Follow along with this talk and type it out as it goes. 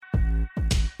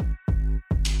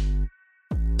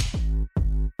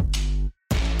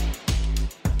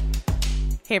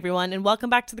Hey everyone, and welcome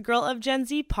back to the Girl of Gen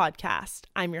Z podcast.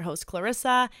 I'm your host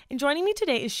Clarissa, and joining me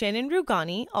today is Shannon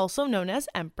Rugani, also known as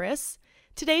Empress.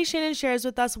 Today, Shannon shares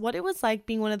with us what it was like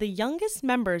being one of the youngest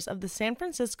members of the San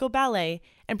Francisco Ballet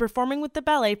and performing with the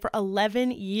ballet for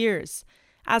 11 years.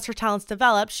 As her talents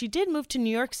developed, she did move to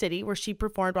New York City, where she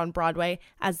performed on Broadway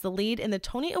as the lead in the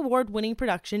Tony Award-winning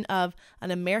production of An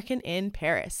American in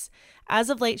Paris. As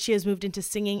of late, she has moved into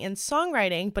singing and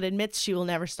songwriting, but admits she will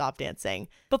never stop dancing.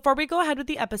 Before we go ahead with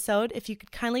the episode, if you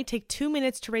could kindly take 2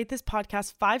 minutes to rate this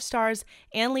podcast 5 stars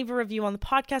and leave a review on the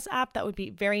podcast app, that would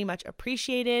be very much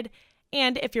appreciated.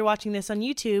 And if you're watching this on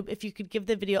YouTube, if you could give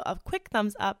the video a quick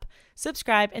thumbs up,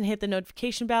 subscribe, and hit the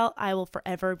notification bell, I will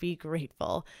forever be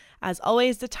grateful. As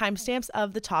always, the timestamps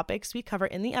of the topics we cover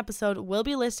in the episode will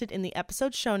be listed in the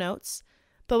episode show notes.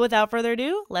 But without further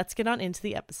ado, let's get on into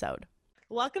the episode.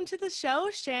 Welcome to the show,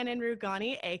 Shannon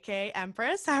Rugani, aka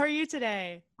Empress. How are you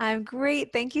today? I'm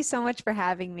great. Thank you so much for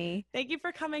having me. Thank you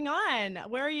for coming on.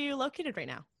 Where are you located right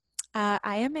now?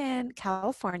 I am in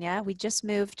California. We just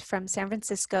moved from San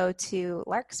Francisco to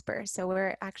Larkspur. So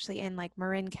we're actually in like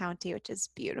Marin County, which is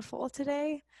beautiful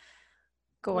today.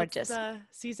 Gorgeous. What's the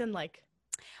season like?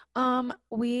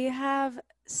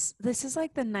 This is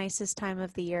like the nicest time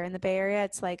of the year in the Bay Area.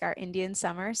 It's like our Indian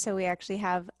summer. So we actually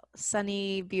have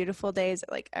sunny, beautiful days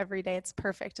like every day. It's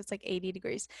perfect. It's like 80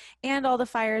 degrees and all the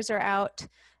fires are out.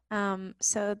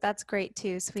 So that's great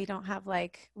too. So we don't have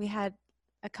we had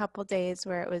a couple days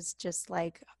where it was just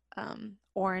like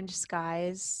orange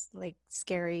skies, like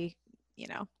scary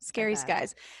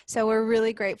skies. So we're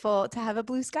really grateful to have a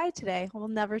blue sky today. We'll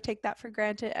never take that for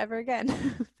granted ever again.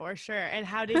 For sure. And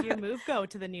how did your move go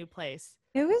to the new place?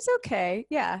 It was okay.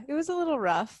 Yeah, it was a little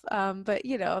rough. But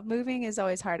moving is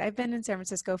always hard. I've been in San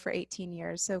Francisco for 18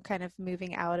 years. So kind of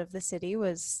moving out of the city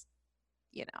was,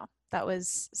 that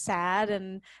was sad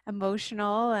and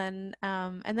emotional, and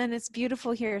then it's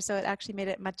beautiful here, so it actually made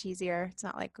it much easier. It's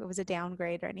not like it was a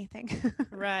downgrade or anything.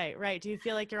 Right. Do you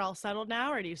feel like you're all settled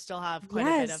now, or do you still have quite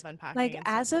a bit of unpacking? Like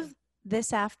as of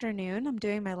this afternoon, I'm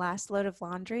doing my last load of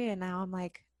laundry, and now I'm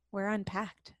like, we're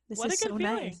unpacked. This is so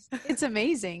nice. It's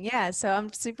amazing. Yeah. So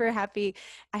I'm super happy.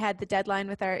 I had the deadline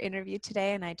with our interview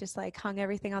today, and I just like hung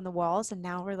everything on the walls, and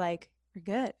now we're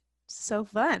good. So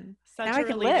fun. Such now a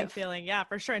relieving feeling. Yeah,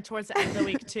 for sure. And towards the end of the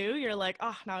week too, you're like,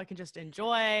 oh, now I can just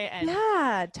enjoy and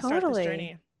start this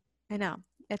journey. I know.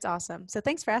 It's awesome. So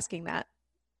thanks for asking that.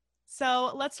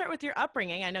 So let's start with your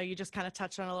upbringing. I know you just kind of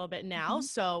touched on a little bit now. Mm-hmm.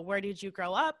 So where did you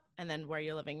grow up, and then where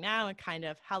you're living now, and kind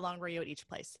of how long were you at each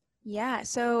place? Yeah,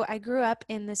 so I grew up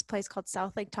in this place called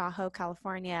South Lake Tahoe,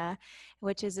 California,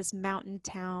 which is this mountain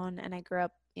town, and I grew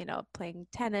up playing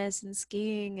tennis and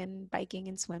skiing and biking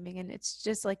and swimming. And it's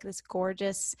just like this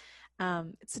gorgeous,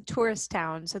 it's a tourist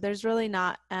town. So there's really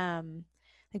not,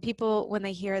 like people, when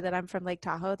they hear that I'm from Lake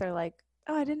Tahoe, they're like,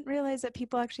 oh, I didn't realize that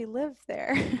people actually live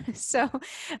there. So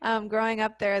growing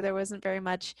up there wasn't very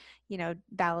much,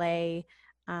 ballet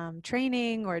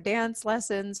training or dance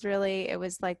lessons. Really, it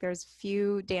was like there's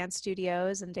few dance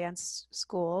studios and dance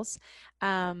schools.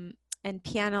 And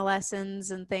piano lessons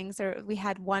and things. We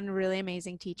had one really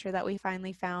amazing teacher that we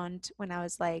finally found when I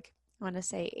was like, I want to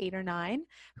say 8 or 9,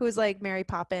 who was like Mary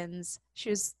Poppins. She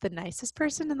was the nicest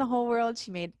person in the whole world. She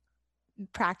made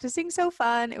practicing so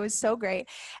fun. It was so great.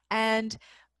 And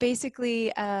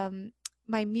basically,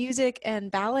 my music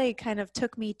and ballet kind of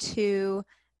took me to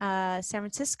San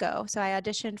Francisco. So I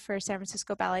auditioned for San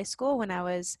Francisco Ballet School when I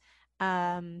was,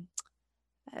 how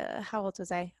old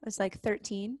was I? I was like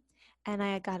 13. And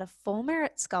I got a full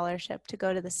merit scholarship to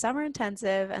go to the summer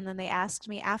intensive. And then they asked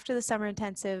me after the summer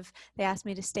intensive, they asked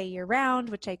me to stay year round,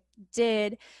 which I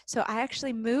did. So I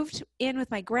actually moved in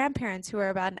with my grandparents, who are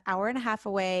about an hour and a half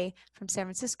away from San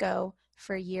Francisco,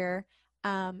 for a year,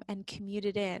 and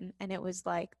commuted in. And it was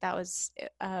like, that was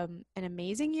an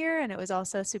amazing year. And it was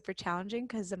also super challenging,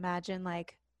 because imagine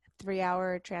like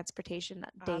 3-hour transportation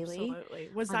daily. Absolutely.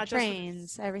 Was that trains,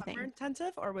 just everything. Summer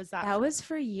intensive, or was that? That was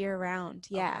for year round.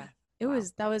 Yeah. Okay.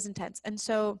 That was intense. And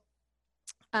so,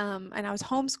 and I was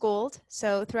homeschooled.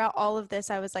 So throughout all of this,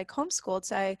 I was like homeschooled.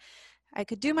 So I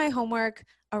could do my homework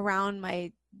around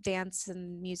my dance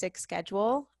and music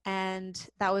schedule. And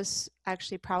that was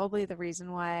actually probably the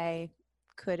reason why I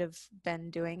could have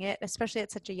been doing it, especially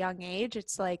at such a young age.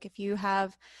 It's like, if you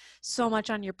have so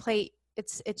much on your plate,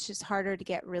 it's just harder to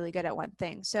get really good at one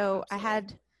thing. So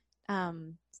absolutely. I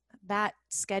had, that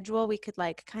schedule. We could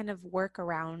like kind of work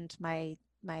around my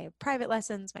private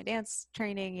lessons, my dance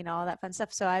training, all that fun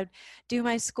stuff. So I'd do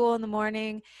my school in the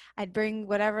morning. I'd bring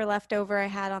whatever leftover I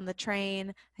had on the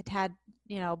train. I'd had,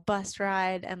 bus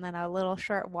ride and then a little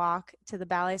short walk to the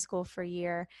ballet school for a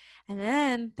year. And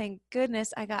then, thank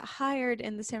goodness, I got hired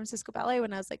in the San Francisco Ballet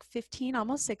when I was like 15,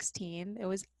 almost 16. It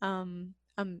was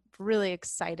really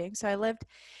exciting. So I lived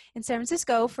in San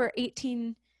Francisco for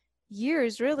 18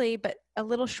 years, really, but a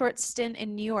little short stint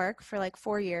in New York for like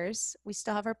 4 years. We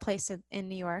still have our place in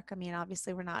New York. I mean,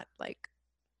 obviously, we're not like,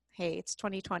 hey, it's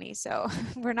 2020, so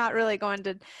we're not really going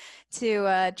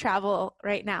to travel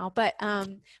right now. But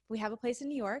we have a place in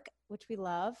New York, which we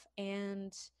love,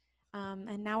 and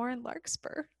now we're in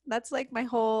Larkspur. That's like my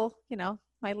whole,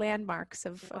 my landmarks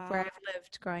of where Wow. I've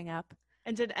lived growing up.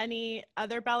 And did any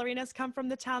other ballerinas come from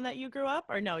the town that you grew up?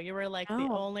 Or no, you were like the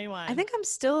No, only I one? think I'm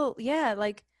still, yeah,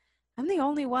 like I'm the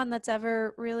only one that's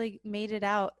ever really made it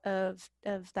out of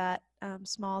that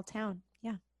small town.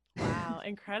 Yeah. Wow,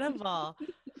 incredible.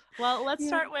 Well, let's Yeah.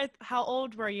 start with how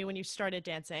old were you when you started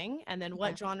dancing? And then Yeah.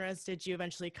 what genres did you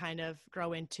eventually kind of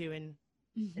grow into and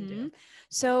hmm do?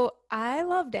 So I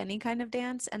loved any kind of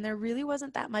dance, and there really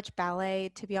wasn't that much ballet,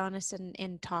 to be honest.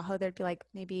 In Tahoe, there'd be like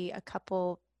maybe a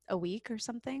couple a week or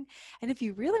something. And if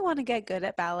you really want to get good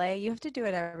at ballet, you have to do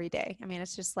it every day. I mean,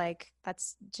 it's just like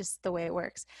that's just the way it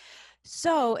works.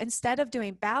 So instead of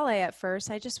doing ballet at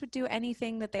first, I just would do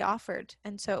anything that they offered.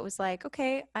 And so it was like,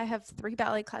 okay, I have 3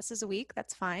 ballet classes a week.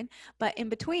 That's fine. But in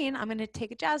between, I'm going to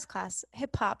take a jazz class,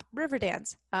 hip hop, river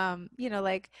dance,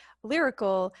 like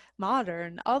lyrical,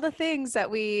 modern, all the things that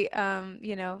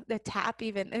the tap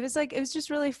even. It was just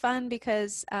really fun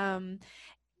because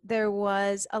there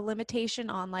was a limitation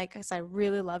on like because I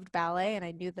really loved ballet and I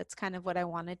knew that's kind of what I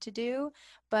wanted to do.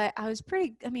 But I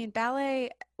mean, ballet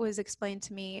was explained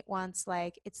to me once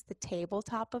like it's the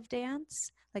tabletop of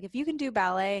dance. Like if you can do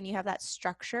ballet and you have that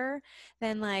structure,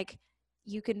 then like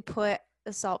you can put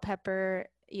the salt, pepper,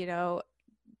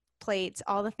 plates,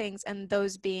 all the things, and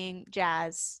those being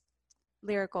jazz,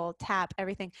 lyrical, tap,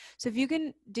 everything. So if you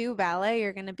can do ballet,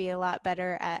 you're going to be a lot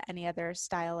better at any other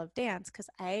style of dance because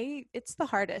it's the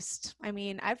hardest. I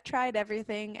mean, I've tried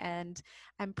everything and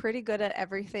I'm pretty good at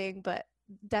everything, but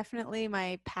definitely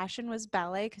my passion was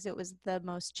ballet because it was the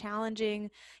most challenging.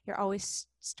 You're always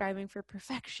striving for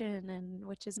perfection and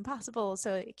which is impossible,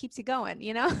 so it keeps you going.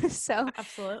 So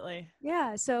Absolutely.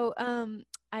 yeah, so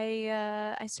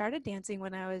I started dancing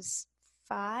when I was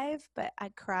 5, but I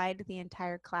cried the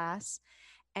entire class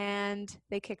and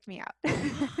they kicked me out.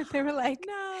 They were like,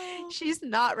 No. she's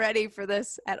not ready for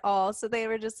this at all. So they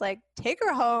were just like, take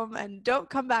her home and don't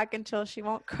come back until she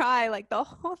won't cry like the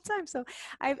whole time. So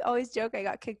I always joke I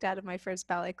got kicked out of my first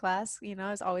ballet class. I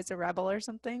was always a rebel or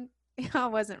something. I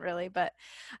wasn't really, but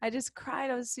I just cried.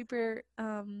 I was super,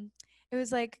 it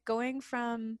was like going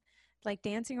from like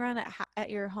dancing around at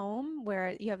your home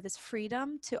where you have this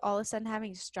freedom to all of a sudden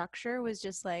having structure was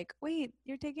just like, wait,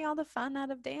 you're taking all the fun out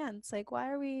of dance. Like,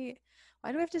 why do we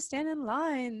have to stand in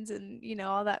lines and,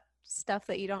 all that stuff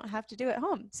that you don't have to do at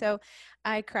home? So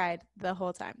I cried the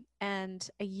whole time. And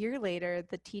a year later,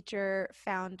 the teacher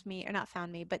found me, or not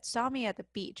found me, but saw me at the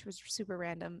beach. It was super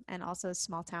random and also a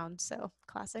small town. So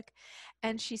classic.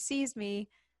 And she sees me.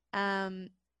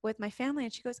 With my family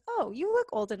and she goes, oh, you look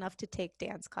old enough to take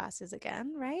dance classes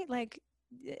again, right? Like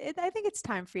I think it's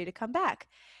time for you to come back.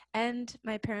 And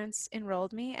my parents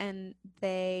enrolled me and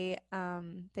they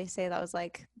say that was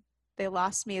like they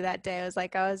lost me that day.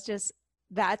 I was just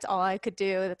that's all I could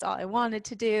do. That's all I wanted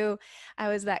to do. I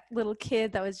was that little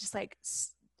kid that was just like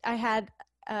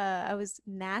I was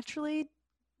naturally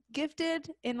gifted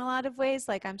in a lot of ways.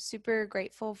 Like I'm super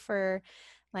grateful for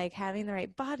like having the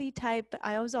right body type, but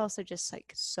I was also just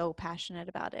like so passionate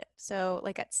about it. So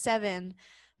like at 7,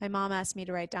 my mom asked me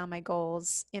to write down my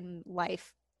goals in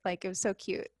life. Like it was so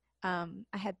cute. I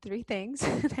had 3 things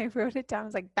and I wrote it down. I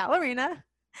was like ballerina.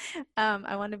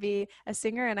 I want to be a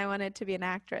singer and I wanted to be an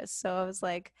actress. So I was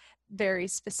like very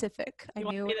specific. I You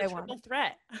want to knew be what the I triple wanted.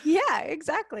 threat. Yeah,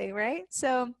 exactly. Right.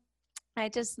 So I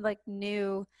just like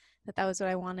knew that was what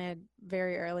I wanted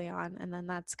very early on. And then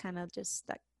that's kind of just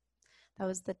that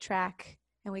was the track.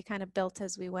 And we kind of built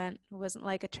as we went. It wasn't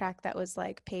like a track that was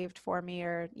like paved for me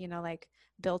or, like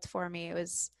built for me.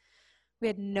 We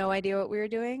had no idea what we were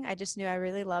doing. I just knew I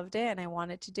really loved it and I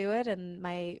wanted to do it. And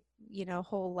my,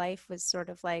 whole life was sort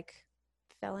of like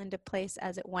fell into place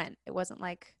as it went. It wasn't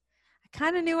like I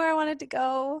kind of knew where I wanted to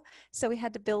go. So we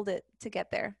had to build it to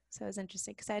get there. So it was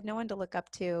interesting because I had no one to look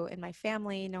up to in my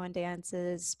family. No one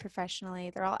dances professionally.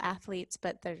 They're all athletes,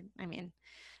 but I mean,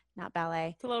 not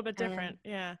ballet. It's a little bit And different.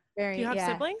 Yeah. Do you very, have yeah.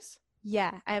 siblings?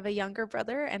 Yeah. I have a younger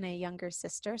brother and a younger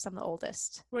sister. So I'm the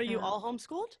oldest. Were you all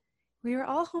homeschooled? We were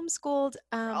all homeschooled,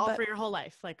 Or all but for your whole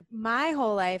life? Like, my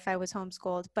whole life I was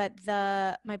homeschooled. But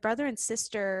my brother and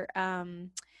sister,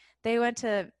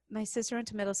 My sister went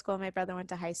to middle school, my brother went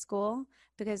to high school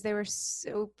because they were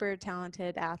super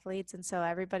talented athletes. And so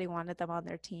everybody wanted them on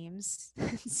their teams.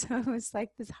 So it was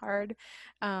like this hard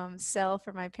sell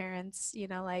for my parents,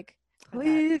 like, I bet.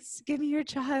 please give me your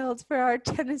child for our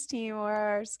tennis team or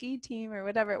our ski team or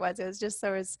whatever it was. It was just,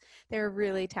 they were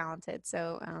really talented.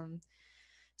 So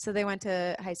they went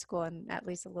to high school and at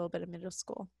least a little bit of middle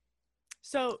school.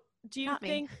 So do you Not me.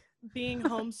 think being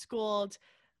homeschooled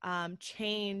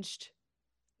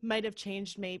might have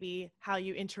changed maybe how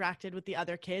you interacted with the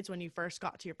other kids when you first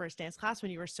got to your first dance class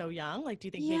when you were so young? Like, do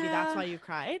you think maybe that's why Yeah, you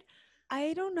cried?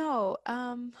 I don't know.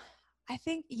 I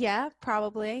think, yeah,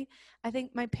 probably. I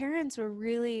think my parents were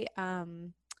really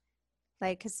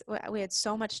like, because we had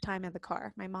so much time in the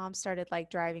car. My mom started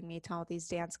like driving me to all these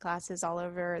dance classes all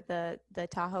over the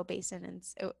Tahoe Basin, and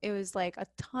it was like a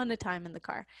ton of time in the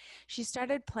car. She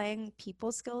started playing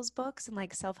people skills books and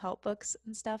like self-help books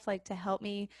and stuff, like to help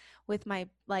me with my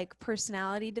like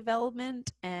personality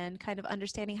development and kind of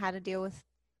understanding how to deal with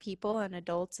people and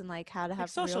adults and like how to Like have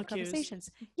real social cues.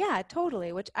 conversations. Yeah,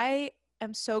 totally. Which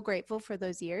I'm so grateful for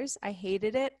those years. I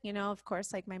hated it, of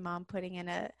course, like my mom putting in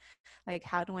a like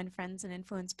how to win friends and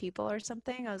influence people or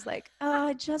something. I was like, oh,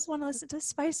 I just want to listen to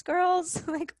Spice Girls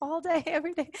like all day,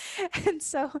 every day. And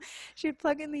so she would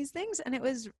plug in these things, and it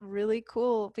was really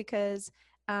cool because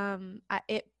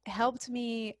it helped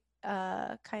me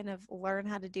kind of learn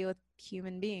how to deal with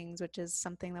human beings, which is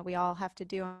something that we all have to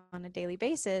do on a daily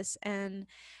basis. And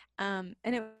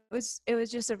it was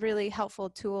just a really helpful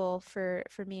tool for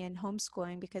me in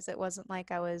homeschooling because it wasn't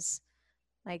like I was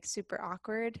like super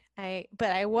awkward. I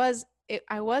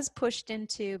was pushed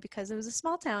into, because it was a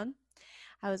small town,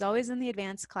 I was always in the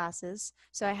advanced classes.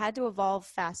 So I had to evolve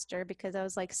faster because I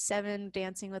was like 7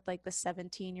 dancing with like the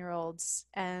 17-year-olds.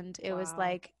 And it was Wow.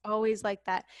 like always like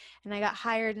that. And I got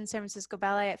hired in San Francisco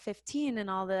Ballet at 15, and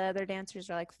all the other dancers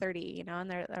are like 30,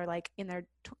 and they're like in their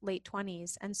late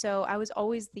 20s. And so I was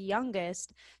always the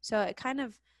youngest. So it kind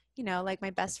of, like my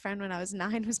best friend when I was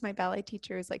 9 was my ballet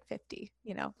teacher, who's like 50.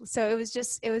 So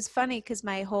it was funny because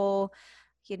my whole,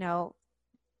 you know,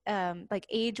 like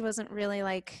age wasn't really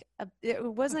like it A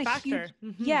wasn't a factor. huge,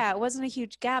 Mm-hmm. yeah, it wasn't a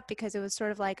huge gap because it was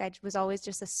sort of like I was always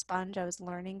just a sponge. I was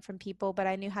learning from people, but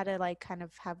I knew how to like kind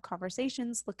of have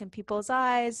conversations, look in people's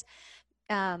eyes,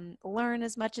 learn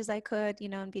as much as I could,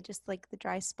 and be just like the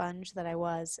dry sponge that I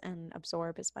was and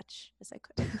absorb as much as I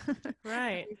could from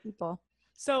Right. these people.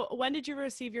 So when did you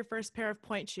receive your first pair of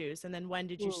point shoes? And then when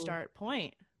did you Ooh. start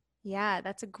point? Yeah,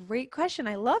 that's a great question.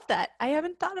 I love that. I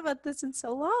haven't thought about this in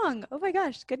so long. Oh my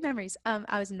gosh, good memories.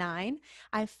 I was 9.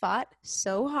 I fought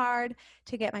so hard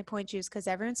to get my point shoes because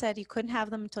everyone said you couldn't have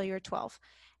them until you were 12.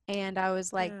 And I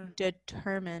was like Yeah.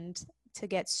 determined to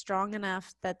get strong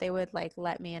enough that they would like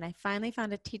let me. And I finally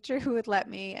found a teacher who would let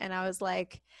me. And I was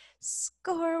like,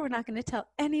 score, we're not going to tell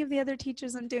any of the other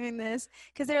teachers I'm doing this,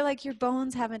 because they're like, your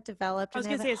bones haven't developed I and was they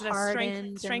gonna haven't say, is it a strength hardened.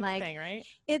 And strength like, thing, right?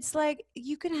 it's like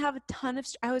you can have a ton of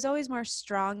I was always more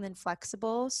strong than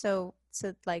flexible, so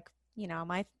like,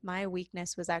 my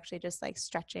weakness was actually just like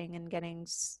stretching and getting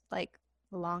like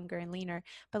longer and leaner.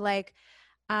 But like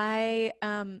I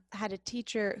had a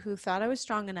teacher who thought I was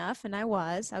strong enough, and I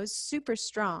was super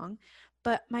strong,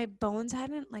 but my bones I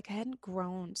hadn't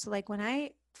grown. So like when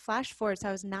I flash forward, so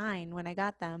I was 9 when I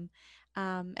got them,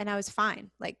 and I was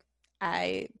fine. Like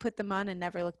I put them on and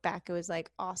never looked back. It was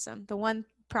like awesome. The one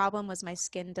problem was my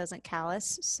skin doesn't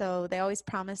callus, so they always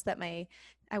promised that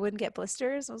I wouldn't get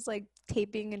blisters. I was like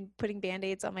taping and putting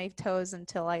band-aids on my toes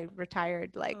until I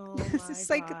retired. Like Oh this my is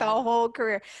like the God. whole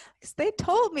career. 'Cause they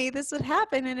told me this would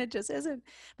happen and it just isn't.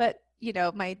 But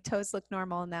my toes look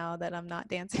normal now that I'm not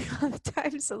dancing all the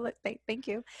time. So thank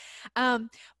you. Um,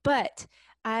 but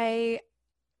I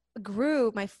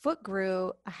my foot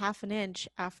grew a half an inch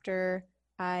after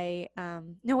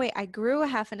no wait, I grew a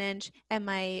half an inch, and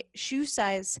my shoe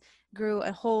size grew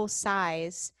a whole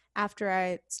size after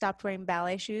I stopped wearing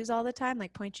ballet shoes all the time,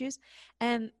 like point shoes.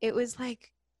 And it was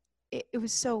like, it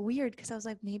was so weird because I was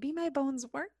like, maybe my bones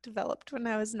weren't developed when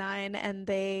I was 9, and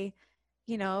they,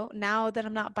 now that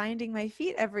I'm not binding my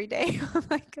feet every day,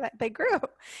 like they grew.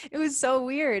 It was so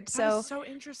weird. That is So so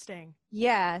interesting.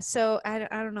 yeah, so I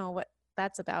don't know what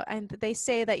that's about. And they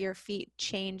say that your feet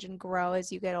change and grow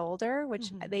as you get older, which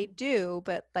Mm-hmm. they do,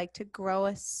 but like to grow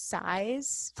a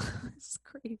size, it's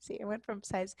crazy. I went from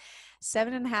size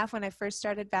 7.5 when I first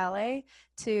started ballet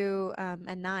to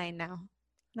a 9 now.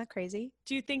 Isn't that crazy?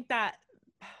 Do you think that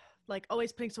like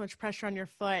always putting so much pressure on your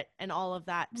foot and all of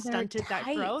that They're stunted that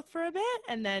tight. growth for a bit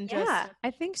and then Yeah, just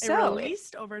I think it so.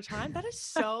 released over time? That is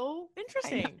so I know.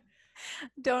 interesting.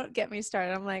 Don't get me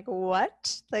started. I'm like,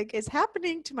 what? Like, is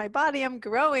happening to my body? I'm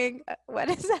growing. What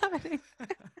is happening?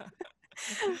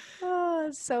 Oh,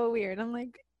 it's so weird. I'm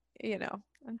like,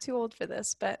 I'm too old for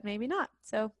this, but maybe not.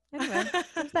 So anyway,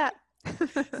 there's that.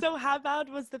 So how bad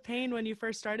was the pain when you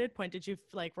first started Point? Did you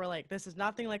were like, this is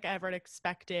nothing like I ever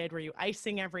expected? Were you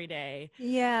icing every day?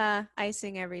 Yeah,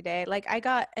 icing every day. Like I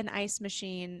got an ice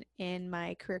machine in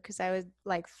my career because I would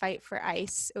like fight for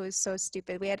ice. It was so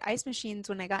stupid. We had ice machines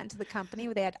when I got into the company.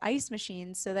 They had ice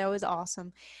machines, so that was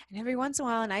awesome. And every once in a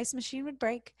while, an ice machine would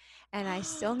break, and I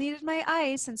still needed my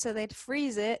ice, and so they'd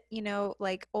freeze it,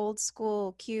 like old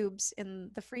school cubes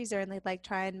in the freezer, and they'd like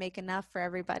try and make enough for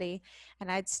everybody. And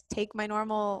take my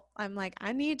normal. I'm like,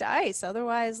 I need ice,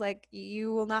 otherwise, like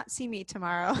you will not see me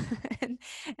tomorrow.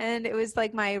 and it was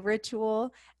like my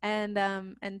ritual. And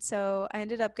so I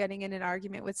ended up getting in an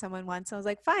argument with someone once. I was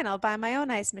like, fine, I'll buy my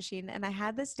own ice machine. And I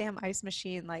had this damn ice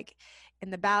machine like in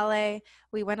the ballet.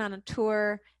 We went on a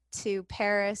tour to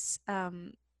Paris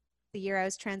the year I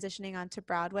was transitioning onto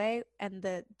Broadway, and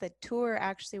the tour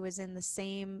actually was in the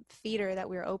same theater that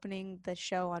we were opening the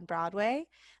show on Broadway.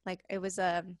 Like it was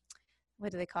a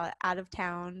what do they call it, out of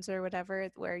towns or whatever,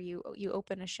 where you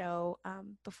open a show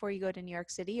before you go to New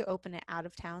York City. You open it out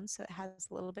of town, so it has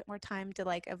a little bit more time to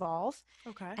like evolve.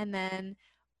 Okay. And then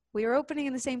we were opening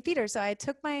in the same theater, so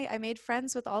I made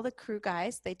friends with all the crew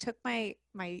guys. They took my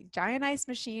giant ice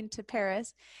machine to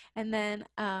Paris, and then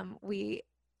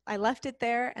I left it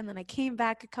there, and then I came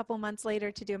back a couple months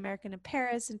later to do American in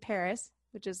Paris,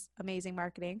 which is amazing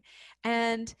marketing.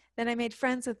 And then I made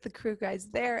friends with the crew guys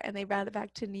there, and they brought it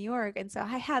back to New York. And so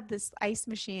I had this ice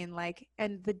machine, like,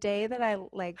 and the day that I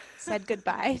like said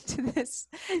goodbye to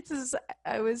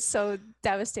I was so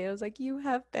devastated. I was like, you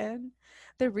have been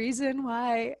the reason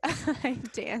why I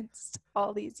danced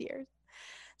all these years.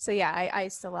 So yeah, I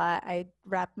iced a lot. I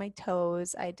wrapped my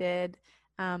toes. I did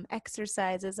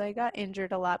exercises. I got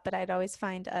injured a lot, but I'd always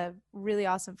find a really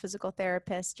awesome physical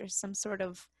therapist or some sort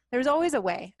of, there was always a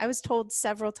way. I was told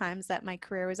several times that my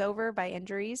career was over by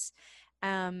injuries.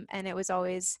 And it was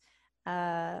always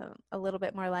a little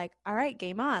bit more like, all right,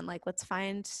 game on. Like, let's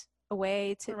find a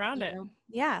way to around it.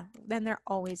 Yeah. Then there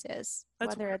always is.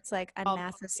 That's whether it's like a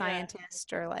NASA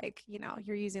scientist or like,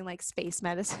 you're using like space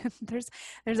medicine.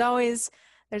 There's always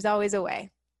a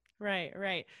way.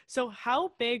 Right. So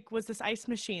how big was this ice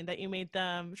machine that you made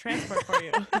them transport for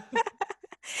you?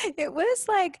 It was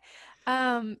like,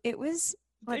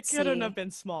 it couldn't have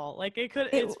been small. Like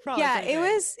it's probably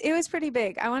it was pretty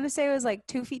big. I want to say it was like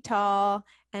 2 feet tall,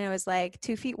 and it was like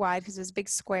 2 feet wide because it was a big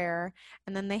square.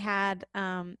 And then they had,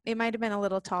 it might have been a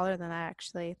little taller than that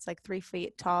actually. It's like 3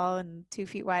 feet tall and 2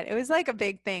 feet wide. It was like a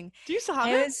big thing. Do you still have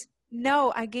it?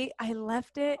 No, I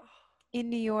left it in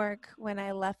New York. When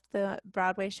I left the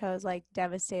Broadway show, I was like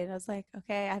devastated. I was like,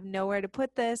 okay, I have nowhere to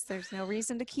put this. There's no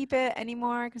reason to keep it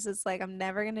anymore because it's like I'm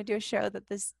never gonna do a show that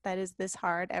is this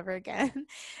hard ever again.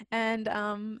 And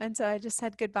so I just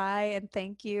said goodbye and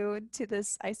thank you to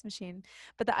this ice machine.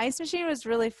 But the ice machine was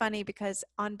really funny because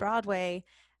on Broadway,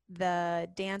 the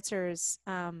dancers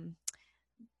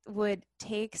would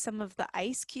take some of the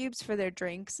ice cubes for their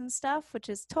drinks and stuff, which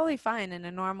is totally fine in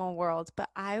a normal world. But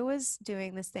I was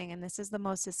doing this thing, and this is the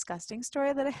most disgusting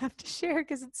story that I have to share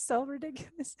because it's so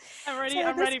ridiculous. I'm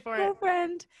ready for it.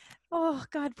 Girlfriend, oh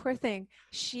God, poor thing.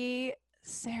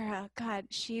 Sarah, God,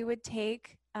 she would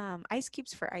take ice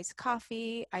cubes for iced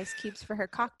coffee, ice cubes for her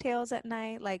cocktails at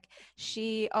night. Like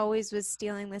she always was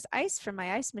stealing this ice from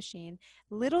my ice machine.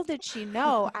 Little did she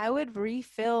know I would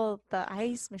refill the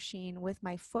ice machine with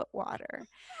my foot water.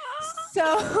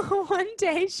 So one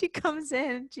day she comes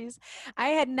in. I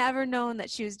had never known that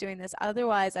she was doing this.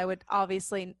 Otherwise, I would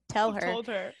obviously tell her. Told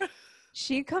her.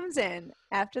 She comes in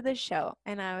after the show,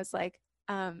 and I was like,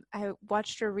 I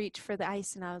watched her reach for the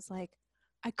ice, and I was like,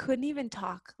 I couldn't even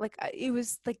talk. Like it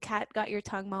was the cat got your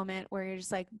tongue moment where you're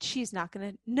just like, she's not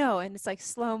gonna know, and it's like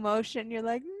slow motion. You're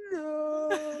like,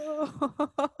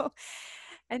 no.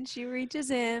 And she reaches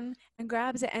in and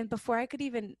grabs it, and before I could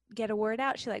even get a word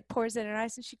out, she like pours it in her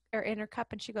ice or in her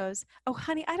cup, and she goes, "Oh,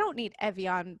 honey, I don't need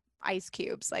Evian ice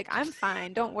cubes. Like I'm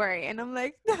fine. Don't worry." And I'm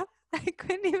like, no, I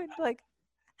couldn't even like.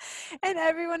 And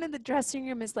everyone in the dressing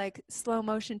room is like slow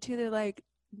motion too. They're like,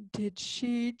 did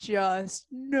she just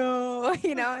know?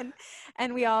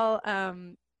 And we all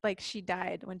like she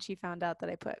died when she found out that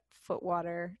I put foot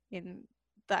water in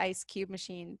the ice cube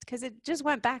machine because it just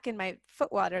went back in my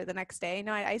foot water the next day.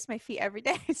 I ice my feet every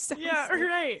day. So yeah,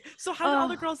 right. So how did all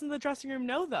the girls in the dressing room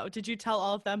know though? Did you tell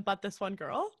all of them but this one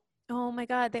girl? Oh my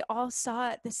God, they all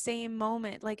saw it the same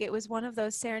moment. Like it was one of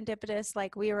those serendipitous,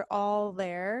 like we were all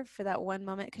there for that one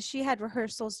moment because she had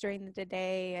rehearsals during the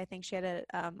day. I think she had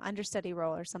a understudy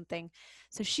role or something.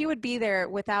 So she would be there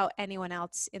without anyone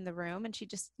else in the room and she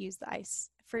just used the ice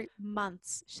for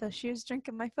months. So she was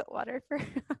drinking my foot water for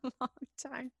a long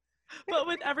time. But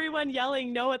with everyone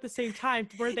yelling no at the same time,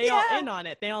 were they all Yeah, in on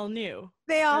it? They all knew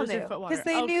they it all was your knew foot because water.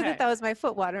 they knew that Okay. that was my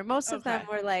foot water. Most of them Okay.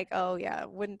 were like, "Oh yeah,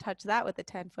 wouldn't touch that with a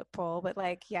 10-foot pole," but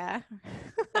like, yeah.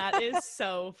 That is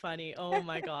so funny. Oh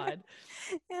my God.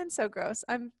 And so gross.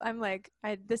 I'm like,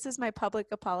 this is my public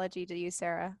apology to you,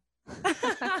 Sarah.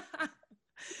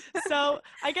 So,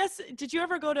 I guess, did you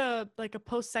ever go to like a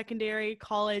post-secondary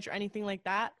college or anything like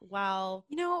that? Wow.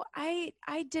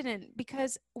 I didn't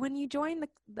because when you join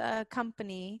the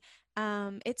company,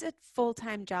 it's a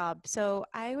full-time job. So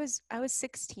I was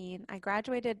 16. I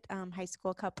graduated high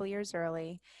school a couple years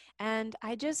early, and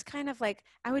I just kind of like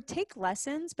I would take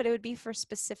lessons, but it would be for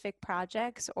specific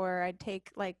projects, or I'd take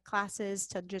like classes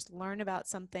to just learn about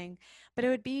something. But it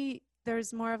would be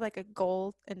there's more of like a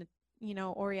goal and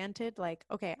oriented, like,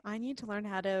 okay, I need to learn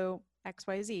how to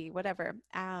XYZ, whatever.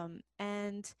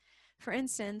 And for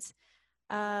instance,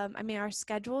 I mean, our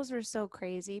schedules were so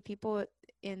crazy. People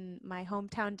in my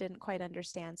hometown didn't quite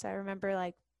understand. So I remember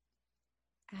like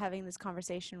having this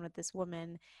conversation with this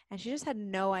woman, and she just had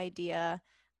no idea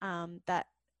that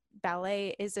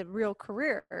ballet is a real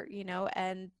career,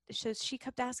 and she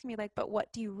kept asking me like, but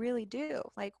what do you really do?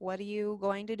 Like, what are you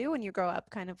going to do when you grow up?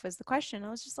 Kind of was the question.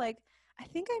 I was just like, I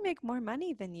think I make more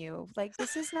money than you. Like,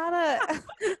 this is not a,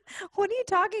 what are you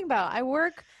talking about? I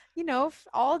work,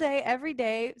 all day, every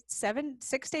day,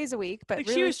 6 days a week, but Like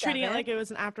she really was treating it like seven. it was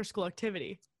an after-school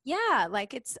activity. Yeah,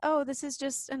 like oh, this is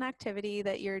just an activity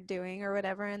that you're doing or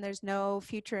whatever, and there's no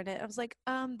future in it. I was like,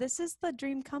 this is the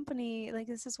dream company. Like,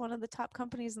 this is one of the top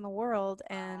companies in the world.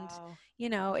 And,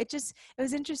 Wow. it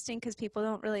was interesting because people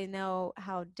don't really know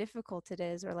how difficult it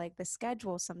is or like the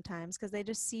schedule sometimes because they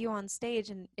just see you on stage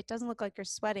and it doesn't look like you're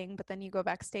sweating, but then you go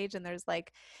backstage and there's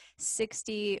like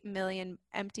 60 million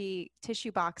empty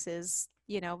tissue boxes,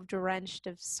 drenched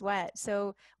of sweat.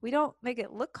 So we don't make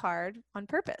it look hard on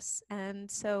purpose, and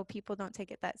so people don't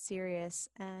take it that serious.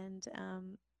 And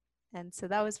so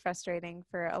that was frustrating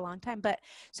for a long time. But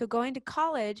so going to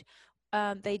college,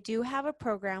 they do have a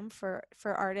program for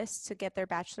artists to get their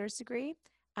bachelor's degree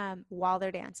while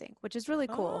they're dancing, which is really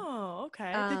cool. Oh,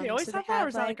 okay. Did they always So they have that, or have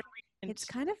is that like like a it's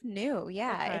recent? kind of new.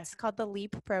 Yeah, Okay. it's called the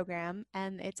LEAP program,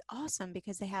 and it's awesome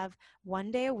because they have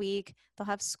one day a week, they'll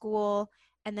have school,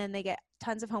 and then they get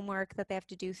tons of homework that they have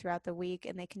to do throughout the week,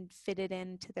 and they can fit it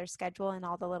into their schedule and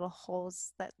all the little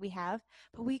holes that we have.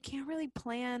 But we can't really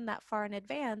plan that far in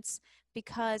advance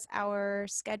because our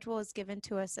schedule is given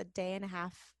to us a day and a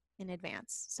half in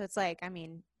advance. So it's like, I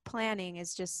mean, planning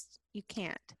is just, you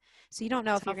can't. So you don't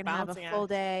know if you're Tough going to have a balancing full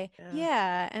act. day. Yeah.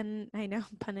 Yeah, and I know,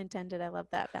 pun intended, I love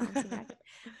that balancing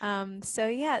act. So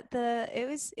yeah,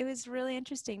 it was really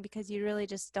interesting because you really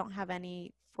just don't have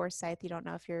any foresight. You don't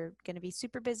know if you're going to be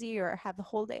super busy or have the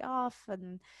whole day off.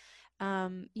 And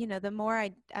the more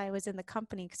I was in the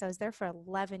company because I was there for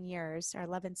 11 years or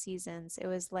 11 seasons, it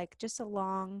was like just a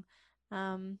long,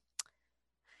 um,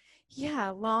 yeah,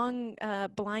 long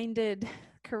blinded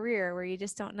career where you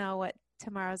just don't know what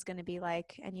tomorrow's going to be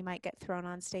like, and you might get thrown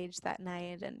on stage that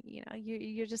night, and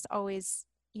you're just always,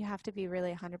 you have to be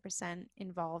really 100%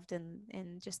 involved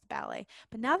in just the ballet.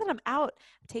 But now that I'm out,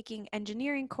 I'm taking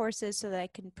engineering courses so that I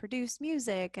can produce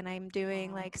music, and I'm doing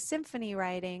Wow. like symphony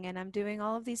writing, and I'm doing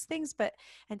all of these things, but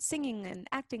and singing and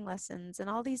acting lessons and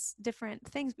all these different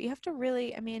things. But you have to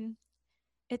really, I mean,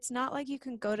 it's not like you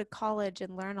can go to college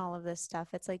and learn all of this stuff.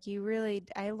 It's like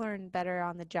I learn better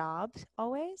on the job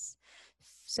always.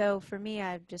 So for me,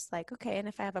 I'm just like, okay, and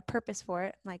if I have a purpose for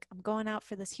it, like I'm going out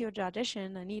for this huge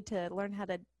audition, I need to learn how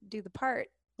to do the part,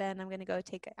 then I'm going to go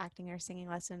take an acting or singing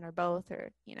lesson or both,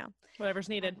 or, Whatever's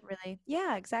needed. really,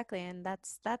 yeah, exactly. And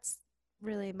that's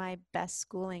really my best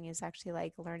schooling is actually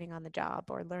like learning on the job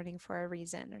or learning for a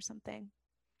reason or something.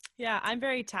 Yeah, I'm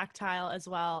very tactile as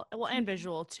well. Well, and Mhm.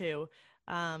 visual too.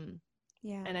 Um,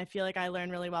 Yeah. and I feel like I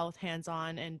learn really well with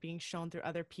hands-on and being shown through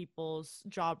other people's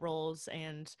job roles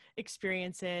and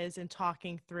experiences and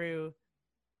talking through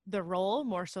the role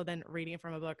more so than reading it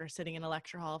from a book or sitting in a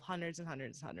lecture hall of hundreds and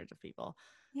hundreds and hundreds of people.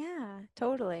 Yeah,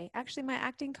 totally. Actually, my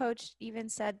acting coach even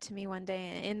said to me one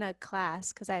day in a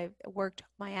class, because I worked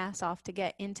my ass off to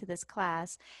get into this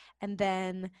class, and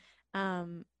then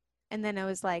um, and then I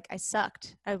was like, I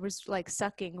sucked. I was like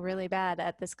sucking really bad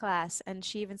at this class. And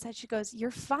she even said, she goes, "You're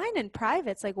fine in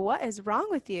privates. Like, what is wrong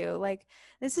with you? Like,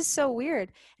 this is so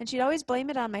weird." And she'd always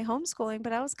blame it on my homeschooling,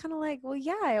 but I was kind of like, well,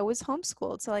 yeah, I was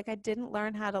homeschooled. So like I didn't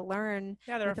learn how to learn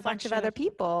Yeah, the with a bunch of reflection other of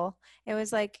people. It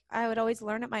was like I would always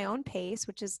learn at my own pace,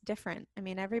 which is different. I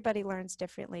mean, everybody learns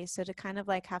differently. So to kind of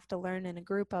like have to learn in a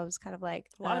group, I was kind of like,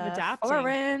 a lot of adapting.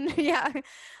 foreign. Yeah.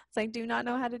 It's like, do not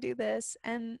know how to do this.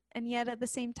 And yet at the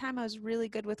same time, I was really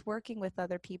good with working with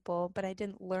other people, but I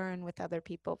didn't learn with other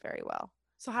people very well.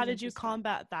 So It how was did you interesting.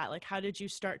 combat that? Like, how did you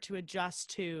start to adjust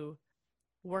to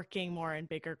working more in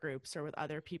bigger groups or with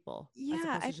other people as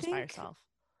Yeah, opposed to just by yourself?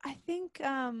 I think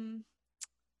I'm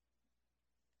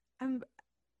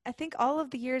I think all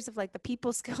of the years of like the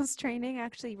people skills training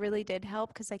actually really did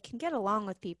help because I can get along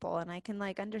with people and I can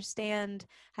like understand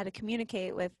how to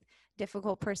communicate with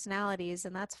difficult personalities,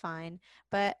 and that's fine.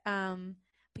 But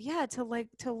yeah,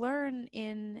 to learn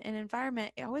in an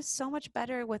environment, it was so much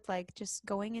better with like just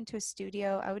going into a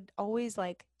studio. I would always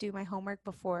like do my homework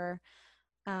before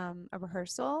a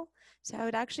rehearsal. So I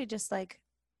would actually just like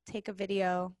take a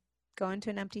video, go into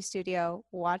an empty studio,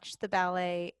 watch the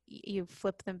ballet. You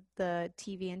flip the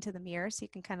TV into the mirror so you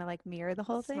can kind of like mirror the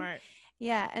whole thing. Smart.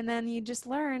 Yeah, and then you just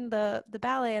learn the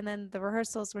ballet, and then the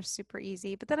rehearsals were super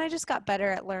easy. But then I just got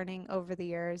better at learning over the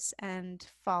years and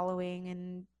following,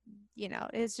 and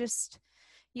it's just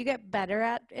you get better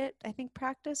at it, I think,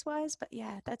 practice wise. But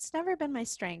yeah, that's never been my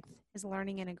strength, is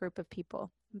learning in a group of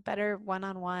people. Better one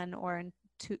on one or in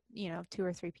two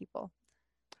or three people.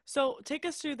 So take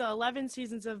us through the 11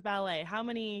 seasons of ballet. How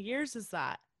many years is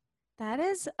that? That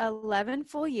is 11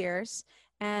 full years,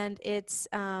 and it's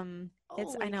Holy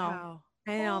cow.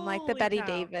 I know, I'm like the Holy Betty cow.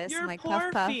 Davis. I'm Your like puff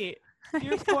poor puff. feet.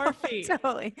 Your I poor know, feet.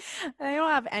 totally. I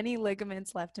don't have any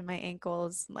ligaments left in my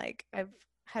ankles. Like I've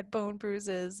had bone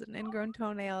bruises and ingrown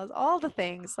toenails, all the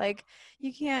things. Like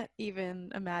you can't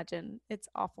even imagine. It's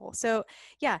awful. So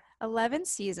yeah, 11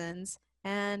 seasons.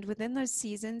 And within those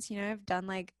seasons, I've done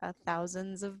like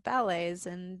thousands of ballets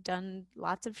and done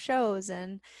lots of shows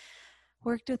and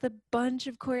worked with a bunch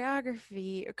of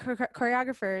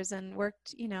choreographers and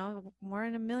worked, more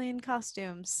than a million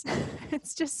costumes.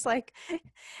 It's just like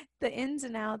the ins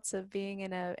and outs of being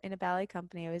in a ballet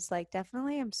company. It was like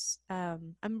definitely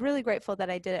I'm really grateful that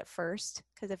I did it first,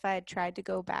 because if I had tried to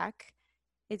go back,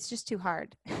 it's just too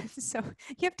hard. So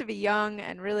you have to be young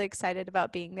and really excited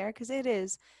about being there, because it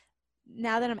is.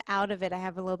 Now that I'm out of it, I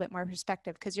have a little bit more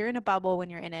perspective, because you're in a bubble when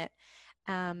you're in it,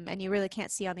 and you really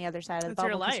can't see on the other side of the It's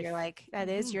your bubble, because you're life. like, that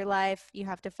is Mm-hmm. your life. You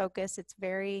have to focus. It's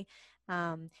very,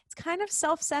 it's kind of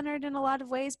self-centered in a lot of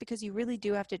ways, because you really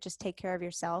do have to just take care of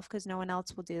yourself, because no one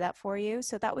else will do that for you.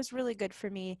 So that was really good for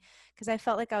me, because I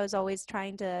felt like I was always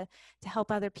trying to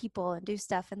help other people and do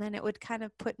stuff, and then it would kind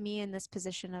of put me in this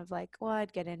position of like, well,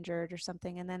 I'd get injured or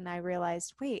something, and then I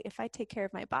realized, wait, if I take care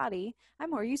of my body, I'm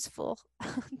more useful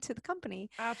to the company.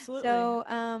 Absolutely.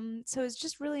 So it's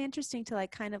just really interesting to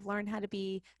like kind of learn how to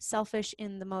be selfish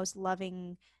in the most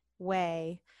loving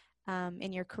way,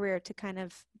 in your career, to kind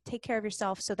of take care of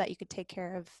yourself so that you could take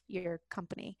care of your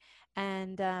company.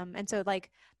 And so like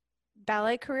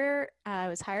ballet career, I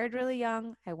was hired really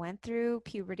young. I went through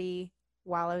puberty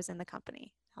while I was in the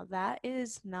company. Now that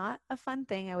is not a fun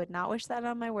thing. I would not wish that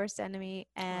on my worst enemy.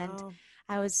 And Wow.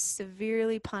 I was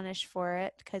severely punished for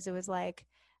it, because it was like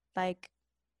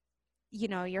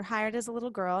you're hired as a little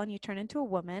girl and you turn into a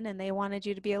woman, and they wanted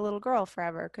you to be a little girl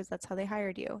forever, because that's how they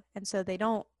hired you. And so they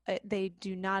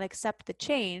do not accept the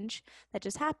change that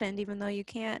just happened, even though you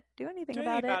can't do anything Do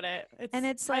anything about it. about it. And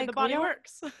It's it's how the like, we body don't,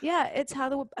 works. yeah, it's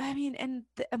how I mean, and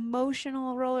the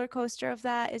emotional roller coaster of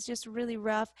that is just really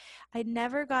rough. I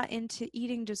never got into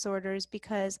eating disorders,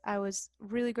 because I was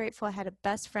really grateful. I had a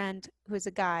best friend who was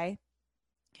a guy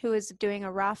who was doing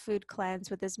a raw food cleanse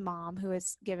with his mom, who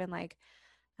was given like,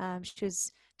 she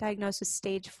was diagnosed with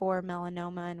stage 4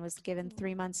 melanoma and was given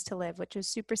 3 months to live, which was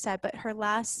super sad. But her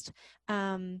last,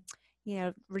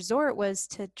 resort was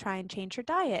to try and change her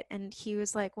diet. And he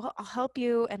was like, well, I'll help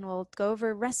you, and we'll go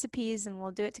over recipes and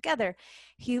we'll do it together.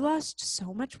 He lost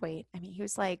so much weight. I mean, he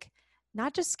was like,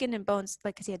 not just skin and bones,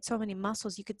 like, because he had so many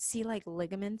muscles, you could see like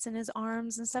ligaments in his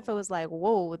arms and stuff. It was like,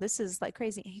 whoa, this is like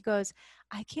crazy. He goes,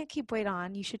 I can't keep weight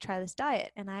on. You should try this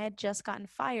diet. And I had just gotten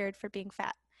fired for being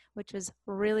fat, which was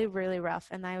really, really rough.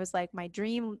 And I was like, my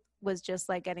dream was just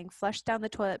like getting flushed down the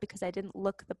toilet, because I didn't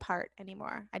look the part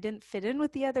anymore. I didn't fit in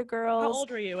with the other How girls. old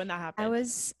were you when that I happened?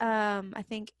 was, I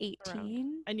think Around.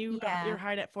 18. And you were Yeah.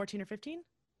 hired at 14 or 15?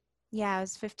 Yeah, I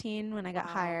was 15 when I got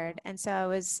Wow. hired. And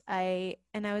so I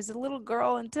was a little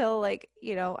girl until like,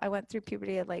 I went through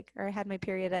puberty at like, or I had my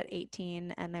period at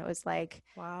 18 and it was like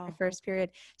my Wow. first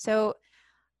period. So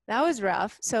that was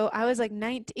rough. So I was like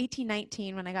 19, 18,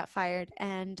 19 when I got fired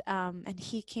and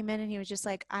he came in and he was just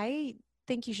like, I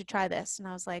think you should try this. And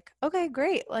I was like, okay,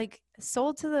 great. Like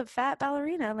sold to the fat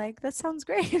ballerina. Like that sounds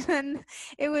great. And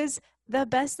it was the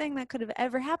best thing that could have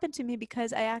ever happened to me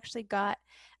because I actually got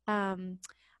um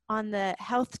on the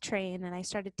health train and I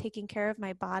started taking care of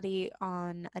my body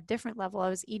on a different level. I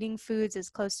was eating foods as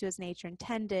close to as nature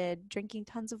intended, drinking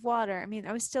tons of water. I mean,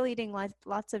 I was still eating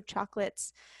lots of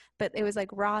chocolates, but it was like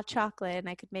raw chocolate and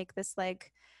I could make this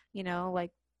like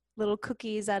little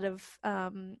cookies out of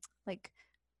like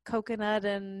coconut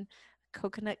and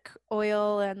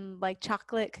oil and like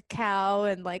chocolate cacao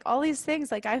and like all these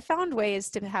things. Like I found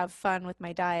ways to have fun with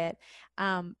my diet.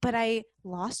 But I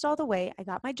lost all the weight. I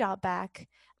got my job back.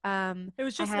 It was I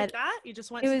just like had that? You just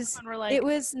went it to them was and were it like,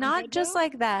 was I'm not good just now?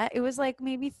 like that. It was like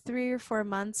maybe 3 or 4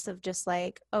 months of just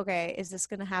like, okay, is this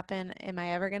gonna happen? Am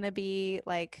I ever gonna be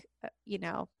like,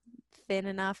 thin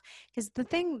enough? Because the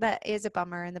thing that is a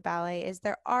bummer in the ballet is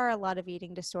there are a lot of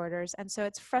eating disorders, and so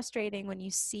it's frustrating when you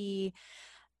see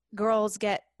girls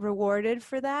get rewarded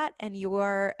for that, and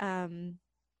you're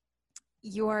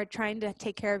trying to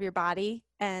take care of your body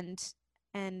and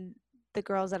the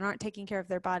girls that aren't taking care of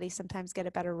their body sometimes get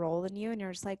a better role than you and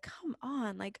you're just like come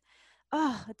on like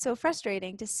oh it's so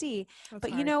frustrating to see. That's But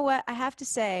you hard. know what, I have to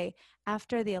say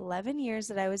after the 11 years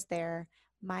that I was there,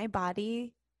 my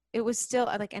body, it was still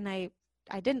like, and I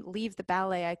didn't leave the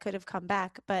ballet. I could have come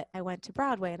back, but I went to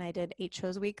Broadway and I did 8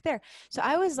 shows a week there. So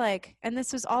I was like, and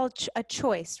this was all a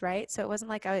choice, right? So it wasn't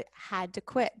like I had to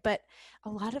quit, but a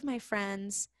lot of my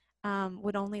friends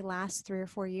would only last 3 or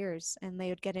 4 years and they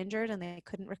would get injured and they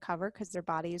couldn't recover because their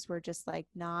bodies were just like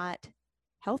not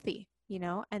healthy,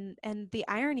 and the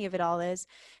irony of it all is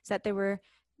that they were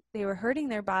hurting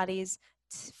their bodies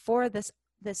for this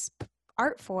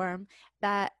art form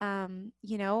that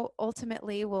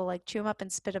ultimately will like chew them up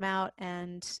and spit them out.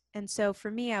 And so for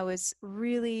me, I was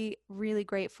really really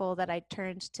grateful that I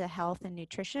turned to health and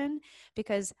nutrition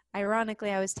because ironically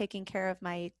I was taking care of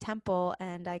my temple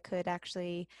and I could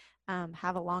actually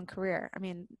have a long career. I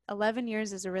mean, 11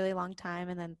 years is a really long time,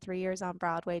 and then 3 years on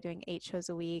Broadway doing 8 shows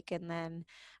a week, and then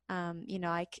I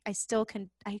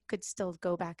could still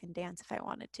go back and dance if I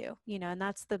wanted to, and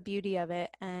that's the beauty of it.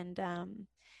 And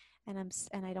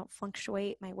I don't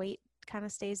fluctuate. My weight kind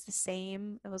of stays the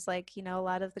same. It was like, a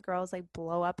lot of the girls like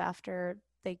blow up after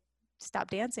they stop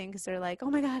dancing because they're like, oh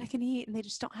my God, I can eat. And they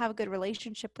just don't have a good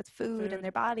relationship with The food and food.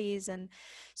 their bodies. And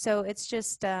so it's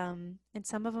just, and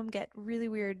some of them get really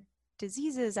weird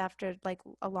diseases after like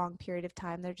a long period of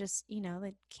time. They're just,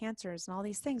 like cancers and all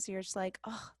these things. So you're just like,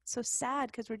 oh, it's so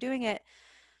sad because we're doing it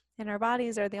and our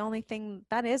bodies are the only thing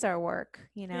that is our work.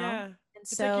 Yeah. And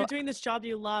It's like you're so, doing this job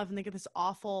you love and they get this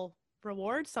awful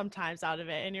reward sometimes out of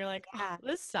it. And you're like, oh, yeah.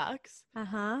 this sucks.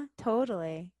 Uh-huh,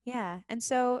 totally. Yeah. And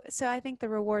so I think the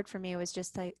reward for me was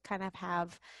just to kind of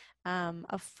have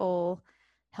a full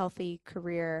healthy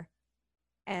career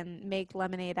and make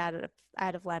lemonade out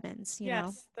of lemons.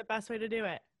 Yes, the best way to do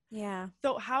it. Yeah.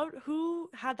 So who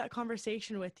had that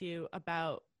conversation with you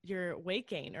about your weight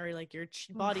gain or like your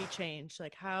body Oof. change?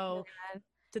 Like Oh my how God.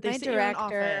 did they My sit you in an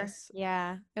director, office?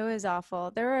 yeah, it was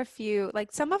awful. There were a few,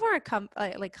 like some of them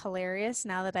are like hilarious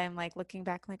now that I'm like looking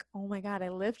back, I'm like, oh my God, I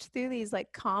lived through these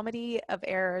like comedy of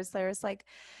errors. There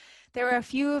were a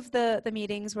few of the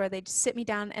meetings where they'd sit me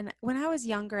down, and when I was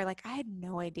younger, like I had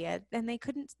no idea, and they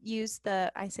couldn't use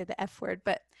I say the F word,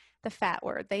 but the fat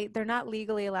word. They're not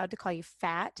legally allowed to call you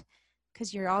fat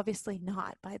because you're obviously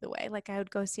not, by the way. Like I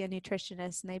would go see a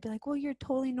nutritionist and they'd be like, well, you're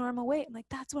totally normal weight. I'm like,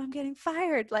 that's why I'm getting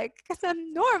fired. Like, because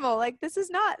I'm normal. Like this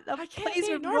is not a I can't place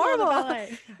be of normal in the normal.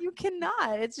 ballet. You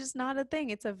cannot. It's just not a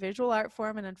thing. It's a visual art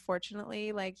form. And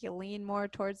unfortunately, like you lean more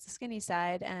towards the skinny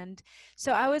side. And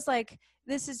so I was like,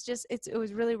 this is just, it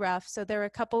was really rough. So there were a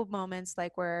couple of moments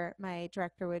like where my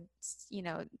director would,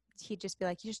 he'd just be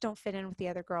like, you just don't fit in with the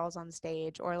other girls on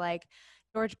stage. Or like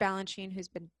George Balanchine, who's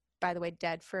been, by the way,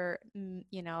 dead for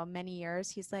many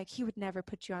years. He's like, he would never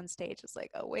put you on stage. It's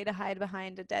like a way to hide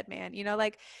behind a dead man.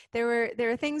 Like there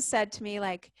were things said to me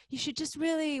like, you should just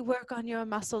really work on your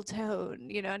muscle tone.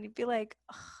 And you'd be like,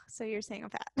 oh, so you're saying I'm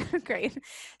fat. Great.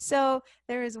 So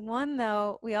there was one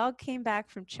though, we all came back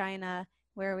from China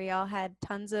where we all had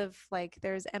tons of like,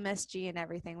 there's MSG and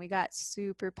everything. We got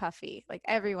super puffy, like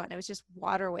everyone. It was just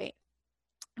water weight.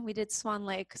 And we did Swan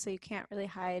Lake, so you can't really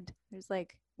hide. There's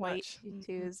like white Much.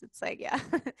 tutus. It's like, yeah.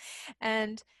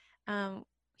 And um,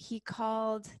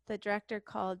 the director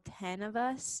called 10 of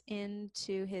us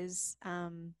into his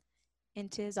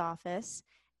office,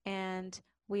 and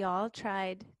we all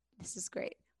tried, this is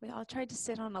great. We all tried to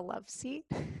sit on a love seat.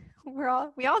 We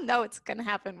all know it's gonna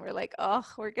happen. We're like, oh,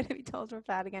 we're gonna be told we're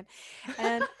fat again.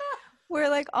 And we're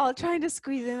like all trying to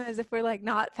squeeze in as if we're like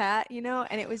not fat,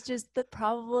 and it was just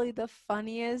probably the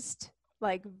funniest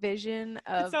like vision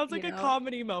It of, sounds like a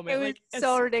comedy it moment, was like a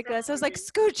so scene ridiculous. I from was a like, movie.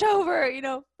 scooch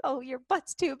over, oh, your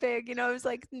butt's too big. It was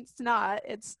like, it's not.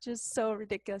 It's just so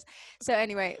ridiculous. So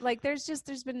anyway, like there's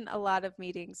been a lot of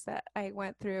meetings that I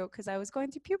went through because I was going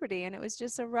through puberty, and it was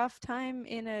just a rough time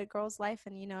in a girl's life.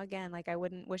 And, again, like I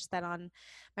wouldn't wish that on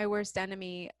my worst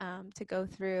enemy to go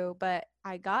through, but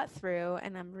I got through,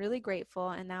 and I'm really grateful.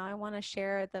 And now I want to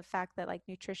share the fact that like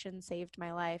nutrition saved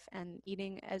my life, and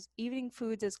eating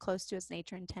foods as close to as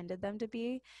nature intended them to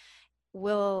be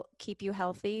will keep you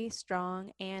healthy,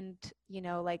 strong, and,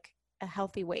 like a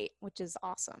healthy weight, which is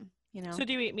awesome. So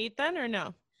do you eat meat then or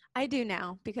no? I do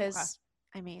now Okay. because,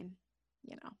 I mean,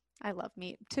 I love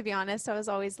meat. To be honest, I was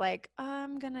always like,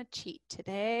 I'm gonna cheat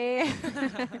today.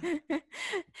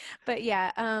 But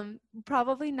yeah,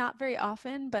 probably not very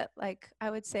often, but like I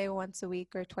would say once a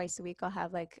week or twice a week, I'll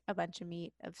have like a bunch of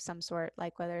meat of some sort,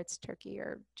 like whether it's turkey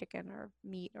or chicken or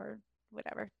meat or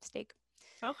whatever, steak.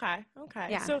 Okay. Okay.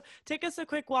 Yeah. So take us a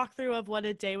quick walkthrough of what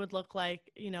a day would look like,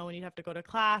 when you'd have to go to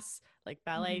class, like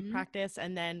ballet hmm practice,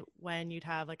 and then when you'd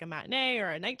have like a matinee or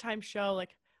a nighttime show,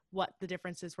 like what the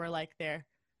differences were like there.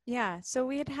 Yeah. So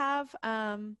we'd have,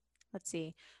 let's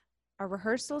see, a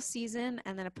rehearsal season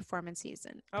and then a performance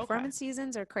season. Okay. Performance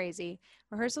seasons are crazy.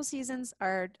 Rehearsal seasons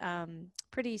are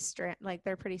pretty like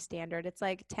they're pretty standard. It's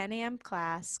like 10 a.m.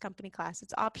 class, company class.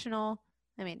 It's optional.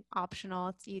 I mean,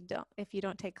 optional. If you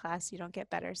don't take class, you don't get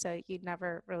better. So you'd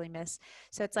never really miss.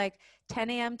 So it's like 10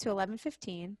 a.m. to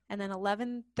 11:15, and then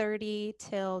 11:30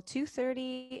 till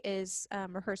 2:30 is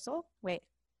rehearsal. Wait,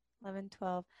 11,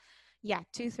 12. Yeah,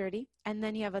 2:30. And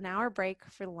then you have an hour break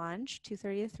for lunch,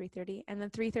 2:30 to 3:30. And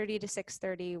then 3:30 to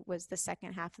 6:30 was the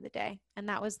second half of the day. And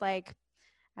that was like,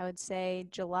 I would say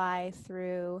July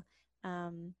through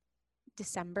um,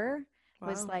 December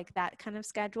was Wow. like that kind of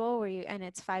schedule and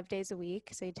it's 5 days a week.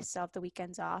 So you just still have the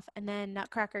weekends off. And then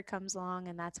Nutcracker comes along,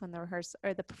 and that's when the rehearsal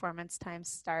or the performance time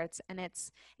starts. And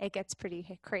it gets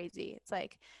pretty crazy. It's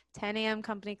like 10 a.m.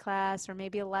 company class or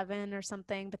maybe 11 or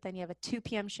something, but then you have a 2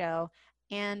 p.m. show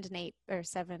and an 8 or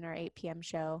 7 or 8 p.m.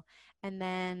 show. And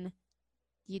then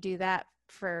you do that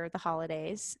for the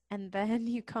holidays. And then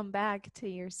you come back to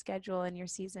your schedule and your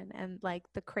season. And like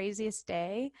the craziest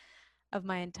day of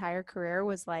my entire career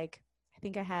was like, I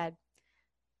think I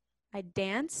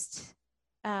danced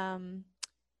um,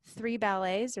 3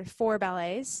 ballets or 4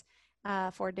 ballets,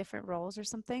 4 different roles or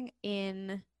something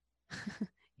in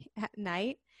at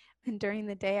night. And during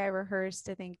the day, I rehearsed,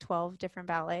 I think, 12 different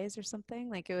ballets or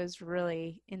something. Like it was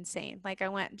really insane. Like I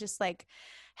went just like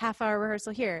half-hour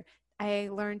rehearsal here. I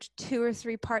learned 2 or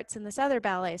 3 parts in this other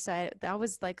ballet. So that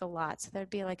was like a lot. So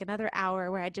there'd be like another hour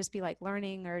where I'd just be like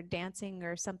learning or dancing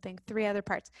or something, 3 other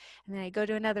parts. And then I go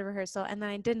to another rehearsal, and then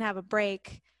I didn't have a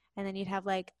break. And then you'd have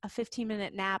like a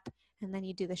 15-minute nap, and then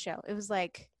you do the show. It was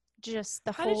like just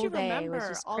the How did whole you day was remember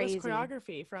just all this crazy.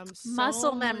 choreography from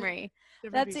Muscle so many memory.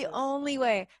 different That's the pieces? only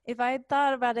way. If I had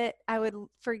thought about it, I would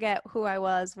forget who I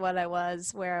was, what I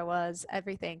was, where I was,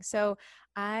 everything. So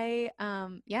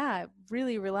yeah,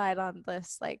 really relied on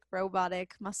this like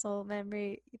robotic muscle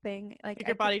memory thing. Like Like I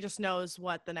your could, body just knows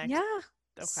what the next. yeah,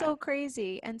 Okay. so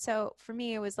crazy. And so for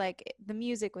me, it was like the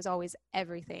music was always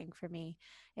everything for me.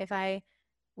 If I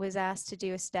was asked to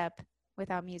do a step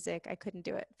without music, I couldn't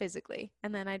do it physically.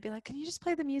 And then I'd be like, can you just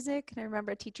play the music? And I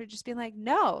remember a teacher just being like,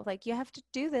 no, like you have to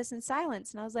do this in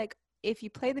silence. And I was like, if you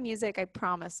play the music, I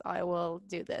promise I will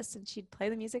do this. And she'd play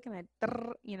the music, and I'd,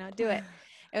 do it.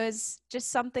 It was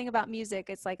just something about music.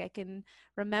 It's like I can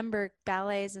remember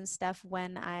ballets and stuff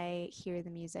when I hear the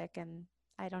music, and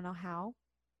I don't know how,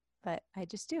 but I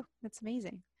just do. It's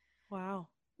amazing. Wow.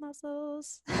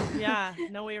 Muscles. Yeah,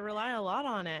 no, we rely a lot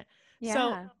on it. So,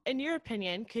 Yeah. in your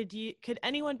opinion, could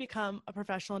anyone become a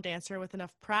professional dancer with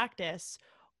enough practice,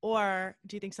 or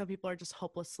do you think some people are just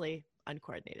hopelessly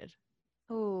uncoordinated?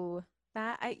 Oh,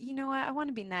 that you know what? I want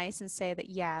to be nice and say that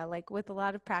yeah, like with a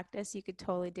lot of practice, you could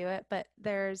totally do it. But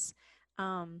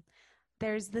um,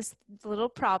 there's this little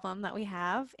problem that we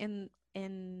have in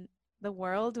the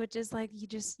world, which is like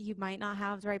you might not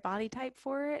have the right body type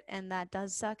for it, and that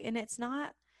does suck. And it's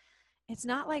not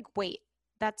like weight.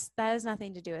 That has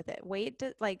nothing to do with it.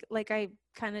 Like I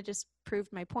kind of just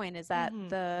proved my point is that Mm-hmm.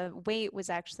 the weight was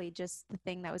actually just the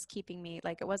thing that was keeping me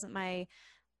like it wasn't my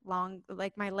long,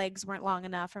 like my legs weren't long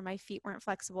enough or my feet weren't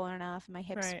flexible enough and my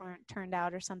hips Right. weren't turned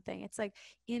out or something. It's like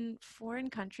in foreign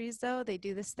countries though, they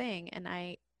do this thing, and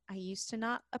I used to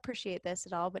not appreciate this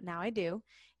at all, but now I do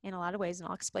in a lot of ways, and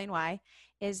I'll explain why,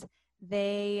 is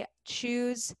they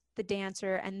choose the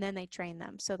dancer and then they train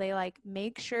them. So they like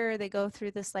make sure they go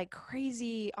through this like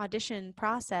crazy audition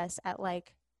process at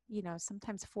like,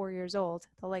 sometimes 4 years old.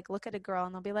 They'll like look at a girl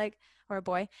and they'll be like, or a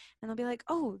boy, and they'll be like,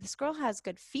 oh, this girl has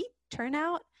good feet,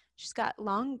 turnout. She's got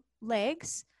long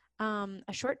legs, a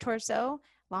short torso,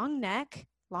 long neck,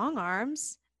 long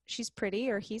arms. She's pretty,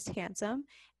 or he's handsome.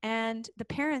 And the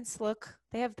parents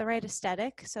they have the right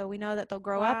aesthetic. So we know that they'll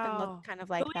grow up and look Wow. kind of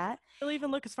They'll like even, that. they'll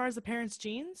even look as far as the parents'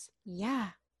 genes? Yeah.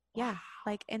 Yeah. Wow.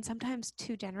 Like, and sometimes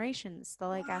 2 generations. They'll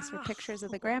like ask for Wow. pictures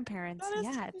of the grandparents. That is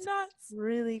Yeah. It's nuts.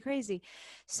 really crazy.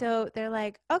 So they're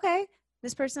like, okay,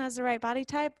 this person has the right body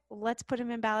type. Let's put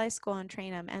him in ballet school and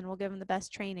train him, and we'll give him the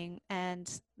best training.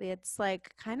 And it's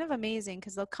like kind of amazing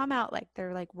because they'll come out like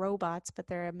they're like robots, but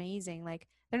they're amazing. Like,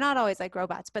 they're not always like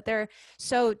robots, but they're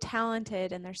so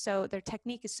talented, and their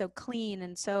technique is so clean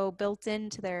and so built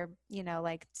into their,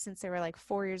 like since they were like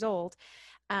 4 years old.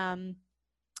 Um,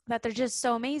 that they're just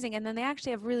so amazing. And then they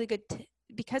actually have really good,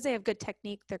 because they have good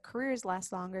technique, their careers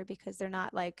last longer because they're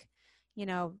not like,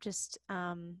 just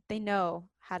they know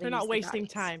how to They're use not their wasting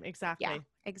bodies. time. Yeah, Exactly.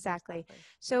 exactly. Exactly.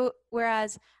 So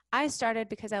whereas I started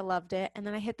because I loved it, and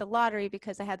then I hit the lottery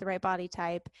because I had the right body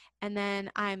type, and then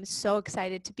I'm so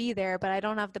excited to be there, but I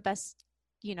don't have the best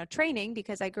training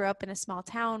because I grew up in a small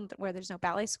town where there's no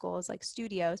ballet schools like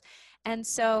studios. And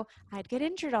so I'd get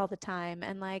injured all the time,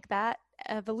 and like that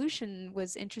evolution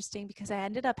was interesting because I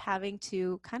ended up having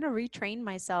to kind of retrain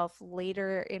myself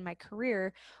later in my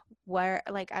career, where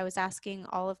like I was asking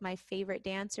all of my favorite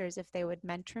dancers if they would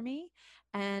mentor me.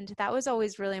 And that was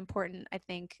always really important. I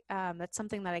think that's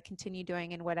something that I continue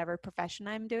doing in whatever profession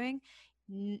I'm doing.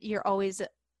 You're always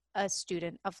a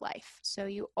student of life. So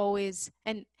you always,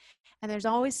 and there's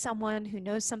always someone who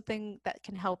knows something that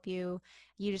can help you.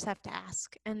 You just have to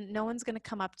ask, and no one's going to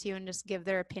come up to you and just give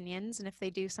their opinions. And if they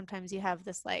do, sometimes you have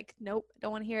this like, nope,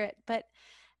 don't want to hear it. But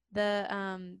the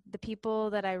people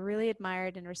that I really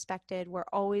admired and respected were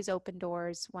always open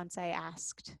doors once I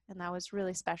asked, and that was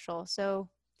really special. So,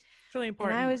 It's really and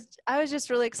important. I was just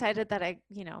really excited that I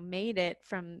made it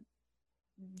from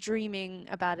dreaming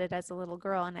about it as a little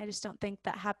girl. And I just don't think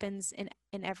that happens in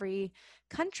every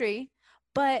country,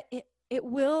 but it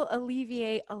will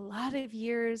alleviate a lot of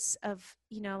years of,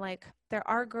 like there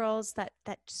are girls that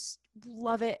just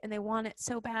love it and they want it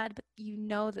so bad, but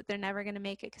that they're never going to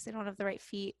make it because they don't have the right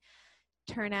feet,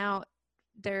 turn out,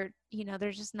 they're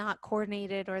just not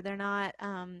coordinated, or they're not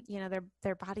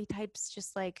their body type's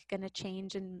just like going to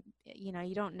change, and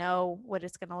you don't know what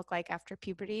it's going to look like after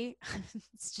puberty.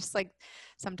 It's just like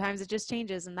sometimes it just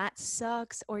changes, and that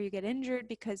sucks. Or you get injured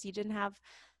because you didn't have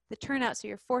the turnout, so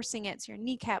you're forcing it, so your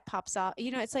kneecap pops off.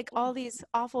 It's like all these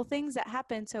awful things that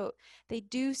happen. So they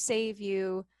do save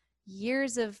you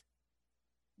years of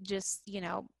just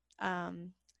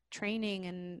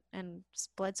training and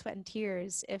blood, sweat, and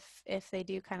tears if they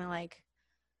do kind of like,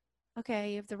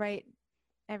 okay, you have the right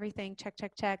everything, check,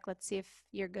 check, check. Let's see if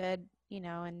you're good,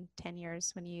 in 10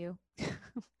 years when you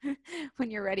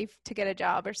when you're ready to get a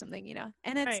job or something.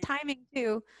 And it's Right. timing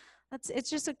too. It's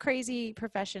just a crazy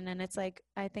profession. And it's like,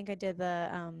 I think I did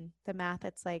the math.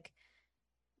 It's like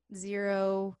it's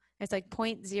like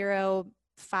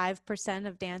 0.05%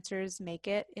 of dancers make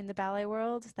it in the ballet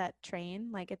world that train.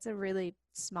 Like, it's a really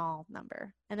small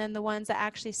number. And then the ones that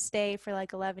actually stay for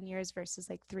like 11 years versus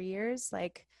like 3 years,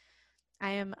 like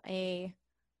I am a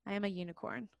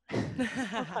unicorn. In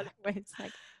a lot of ways,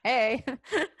 like, hey.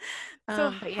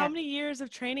 So, But how yeah, many years of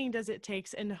training does it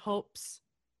take in hopes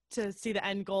to see the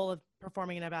end goal of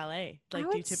performing in a ballet? I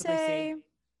Like, do you would typically see? say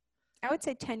I would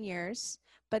say 10 years,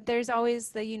 but there's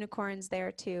always the unicorns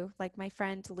there too. Like my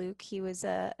friend Luke, he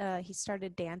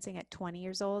started dancing at 20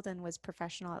 years old and was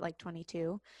professional at like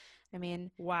 22. I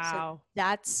mean, so Wow.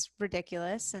 that's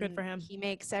ridiculous, Good for and him. he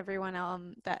makes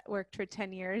everyone that worked for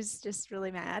 10 years just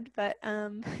really mad. But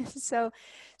so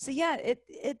yeah,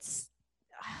 it's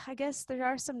I guess there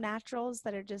are some naturals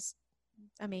that are just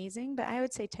amazing, but I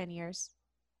would say 10 years.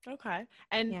 Okay.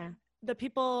 And Yeah. the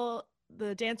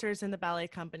dancers in the ballet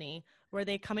company, were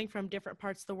they coming from different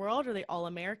parts of the world? Are they all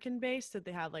American based? Did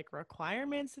they have like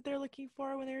requirements that they're looking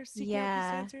for when they're seeking out these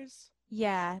Yeah. dancers?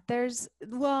 Yeah,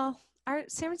 our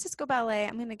San Francisco Ballet,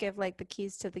 I'm going to give like the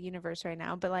keys to the universe right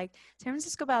now, but like San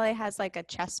Francisco Ballet has like a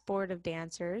chessboard of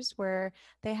dancers where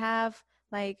they have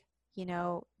like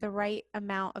the right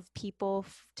amount of people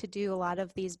to do a lot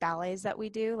of these ballets that we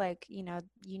do. Like, you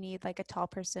need like a tall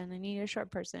person and you need a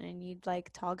short person and you need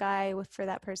like tall guy for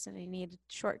that person and you need a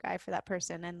short guy for that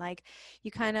person. And like,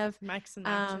 you kind of, Mix and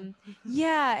matching.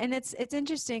 yeah. And it's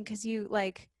interesting because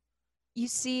you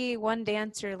see one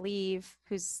dancer leave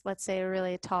who's, let's say, a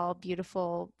really tall,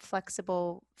 beautiful,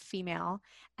 flexible female,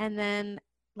 and then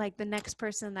like the next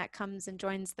person that comes and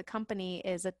joins the company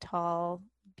is a tall,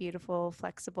 beautiful,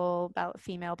 flexible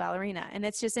female ballerina. And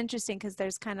it's just interesting because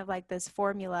there's kind of like this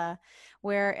formula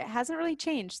where it hasn't really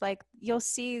changed. Like, you'll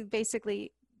see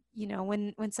basically,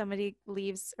 when somebody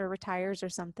leaves or retires or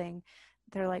something,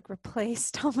 they're like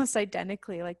replaced almost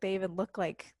identically. Like, they even look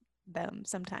like them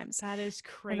sometimes. That is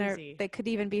And crazy. they could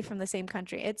even be from the same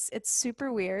country. It's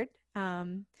super weird.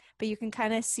 But you can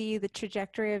kind of see the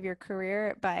trajectory of your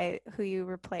career by who you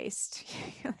replaced.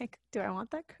 You're like, do I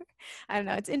want that career? I don't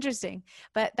know. It's interesting.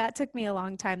 But that took me a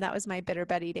long time. That was my bitter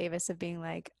Betty Davis of being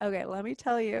like, okay, let me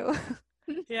tell you.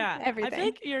 Yeah. Everything. I feel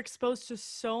like you're exposed to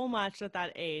so much at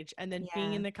that age, and then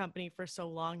being Yeah. in the company for so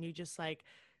long, you just like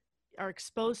are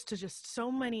exposed to just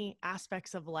so many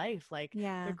aspects of life, like the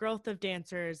Yeah. growth of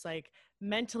dancers, like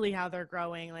mentally how they're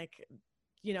growing, like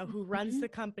who runs Mhm. the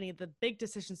company, the big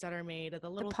decisions that are made, the The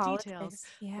little details, politics.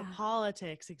 the Yeah.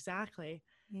 politics. Exactly.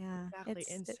 Yeah. Exactly.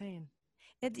 Insane.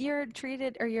 You're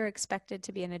treated, or you're expected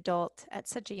to be an adult at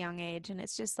such a young age. And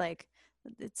it's just like,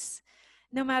 it's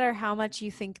no matter how much you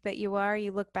think that you are,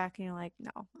 you look back and you're like,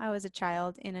 no, I was a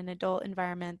child in an adult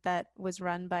environment that was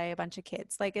run by a bunch of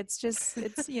kids. Like, it's just,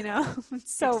 it's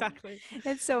Exactly.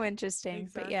 it's so interesting.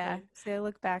 But yeah, Exactly. so I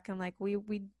look back and like,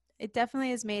 it definitely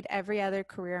has made every other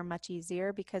career much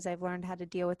easier because I've learned how to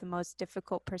deal with the most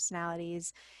difficult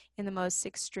personalities in the most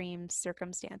extreme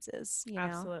circumstances.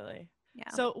 Absolutely.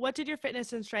 Yeah. So what did your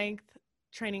fitness and strength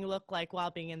training look like while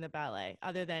being in the ballet,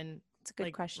 other than It's a good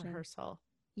like question. rehearsal?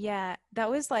 Yeah, that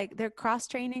was like their cross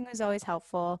training was always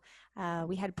helpful.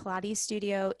 We had Pilates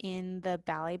studio in the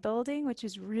ballet building, which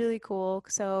was really cool.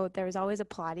 So there was always a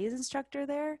Pilates instructor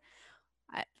there.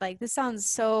 Like, this sounds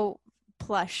so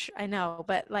plush, I know,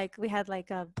 but like we had like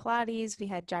a Pilates, we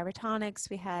had gyrotonics,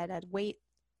 we had a weight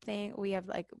thing, we have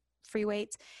like free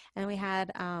weights, and we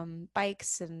had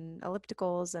bikes and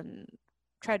ellipticals and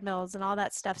treadmills and all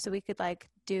that stuff, so we could like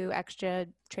do extra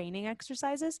training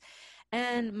exercises.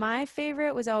 And my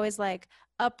favorite was always like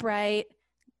upright,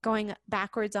 going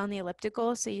backwards on the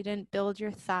elliptical. So you didn't build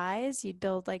your thighs, you'd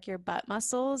build like your butt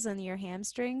muscles and your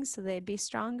hamstrings so they'd be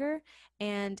stronger.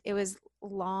 And it was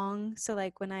long. So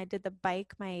like when I did the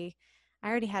bike, I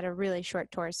already had a really short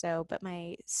torso, but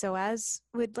my psoas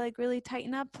would like really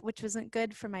tighten up, which wasn't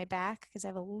good for my back because I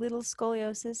have a little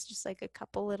scoliosis, just like a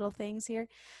couple little things here.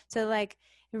 So like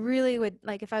it really would,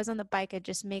 like, if I was on the bike, I'd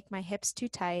just make my hips too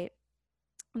tight,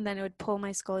 and then it would pull my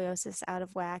scoliosis out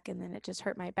of whack, and then it just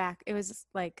hurt my back. It was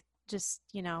like, just,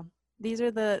 these are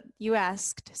the, you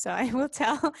asked, so I will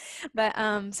tell. But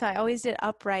so I always did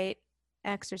upright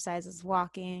exercises,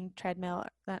 walking, treadmill,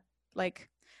 that, like,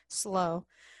 slow,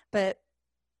 but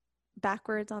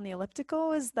backwards on the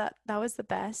elliptical that was the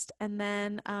best. And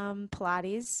then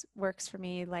Pilates works for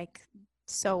me like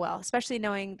so well, especially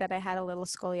knowing that I had a little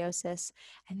scoliosis.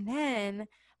 And then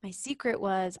my secret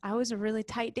was I was a really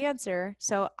tight dancer,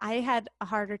 so I had a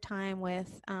harder time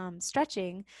with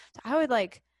stretching. So I would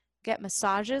like get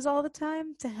massages all the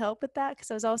time to help with that because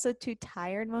I was also too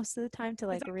tired most of the time to Is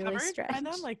like that really covered by them?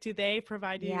 stretch. Like, do they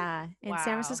provide you? Yeah, in San Wow.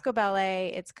 Francisco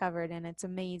Ballet, it's covered and it's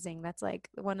amazing. That's like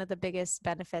one of the biggest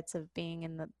benefits of being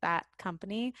in that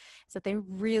company is that they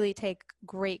really take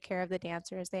great care of the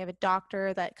dancers. They have a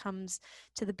doctor that comes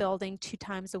to the building 2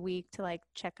 times a week to like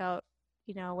check out,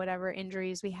 whatever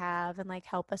injuries we have and like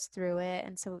help us through it.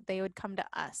 And so they would come to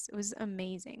us. It was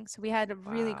amazing. So we had a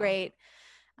really Wow. great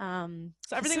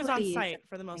So everything was on facilities. site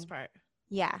for the most part.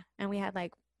 Yeah. And we had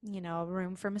like, a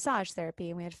room for massage therapy,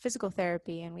 and we had physical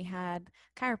therapy, and we had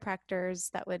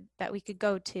chiropractors that we could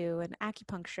go to, and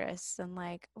acupuncturists, and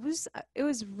like it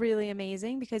was really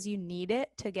amazing because you need it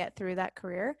to get through that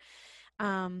career.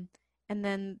 Um, and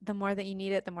then the more that you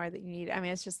need it, the more that you need it. I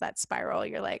mean, it's just that spiral.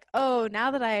 You're like, oh,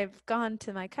 now that I've gone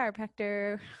to my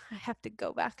chiropractor, I have to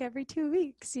go back every 2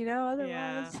 weeks, Yeah.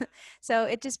 otherwise. So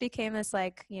it just became this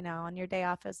like, on your day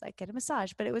off, it's like get a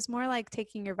massage. But it was more like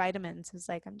taking your vitamins. It's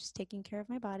like I'm just taking care of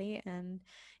my body and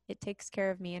it takes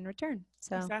care of me in return.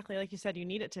 So Exactly. Like you said, you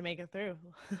need it to make it through.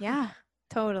 yeah,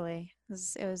 totally.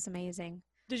 It was amazing.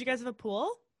 Did you guys have a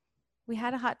pool? We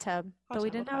had a hot tub, Hot but we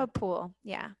tub. didn't have Okay. a pool.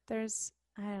 Yeah,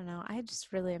 I don't know. I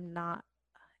just really I'm not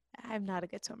a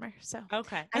good swimmer. So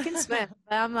Okay. I can swim,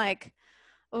 but I'm like,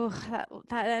 Oh,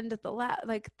 that end of the lap,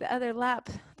 like the other lap,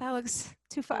 that looks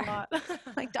too A far. lot.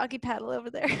 Like doggy paddle over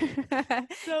there.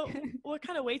 So, what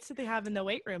kind of weights did they have in the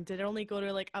weight room? Did it only go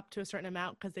to like up to a certain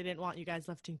amount because they didn't want you guys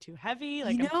lifting too heavy?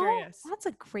 Like, You I'm know, curious. that's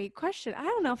a great question. I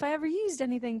don't know if I ever used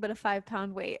anything but a 5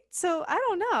 pound weight. So I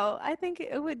don't know. I think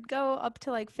it would go up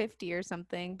to like 50 or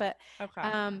something.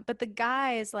 Okay. But the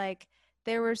guys, like,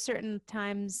 there were certain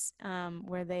times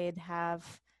where they'd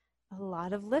have a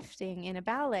lot of lifting in a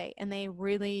ballet and they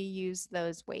really use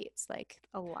those weights like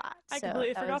a lot. I So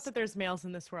completely that forgot was, that there's males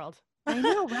in this world. I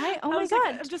know, right? Oh I my was like,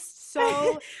 God. I'm just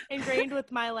so ingrained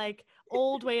with my like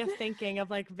old way of thinking of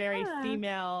like very Yeah,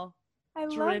 female I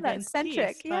love that driven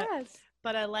centric. piece, Yes.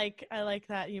 but I like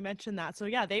that you mentioned that. So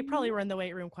yeah, they Mhm. probably were in the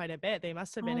weight room quite a bit. They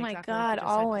must have Oh been my exactly like you God,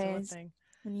 just said because of always. lifting.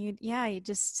 And you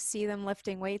just see them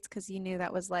lifting weights because you knew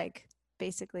that was like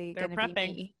basically They're gonna be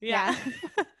prepping. me. Yeah.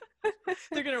 Yeah.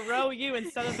 They're gonna row you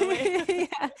instead of the weight.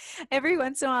 Yeah. Every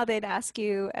once in a while they'd ask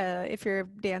you if you're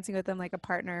dancing with them like a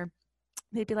partner,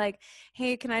 they'd be like,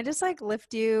 "Hey, can I just like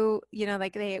lift you?" You know,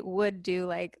 like they would do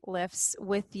like lifts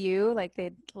with you, like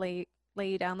they'd lay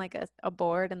you down like a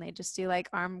board and they just do like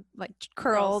arm like curls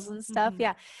Curls. and stuff. Hmm.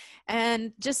 Yeah.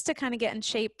 And just to kind of get in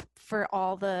shape for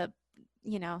all the,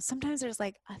 sometimes there's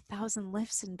like 1,000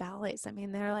 lifts in ballets. I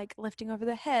mean, they're like lifting over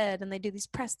the head and they do these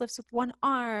press lifts with one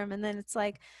arm. And then it's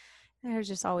like, they're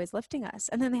just always lifting us.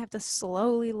 And then they have to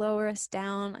slowly lower us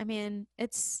down. I mean,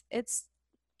 it's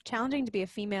challenging to be a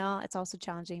female. It's also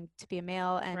challenging to be a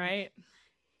male. And, Right.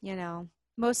 you know,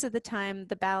 most of the time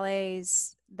the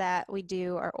ballets that we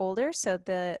do are older. So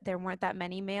there weren't that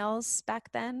many males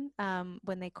back then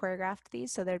when they choreographed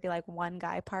these. So there'd be like one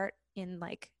guy part in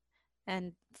like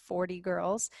and 40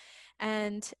 girls.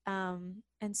 And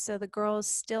so the girls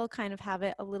still kind of have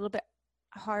it a little bit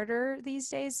harder these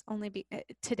days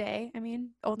today, I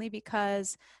mean, only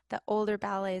because the older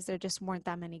ballets there just weren't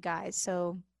that many guys.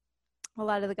 So a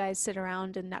lot of the guys sit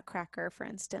around in Nutcracker, for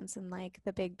instance, and like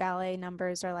the big ballet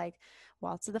numbers are like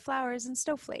Waltz of the Flowers and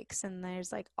Snowflakes, and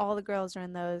there's like all the girls are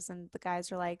in those, and the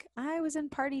guys are like, I was in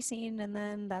Party Scene, and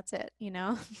then that's it, you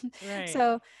know. Right.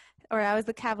 So, or I was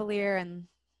the Cavalier, and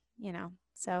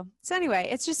so anyway,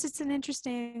 it's an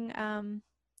interesting,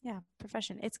 yeah,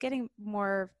 profession. It's getting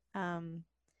more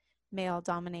male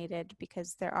dominated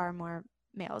because there are more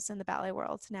males in the ballet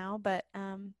world now, but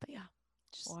yeah,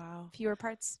 just Wow. fewer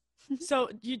parts. So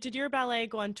you did your ballet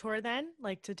go on tour then,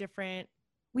 like to different?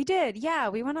 We did, yeah.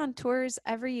 We went on tours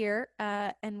every year,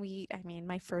 and I mean,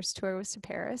 my first tour was to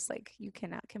Paris. Like, you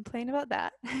cannot complain about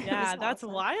that. It was Yeah, that's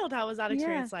awesome. wild. How was that Yeah,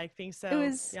 experience like being it so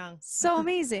was young? so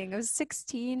amazing. I was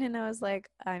 16, and I was like,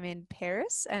 I'm in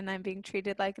Paris, and I'm being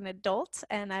treated like an adult,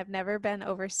 and I've never been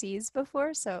overseas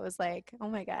before. So it was like, oh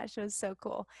my gosh, it was so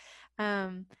cool.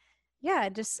 Um, yeah, I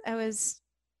just was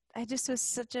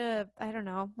such a, I don't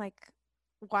know, like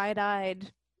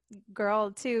wide-eyed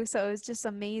girl too. So it was just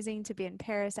amazing to be in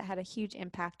Paris. It had a huge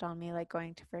impact on me, like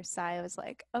going to Versailles. I was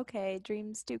like, okay,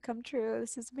 dreams do come true.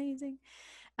 This is amazing.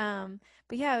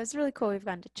 But yeah, it was really cool. We've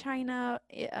gone to China,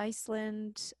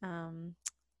 Iceland,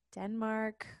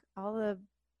 Denmark,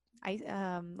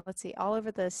 let's see, all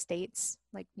over the states,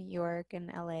 like New York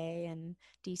and LA and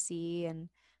DC and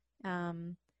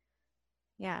um,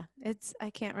 yeah, I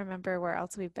can't remember where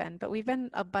else we've been, but we've been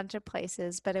a bunch of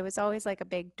places, but it was always like a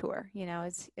big tour,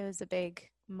 it was a big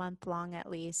month long at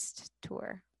least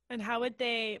tour. And how would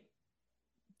they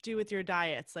do with your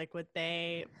diets? Like, would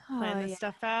they plan Oh this yeah,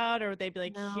 stuff out, or would they be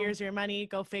like, no. "Here's your money,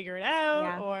 go figure it out"?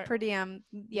 Yeah, Or per diem.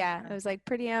 Yeah, it okay. was like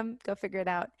per diem, go figure it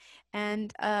out.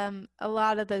 And a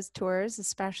lot of those tours,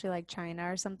 especially like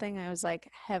China or something, I was like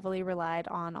heavily relied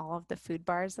on all of the food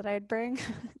bars that I'd bring.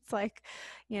 It's like,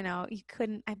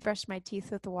 I brushed my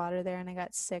teeth with the water there and I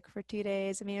got sick for 2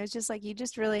 days. I mean, it was just like you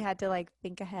just really had to like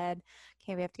think ahead.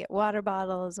 Okay, we have to get water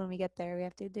bottles when we get there. We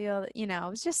have to do all that, it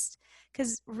was just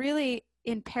because really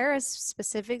in Paris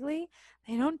specifically,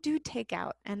 they don't do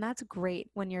takeout, and that's great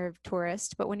when you're a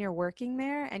tourist, but when you're working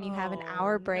there and you have an Oh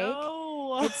hour break,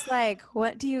 no. it's like,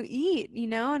 what do you eat?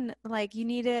 And like you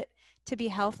need it to be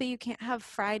healthy. You can't have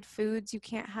fried foods, you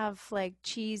can't have like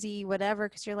cheesy whatever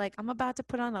because you're like, I'm about to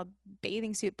put on a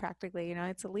bathing suit practically,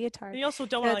 it's a leotard. And you also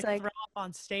don't So want to it's like like throw up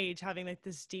on stage having like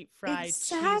this deep fried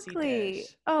cheesy exactly.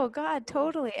 dish. Oh God,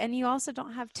 totally. And you also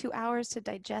don't have 2 hours to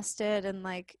digest it and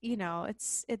like,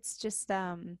 it's just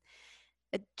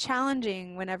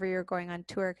challenging whenever you're going on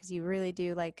tour because you really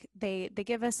do like they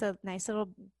give us a nice little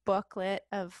booklet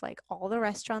of like all the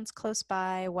restaurants close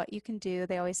by, what you can do.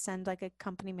 They always send like a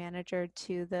company manager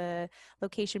to the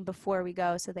location before we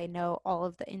go so they know all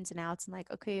of the ins and outs and like,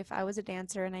 okay, if I was a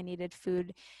dancer and I needed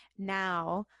food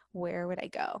now, where would I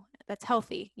go that's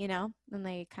healthy, you know? And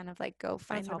they kind of like go That's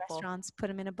find the helpful. restaurants, put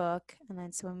them in a book, and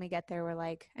then so when we get there we're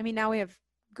like, I mean, now we have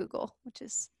Google, which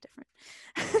is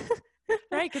different.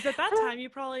 Right, because at that time you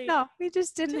probably No, we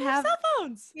just didn't didn't have have cell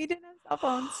phones. we didn't have cell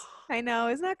phones. I know,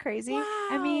 isn't that crazy?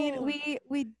 I mean, Wow.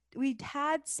 we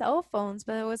had cell phones,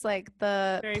 but it was like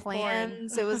the Very foreign.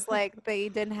 plans. It was like they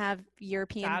didn't have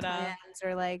European Data. plans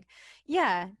or like,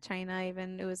 yeah, China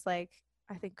even. It was like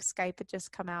I think Skype had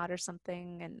just come out or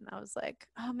something, and I was like,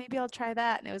 oh, maybe I'll try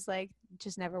that, and it was like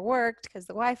just never worked because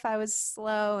the Wi-Fi was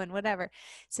slow and whatever.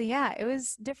 So yeah, it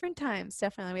was different times.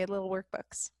 Definitely, we had little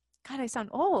workbooks. God, I sound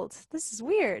old. This is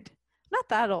weird. Not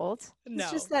that old. It's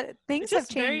just No. that It's things have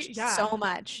just very, changed yeah, so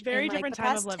much in very like different the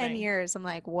time of past 10 living. years. I'm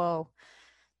like, whoa,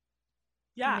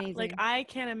 Yeah, like amazing. I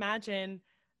can't imagine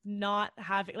not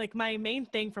having, like, my main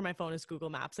thing for my phone is Google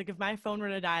Maps. Like if my phone were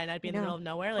to die and I'd be I in the middle know. of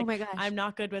nowhere, Oh like my gosh. I'm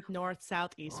not good with north,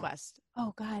 south, east, west.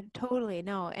 Oh God, totally.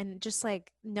 No. And just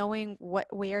like knowing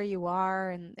where you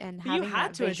are and But you having had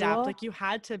that to adapt. visual. Like you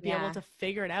had to be able Yeah. to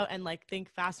figure it out and like think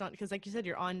fast on, because like you said,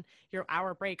 you're on your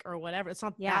hour break or whatever. It's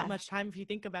not that Yeah. much time if you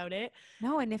think about it.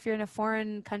 No, and if you're in a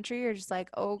foreign country, you're just like,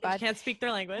 oh You God. can't speak their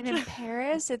And language. in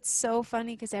Paris, it's so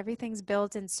funny because everything's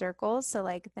built in circles. So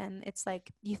like then it's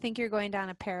like you think you're going down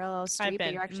a parallel I've street, but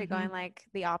been. you're actually going like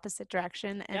the opposite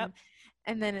direction. Yep.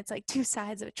 And then it's like two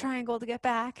sides of a triangle to get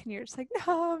back, and you're just like,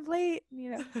 no, I'm late, you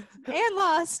know, and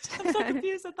lost. I'm so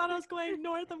confused. I thought I was going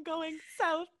north. I'm going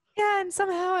south. Yeah, and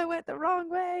somehow I went the wrong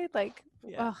way. Like,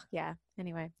 Yeah. oh yeah.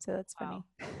 Anyway, so that's Wow.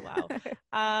 funny. Wow.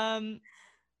 Um,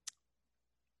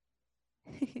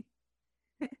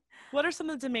 what are some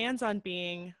of the demands on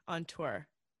being on tour?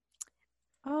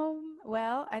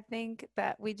 Well, I think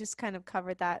that we just kind of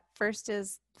covered that. First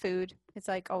is food. It's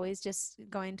like always just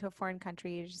going to a foreign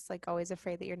country, you're just like always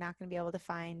afraid that you're not going to be able to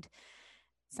find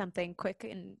something quick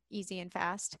and easy and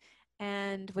fast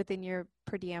and within your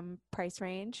per diem price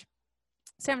range.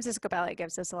 San Francisco Ballet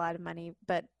gives us a lot of money,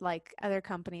 but like other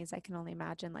companies, I can only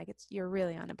imagine like it's you're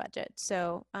really on a budget.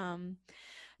 So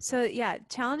yeah,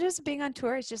 challenges of being on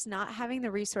tour is just not having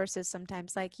the resources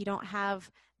sometimes. Like you don't have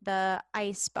the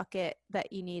ice bucket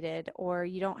that you needed, or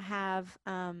you don't have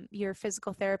your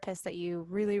physical therapist that you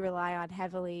really rely on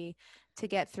heavily to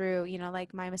get through. You know,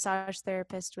 like my massage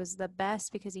therapist was the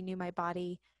best because he knew my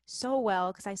body so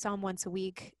well because I saw him once a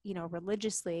week, you know,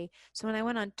 religiously. So when I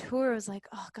went on tour, I was like,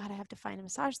 oh God, I have to find a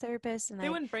massage therapist. And They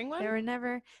wouldn't bring one? they were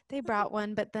never, they brought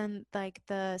one, but then like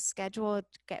the schedule would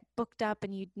get booked up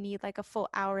and you'd need like a full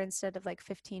hour instead of like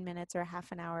 15 minutes or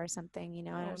half an hour or something, you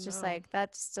know, and it Oh was just no. like,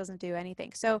 that just doesn't do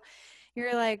anything. So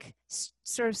you're like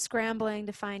sort of scrambling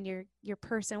to find your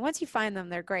person. Once you find them,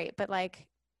 they're great, but like,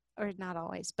 or not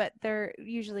always, but they're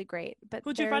usually great. But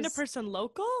Would you find a there's person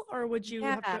local or would you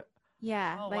yeah, have to?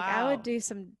 yeah. Oh Like I would wow. do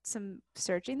some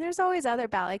searching. There's always other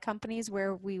ballet companies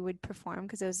where we would perform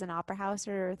because it was an opera house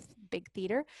or a big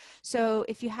theater. So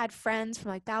if you had friends from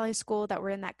like ballet school that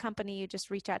were in that company, you just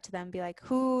reach out to them, and be like,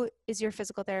 "Who is your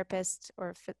physical therapist?"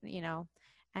 Or you know,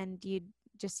 and you'd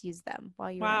just use them while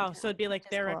you were in Wow. So town, it'd be which like is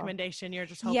their cool. recommendation. You're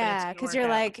just hoping it's Yeah, gonna because work you're out.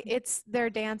 like, it's their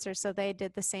dancer, so they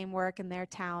did the same work in their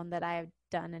town that I've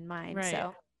done in mine. Right.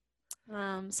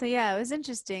 So yeah, it was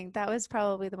interesting. That was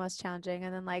probably the most challenging.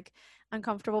 And then like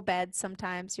uncomfortable beds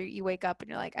sometimes you wake up and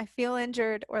you're like, I feel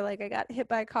injured or like I got hit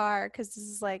by a car because this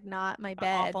is like not my An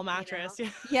bed, awful you know? mattress. Yeah.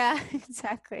 Yeah,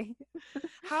 exactly.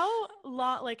 How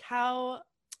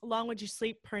long would you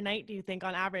sleep per night, do you think,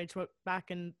 on average,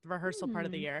 back in the rehearsal part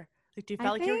of the Hmm. year? Like, do you I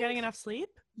feel like you were getting think, enough sleep?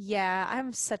 yeah,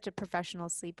 I'm such a professional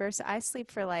sleeper. So I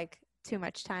sleep for like too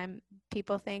much time,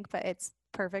 people think, but it's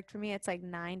perfect for me. It's like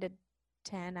 9 to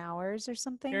 10 hours or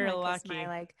something. You're Like, is my lucky.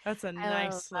 like, That's a I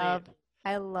nice sleep. love,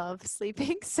 I love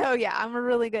sleeping. So yeah, I'm a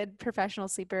really good professional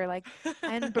sleeper. Like,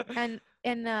 and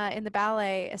in the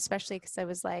ballet, especially because I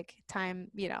was like time,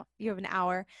 you know, you have an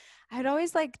hour. I'd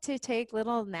always like to take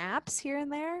little naps here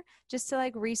and there just to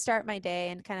like restart my day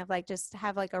and kind of like just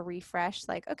have like a refresh.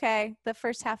 Like, okay, the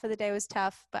first half of the day was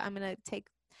tough, but I'm gonna take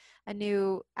a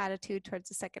new attitude towards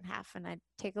the second half, and I'd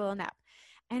take a little nap.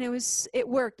 And it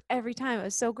worked every time. It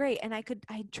was so great. And I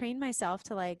trained myself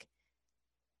to like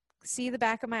see the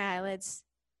back of my eyelids,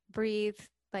 breathe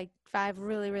like 5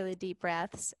 really deep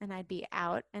breaths, and I'd be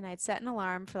out, and I'd set an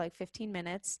alarm for like 15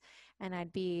 minutes, and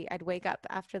I'd wake up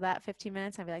after that 15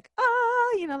 minutes. I'd be like,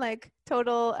 oh, you know, like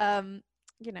total,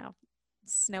 you know,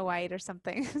 Snow White or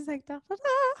something. It's like, da, da,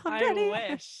 da, I'm I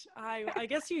ready. wish. I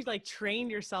guess you like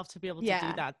trained yourself to be able to do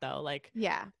Yeah. that though. Like,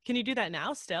 Yeah. can you do that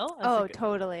now still? As Oh, like,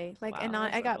 totally. Like, and wow,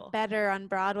 that's I so got cool. better on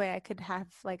Broadway. I could have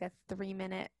like a 3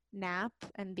 minute nap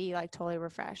and be like totally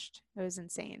refreshed. It was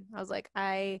insane. I was like,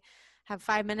 I have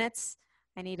 5 minutes.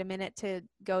 I need a minute to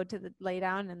go to the lay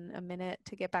down and a minute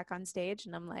to get back on stage.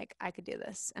 And I'm like, I could do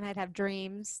this. And I'd have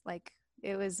dreams. Like,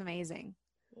 it was amazing.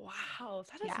 Wow,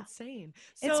 that is Yeah. insane.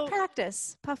 It's So,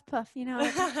 practice. Puff, puff. You know,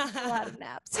 it takes a lot of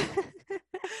naps.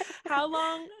 how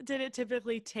long did it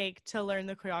typically take to learn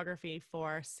the choreography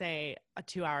for, say, a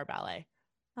 2 hour ballet?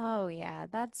 Oh, yeah.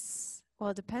 Well,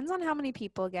 it depends on how many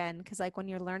people again, because like when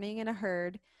you're learning in a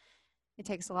herd, it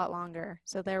takes a lot longer.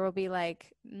 So there will be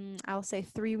like, I'll say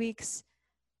 3 weeks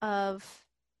of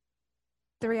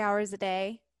 3 hours a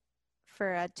day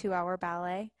for a 2 hour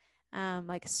ballet,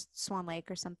 like Swan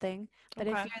Lake or something. But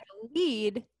if Okay. you're the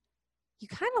lead, you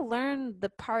kind of learn the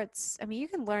parts. I mean, you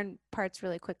can learn parts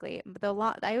really quickly, but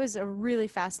I was a really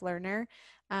fast learner.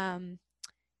 Um,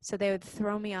 so they would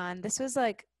throw me on. This was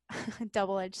like a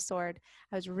double-edged sword.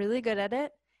 I was really good at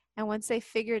it. And once they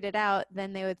figured it out,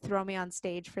 then they would throw me on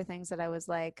stage for things that I was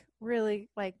like, really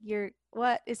like,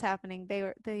 what is happening?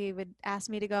 They would ask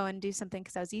me to go and do something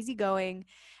because I was easygoing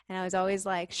and I was always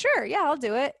like, sure, yeah, I'll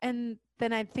do it. And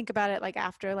then I'd think about it like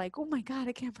after, like, oh my God,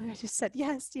 I can't believe I just said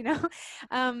yes, you know?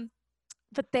 Um,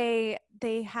 but they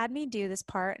had me do this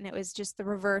part and it was just the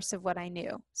reverse of what I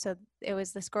knew. So it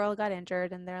was this girl got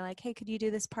injured and they're like, hey, could you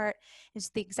do this part? It's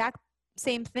the exact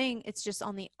same thing. It's just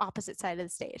on the opposite side of the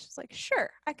stage. It's like, sure,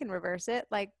 I can reverse it.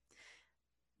 Like,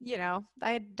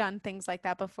 I had done things like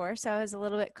that before. So I was a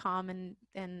little bit calm and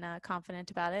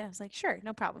confident about it. I was like, sure,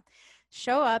 no problem.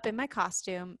 Show up in my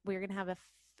costume. We were going to have a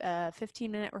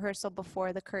 15-minute rehearsal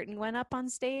before the curtain went up on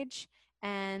stage.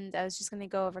 And I was just going to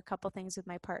go over a couple things with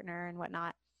my partner and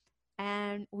whatnot.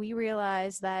 And we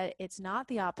realized that it's not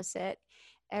the opposite.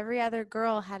 Every other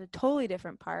girl had a totally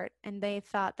different part, and they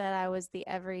thought that I was the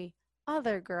every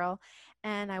other girl,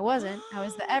 and I wasn't. I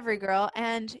was the every girl,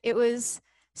 and it was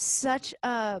such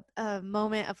a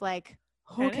moment of like,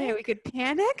 okay, we Panic? could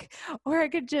panic, or I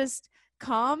could just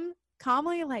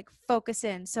calmly like focus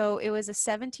in. So it was a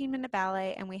 17-minute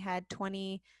ballet, and we had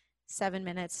 27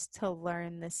 minutes to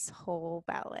learn this whole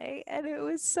ballet, and it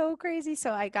was so crazy.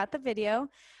 So I got the video.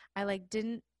 I like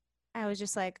didn't I was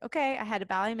just like, okay, I had a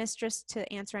ballet mistress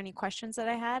to answer any questions that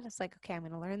I had. It's like, okay, I'm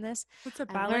going to learn this. What's a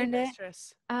I ballet learned it.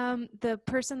 mistress? The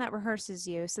person that rehearses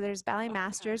you. So there's ballet Okay.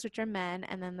 masters, which are men,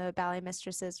 and then the ballet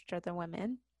mistresses, which are the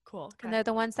women. Cool. And Okay. they're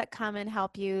the ones that come and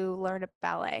help you learn a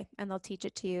ballet and they'll teach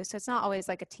it to you. So it's not always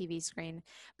like a TV screen.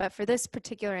 But for this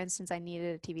particular instance, I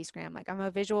needed a TV screen. I'm like, I'm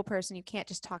a visual person. You can't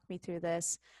just talk me through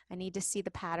this. I need to see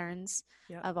the patterns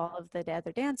Yep. of all of the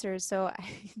other dancers. So I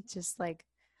just like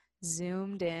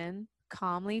zoomed in,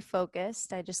 calmly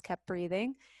focused. I just kept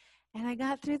breathing and I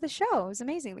got through the show. It was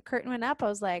amazing. The curtain went up. I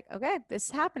was like, okay, this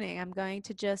is happening. I'm going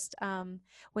to just,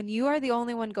 when you are the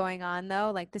only one going on, though,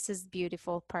 like this is the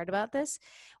beautiful part about this.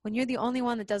 When you're the only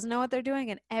one that doesn't know what they're doing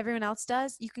and everyone else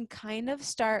does, you can kind of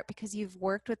start because you've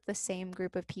worked with the same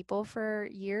group of people for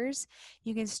years.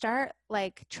 You can start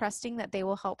like trusting that they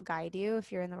will help guide you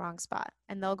if you're in the wrong spot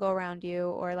and they'll go around you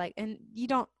or like, and you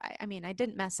don't, I mean, I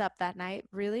didn't mess up that night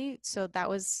really. So I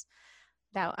was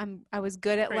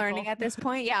good at learning Grateful. at this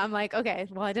point. Yeah, I'm like, okay,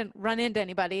 well, I didn't run into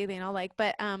anybody, like,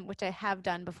 but which I have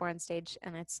done before on stage,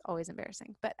 and it's always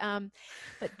embarrassing. But that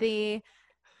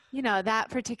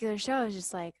particular show is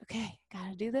just like, okay,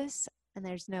 gotta do this, and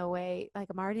there's no way. Like,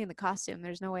 I'm already in the costume.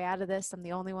 There's no way out of this. I'm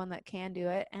the only one that can do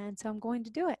it, and so I'm going to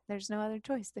do it. There's no other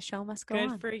choice. The show must go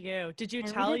Good on, for you. Did you and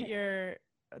we tell did it. your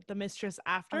the mistress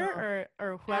after Oh,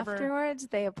 or whoever? afterwards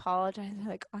they apologized. They're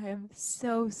like, I am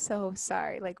so so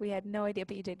sorry, like we had no idea,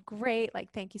 but you did great,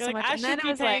 like thank you You're so like, much. I And then should it be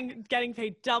was like, getting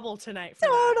paid double tonight for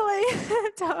that.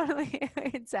 totally totally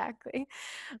exactly.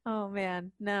 Oh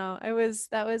man, no,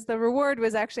 that was the reward.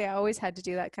 Was actually, I always had to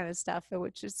do that kind of stuff,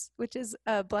 which is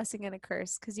a blessing and a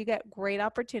curse because you get great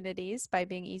opportunities by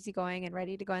being easygoing and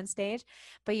ready to go on stage,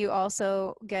 but you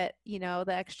also get the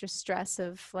extra stress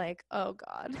of like, oh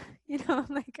god,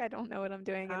 like I don't know what I'm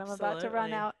doing and I'm about to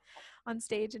run Absolutely. out on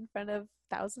stage in front of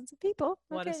thousands of people.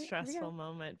 What a Okay, here we stressful go.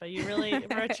 moment. But you really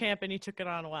were a champ and you took it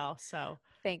on well. So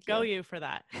Thank go you. you for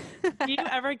that. Do you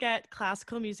ever get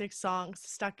classical music songs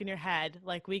stuck in your head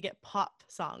like we get pop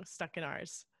songs stuck in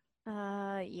ours?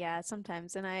 Yeah,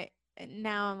 sometimes.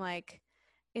 Now I'm like,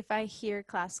 if I hear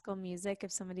classical music,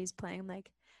 if somebody's playing,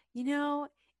 like, you know,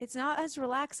 it's not as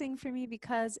relaxing for me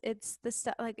because it's the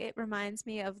stuff, like it reminds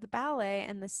me of the ballet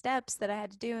and the steps that I had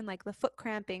to do, and like the foot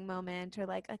cramping moment, or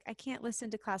like I can't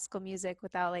listen to classical music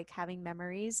without like having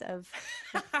memories of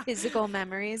like physical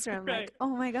memories where I'm Right. like,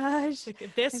 oh my gosh, Like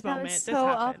at this like that was moment, this so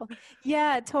happened. awful.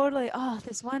 Yeah, totally. Oh,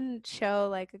 this one show,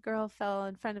 like a girl fell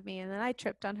in front of me and then I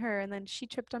tripped on her and then she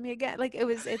tripped on me again. Like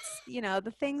it's,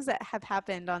 the things that have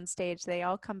happened on stage, they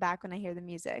all come back when I hear the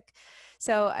music.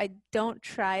 So I don't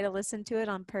try to listen to it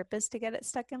on purpose to get it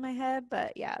stuck in my head,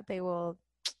 but yeah, they will.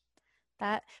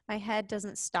 That my head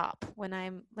doesn't stop when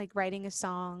I'm like writing a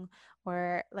song,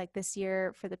 or like this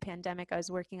year for the pandemic, I was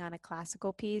working on a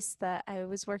classical piece that I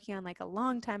was working on like a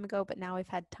long time ago, but now I've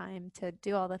had time to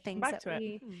do all the Come things back that to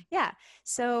it. yeah.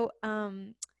 So,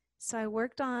 so I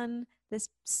worked on this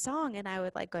song and I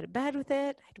would like go to bed with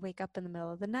it. I'd wake up in the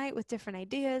middle of the night with different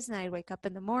ideas, and I'd wake up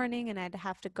in the morning and I'd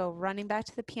have to go running back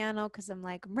to the piano because I'm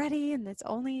like, I'm ready. And it's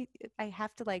only, I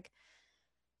have to like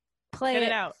Get play it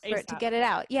it out for it to ASAP. get it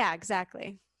out. Yeah,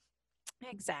 exactly.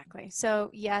 Exactly. So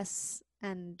yes,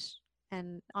 and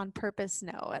on purpose,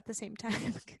 no at the same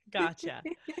time. Gotcha.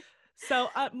 So,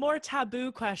 a more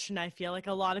taboo question, I feel like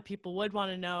a lot of people would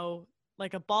want to know,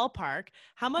 like a ballpark.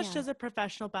 How much Yeah. does a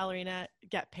professional ballerina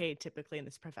get paid typically in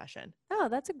this profession? Oh,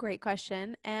 that's a great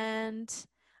question. And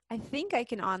I think I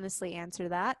can honestly answer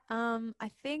that.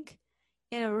 I think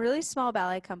in a really small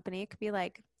ballet company, it could be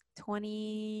like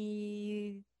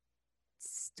 20,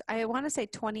 I want to say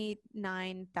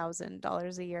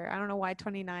 $29,000 a year. I don't know why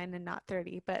 29 and not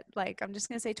 30, but like I'm just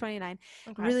going to say 29.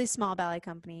 Okay. Really small ballet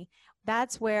company.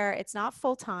 That's where it's not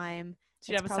full time.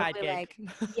 So you It's have a side probably gig.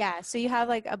 like, yeah, so you have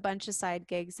like a bunch of side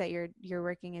gigs that you're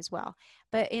working as well.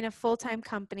 But in a full-time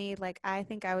company, like I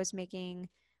think I was making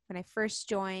when I first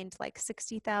joined like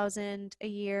 60,000 a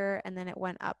year, and then it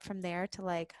went up from there to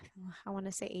like I want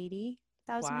to say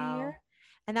 80,000 a year. Wow.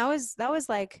 And that was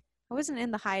like I wasn't in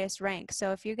the highest rank.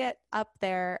 So if you get up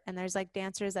there and there's like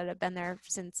dancers that have been there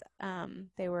since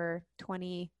they were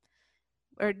 20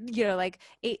 or like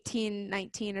 18,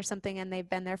 19 or something, and they've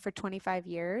been there for 25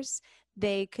 years,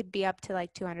 they could be up to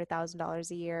like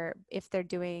 $200,000 a year if they're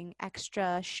doing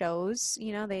extra shows.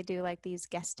 They do like these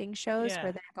guesting shows where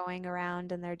Yeah. they're going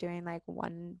around and they're doing like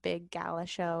one big gala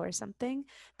show or something.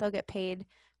 They'll get paid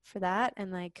for that,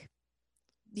 and like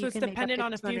So you it's can make up dependent to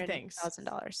on a few things.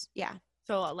 $200,000. Yeah.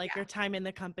 So, like Yeah. your time in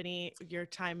the company, your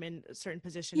time in a certain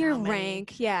position, Your how many?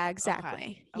 rank. Yeah, Okay.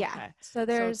 exactly. Yeah. Okay. So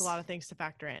So it's a lot of things to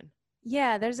factor in.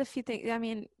 there's a few things. I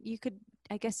mean,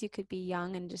 I guess you could be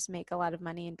young and just make a lot of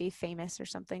money and be famous or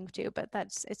something too, but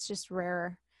it's just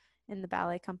rarer in the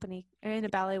ballet company or in the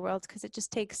ballet world because it's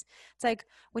like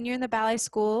when you're in the ballet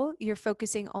school, you're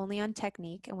focusing only on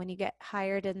technique. And when you get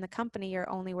hired in the company, you're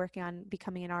only working on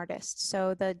becoming an artist.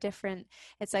 So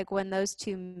it's like when those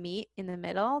two meet in the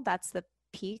middle, that's the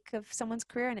peak of someone's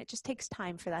career, and it just takes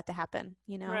time for that to happen.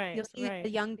 Right. You'll see a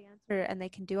Right. young dancer and they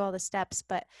can do all the steps,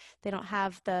 but they don't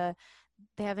have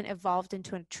they haven't evolved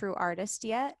into a true artist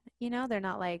yet. They're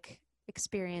not like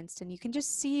experienced, and you can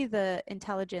just see the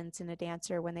intelligence in a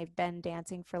dancer when they've been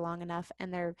dancing for long enough,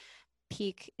 and their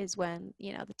peak is when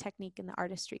the technique and the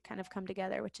artistry kind of come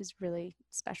together, which is really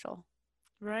special.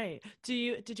 Right.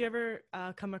 Did you ever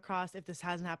come across, if this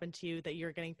hasn't happened to you, that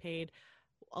you're getting paid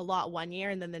a lot one year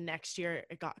and then the next year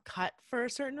it got cut for a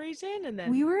certain reason and then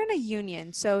We were in a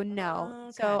union, so no.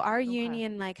 So okay. our Okay.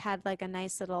 union like had like a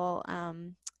nice little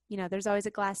there's always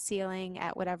a glass ceiling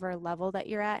at whatever level that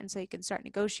you're at, and so you can start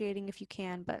negotiating if you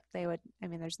can, but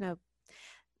there's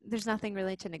nothing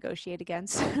really to negotiate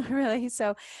against really.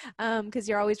 So because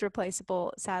you're always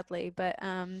replaceable, sadly. But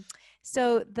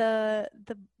so the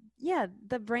yeah,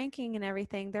 the ranking and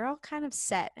everything, they're all kind of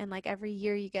set, and like every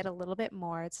year you get a little bit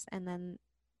more. And then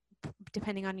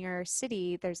depending on your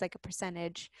city, there's like a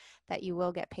percentage that you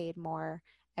will get paid more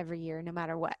every year, no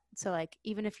matter what. So like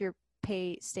even if your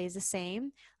pay stays the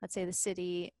same, let's say the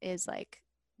city is like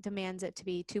demands it to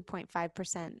be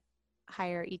 2.5%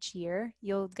 higher each year,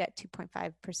 you'll get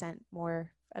 2.5% more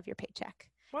of your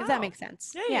paycheck, if that Wow. makes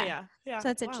sense. Yeah, yeah, Yeah. yeah. Yeah. So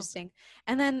that's Wow. interesting.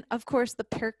 And then, of course, the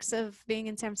perks of being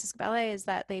in San Francisco Ballet is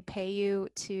that they pay you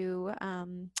to,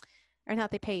 or not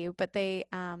they pay you, but they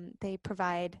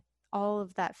provide all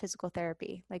of that physical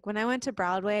therapy. Like when I went to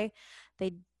Broadway,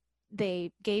 they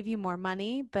they gave you more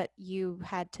money, but you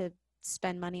had to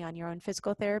spend money on your own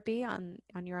physical therapy on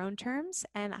your own terms.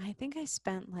 And I think I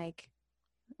spent like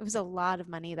it was a lot of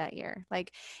money that year.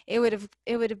 Like it would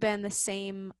have been the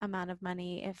same amount of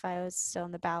money if I was still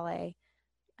in the ballet,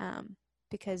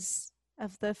 because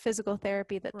of the physical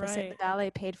therapy that the Right. ballet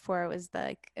paid for. It was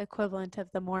the equivalent of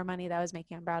the more money that I was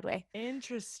making on Broadway.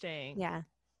 Interesting. Yeah.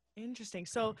 Interesting.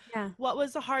 So Yeah. what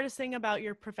was the hardest thing about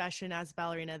your profession as a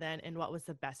ballerina then, and what was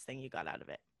the best thing you got out of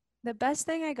it? The best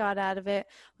thing I got out of it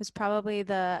was probably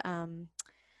the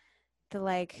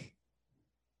like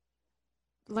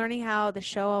learning how the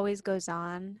show always goes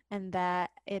on, and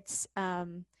that it's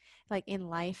like in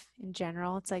life in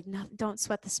general, it's like, no, don't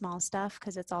sweat the small stuff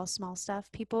because it's all small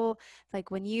stuff. People, like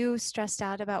when you stressed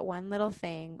out about one little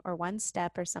thing or one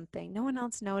step or something, no one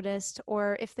else noticed,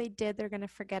 or if they did, they're going to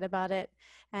forget about it.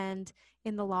 And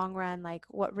in the long run, like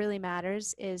what really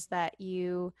matters is that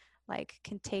you like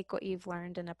can take what you've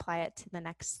learned and apply it to the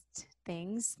next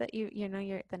things that you're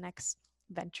the next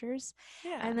ventures.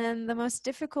 Yeah. And then the most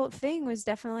difficult thing was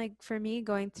definitely for me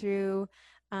going through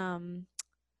um,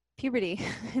 puberty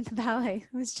in the ballet.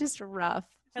 It was just rough.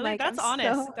 I like Like I'm that's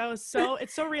honest. so That was so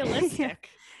it's so yeah, realistic.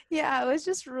 yeah, it was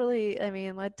just really, I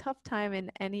mean, a tough time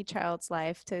in any child's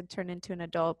life to turn into an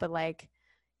adult, but like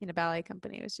in a ballet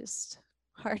company, it was just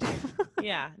hard.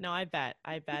 Yeah, no, I bet.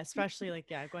 I bet. Especially like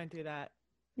yeah, going through that.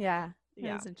 Yeah, it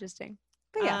Yeah. was interesting.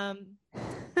 But yeah. Um,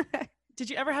 did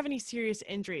you ever have any serious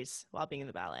injuries while being in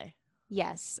the ballet?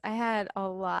 Yes, I had a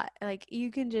lot. Like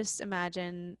you can just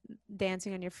imagine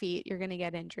dancing on your feet, you're gonna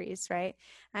get injuries, right?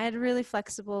 I had really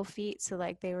flexible feet, so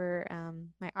like they were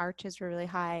my arches were really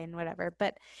high and whatever.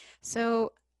 But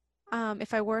so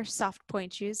if I wore soft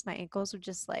point shoes, my ankles would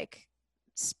just like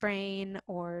sprain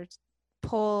or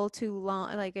pull too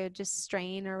long, like it would just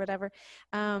strain or whatever.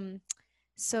 Um,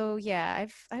 so yeah,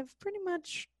 I've pretty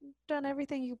much done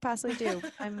everything you could possibly do.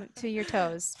 I'm to your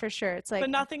toes for sure. It's But like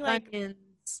nothing like bunions.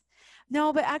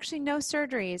 No, but actually no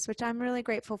surgeries, which I'm really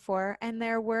grateful for. And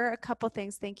there were a couple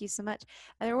things, thank you so much.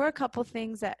 There were a couple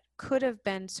things that could have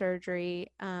been surgery,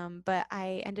 but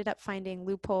I ended up finding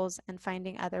loopholes and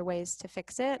finding other ways to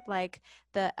fix it. Like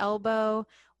the elbow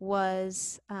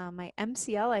was my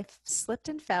MCL. Slipped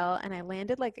and fell, and I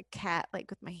landed like a cat, like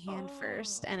with my hand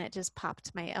first, oh. and it just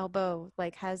popped. My elbow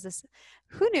like has this.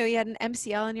 Who knew you had an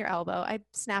MCL in your elbow? I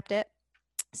snapped it.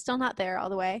 Still not there all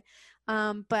the way.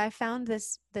 But I found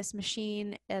this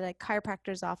machine at a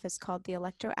chiropractor's office called the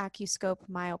electroacuoscope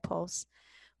myopulse,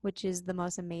 which is the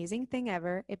most amazing thing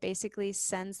ever. It basically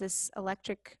sends this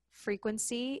electric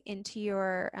frequency into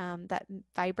your that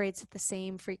vibrates at the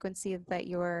same frequency that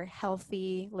your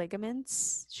healthy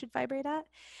ligaments should vibrate at,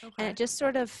 and it Okay. just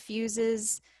sort of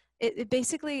fuses. It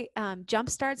basically jump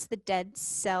starts the dead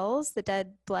cells, the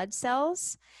dead blood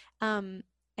cells, um,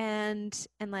 and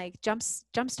like jump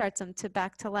starts them to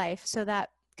back to life, so that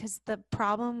because the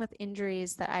problem with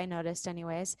injuries that I noticed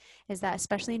anyways is that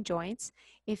especially in joints,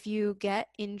 if you get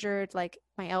injured, like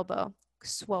my elbow,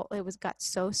 it was got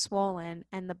so swollen,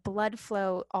 and the blood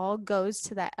flow all goes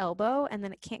to that elbow, and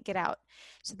then it can't get out.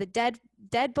 So the dead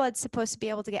blood's supposed to be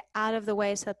able to get out of the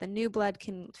way so that the new blood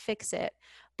can fix it.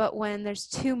 But when there's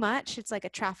too much, it's like a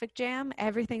traffic jam.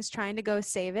 Everything's trying to go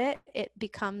save it. It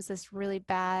becomes this really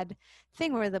bad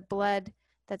thing where the blood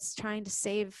that's trying to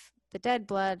save the dead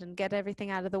blood and get everything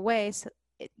out of the way, so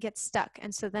it gets stuck,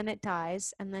 and so then it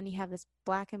dies, and then you have this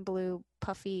black and blue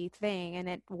puffy thing, and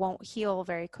it won't heal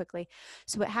very quickly.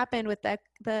 So what happened with the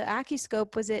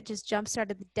Acuscope was it just jump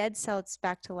started the dead cells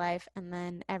back to life, and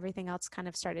then everything else kind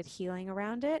of started healing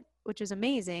around it, which was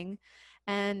amazing,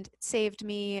 and it saved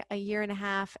me a year and a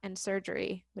half and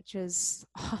surgery, which was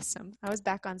awesome. I was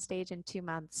back on stage in 2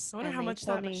 months, I wonder and how they much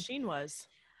told that me, machine was.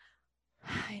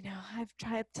 I know. I've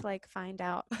tried to like find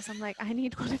out because I'm like, I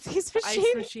need one of these Ice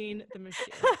machines. machine, the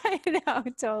machine. I know,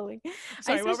 totally.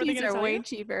 Sorry, Ice what were they machines going to are tell way you?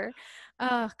 cheaper.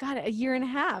 Oh God, a year and a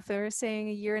half. They were saying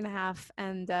a year and a half,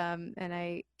 and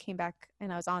I came back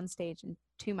and I was on stage in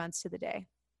 2 months to the day.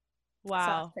 So that's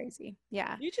Wow. crazy.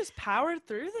 Yeah. You just powered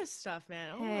through this stuff,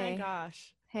 man. Oh my Hey,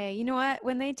 gosh. hey, you know what?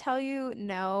 When they tell you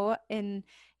no and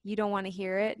you don't want to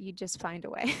hear it, you just find a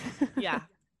way. Yeah.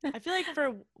 I feel like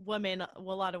for women, a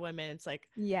lot of women, it's like,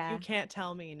 you Yeah. can't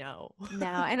tell me no. No,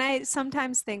 and I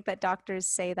sometimes think that doctors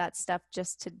say that stuff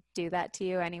just to do that to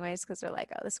you anyways, because they're like,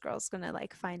 oh, this girl's gonna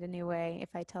like find a new way if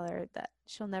I tell her that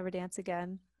she'll never dance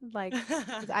again. Like,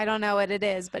 'cause I don't know what it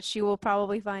is, but she will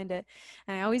probably find it.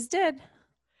 And I always did.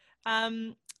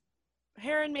 um,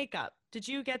 hair and makeup. Did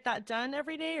you get that done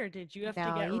every day or did you have to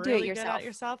No, get you do it really good at yourself.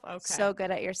 yourself? Okay. So good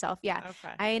at yourself. Yeah.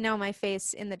 Okay. I know my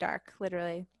face in the dark,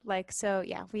 literally. Like, so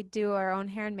yeah, we do our own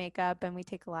hair and makeup, and we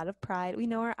take a lot of pride. We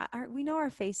know we know our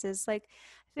faces. Like,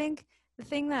 I think the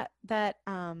thing that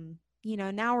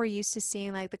now we're used to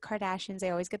seeing like the Kardashians,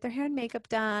 they always get their hair and makeup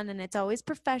done, and it's always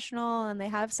professional, and they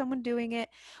have someone doing it.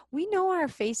 We know our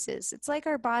faces. It's like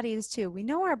our bodies too. We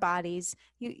know our bodies.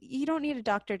 You don't need a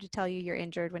doctor to tell you you're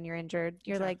injured when you're injured.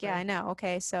 You're like, yeah, I Exactly. know.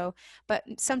 Okay, so but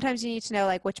sometimes you need to know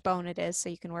like which bone it is so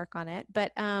you can work on it.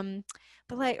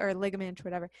 But like, or ligament or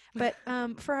whatever. But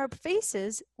for our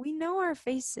faces, we know our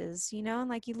faces, you know, and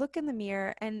like you look in the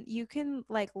mirror and you can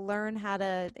like learn how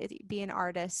to be an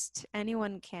artist.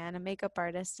 Anyone can, a makeup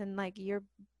artist, and like your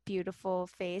beautiful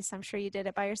face. I'm sure you did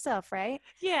it by yourself, right?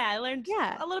 Yeah, I learned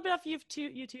Yeah. a little bit off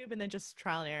YouTube and then just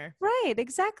trial and error. Right,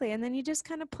 exactly. And then you just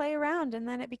kind of play around and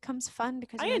then it becomes fun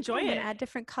because I you're like, oh, enjoy I'm gonna it. add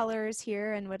different colors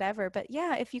here and whatever. But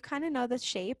yeah, if you kind of know the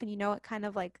shape and you know it kind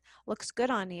of like looks good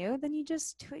on you, then you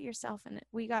just do it yourself. And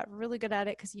we got really good at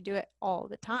it because you do it all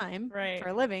the time Right. for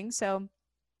a living. So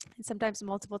and sometimes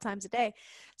multiple times a day.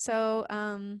 So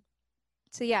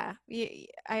so yeah,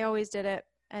 I always did it.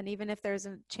 And even if there's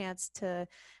a chance to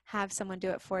have someone do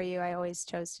it for you, I always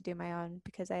chose to do my own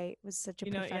because I was such a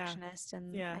Yeah. perfectionist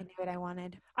and Yeah. I knew what I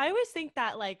wanted. I always think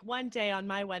that like one day on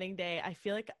my wedding day, I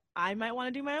feel like I might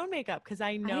want to do my own makeup because I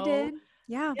I know, did.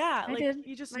 Yeah, yeah, I like did.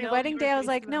 you just My know wedding your day, I was face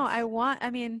like, the no, best. I I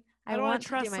don't want want to to do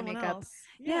trust my someone makeup. else.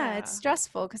 Yeah, it's Yeah.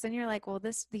 stressful because then you're like, well,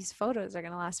 these photos are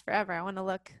gonna last forever. I want to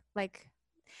look like,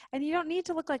 and you don't need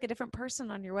to look like a different person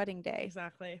on your wedding day.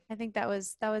 Exactly. I think that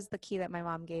was the key that my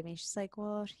mom gave me. She's like,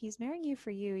 well, he's marrying you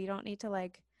for you. You don't need to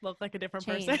like Look like a different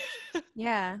person. change.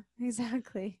 Yeah,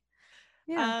 exactly.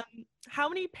 Yeah, Um, how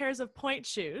many pairs of point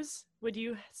shoes would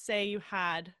you say you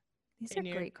had these are in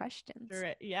your great questions.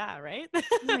 yeah, right? Oh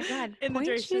my God, In the point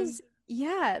duration. shoes.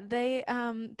 Yeah, they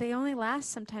only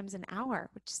last sometimes an hour,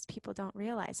 which is people don't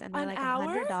realize, and they're An like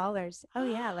hour? $100. Oh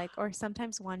yeah, like or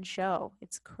sometimes one show.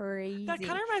 It's That kind crazy.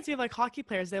 of reminds me of like hockey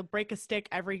players. They'll break a stick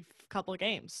every couple of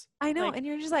games. I know, Like, and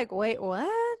you're just like, wait,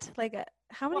 what? Like,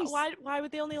 how many? why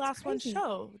would they only It's last one crazy.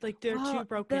 show? Like they're Well, too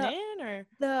broken in, or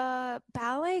the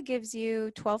ballet gives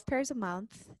you 12 pairs a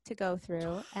month to go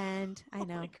through, and I holy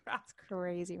know crap. it's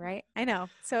crazy, right? I know.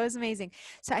 So it was amazing.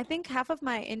 So I think half of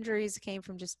my injuries came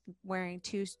from just wearing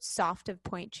too soft of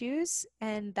point shoes,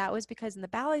 and that was because in the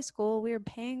ballet school we were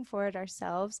paying for it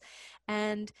ourselves,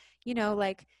 and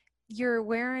like you're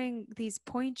wearing these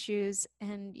point shoes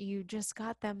and you just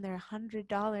got them, they're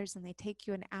 $100 and they take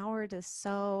you an hour to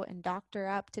sew and doctor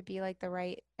up to be like the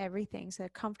right everything so they're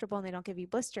comfortable and they don't give you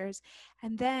blisters,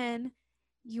 and then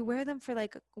you wear them for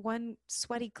like one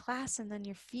sweaty class and then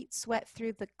your feet sweat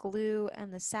through the glue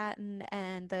and the satin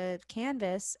and the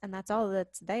canvas and that's all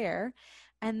that's there,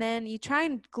 and then you try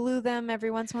and glue them every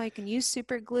once in a while. You can use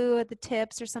super glue at the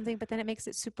tips or something, but then it makes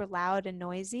it super loud and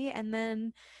noisy and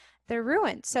then they're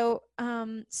ruined. So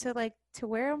like to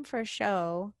wear them for a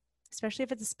show, especially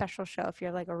if it's a special show, if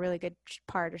you're like a really good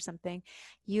part or something,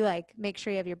 you like make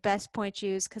sure you have your best point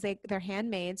shoes because they're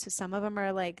handmade. So some of them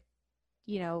are like,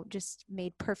 just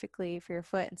made perfectly for your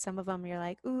foot, and some of them you're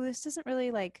like, ooh, this doesn't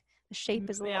really like the shape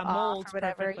is a little Yeah, off or molds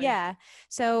whatever. perfectly. Yeah.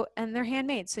 So and they're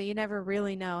handmade, so you never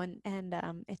really know.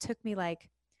 And it took me like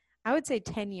I would say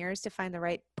 10 years to find the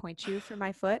right point shoe for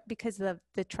my foot because of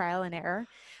the trial and error.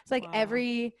 It's like Wow.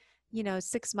 every,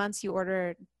 6 months you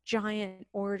order a giant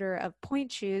order of point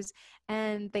shoes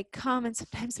and they come and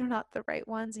sometimes they're not the right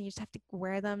ones and you just have to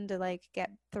wear them to like get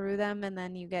through them and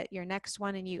then you get your next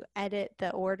one and you edit the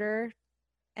order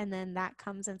and then that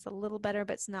comes and it's a little better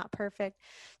but it's not perfect.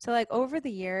 So like over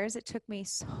the years it took me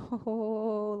so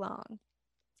long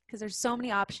because there's so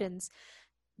many options.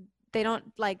 They don't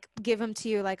like give them to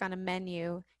you like on a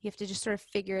menu. You have to just sort of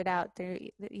figure it out.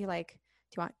 You like,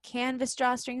 do you want canvas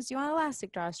drawstrings? Do you want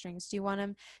elastic drawstrings? Do you want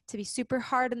them to be super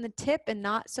hard in the tip and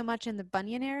not so much in the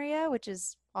bunion area, which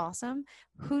is awesome?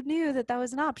 Who knew that that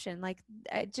was an option? Like,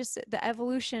 just the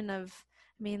evolution of.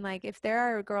 I mean, like, if there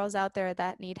are girls out there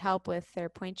that need help with their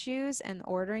point shoes and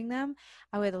ordering them,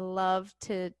 I would love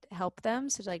to help them.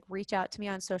 So, like, reach out to me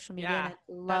on social media, and Yeah, I'd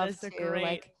that love is a to, great,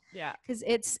 like, yeah. because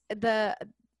it's the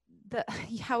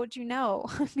how would you know?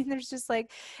 I mean, there's just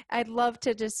like I'd love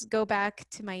to just go back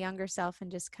to my younger self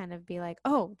and just kind of be like,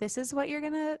 oh, this is what you're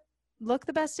gonna look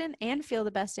the best in and feel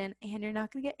the best in, and you're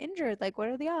not gonna get injured. Like, what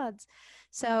are the odds?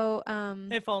 So,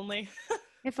 If only.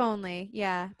 if only,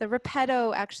 yeah. The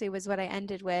Repetto actually was what I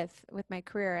ended with my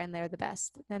career, and they're the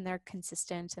best. And they're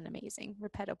consistent and amazing.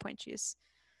 Repetto point shoes.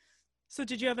 So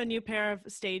did you have a new pair of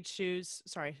stage shoes?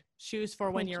 Sorry, shoes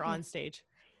for when Point you're yeah. on stage?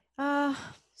 Uh,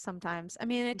 sometimes. I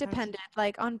mean, it Sometimes. depended.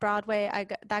 Like on Broadway,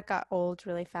 that got old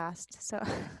really fast. So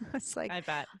it's like I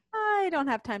bet. I don't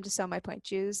have time to sew my point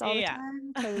shoes all the Yeah.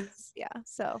 time because yeah.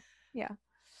 So yeah.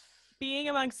 Being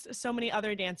amongst so many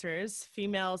other dancers,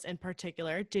 females in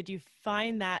particular, did you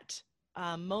find that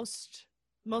most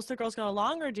of the girls got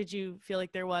along, or did you feel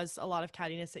like there was a lot of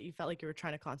cattiness that you felt like you were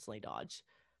trying to constantly dodge?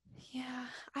 Yeah.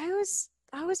 I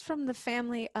was from the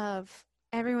family of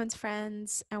everyone's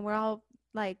friends and we're all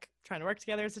like, Trying to work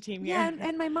together as a team yeah, here.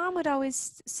 and my mom would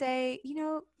always say,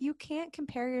 you can't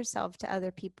compare yourself to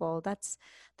other people. That's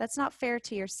not fair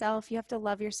to yourself. You have to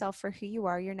love yourself for who you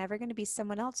are. You're never going to be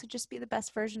someone else. So just be the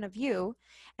best version of you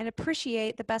and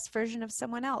appreciate the best version of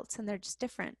someone else. And they're just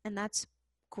different. And that's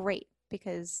great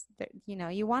because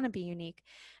you want to be unique.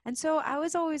 And so I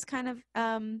was always kind of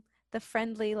the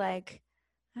friendly, like,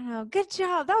 I don't know, good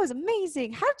job. That was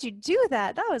amazing. How did you do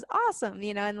that? That was awesome.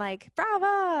 And like,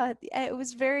 brava. I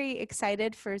was very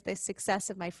excited for the success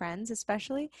of my friends,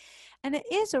 especially. And it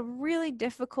is a really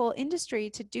difficult industry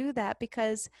to do that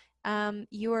because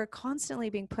you are constantly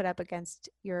being put up against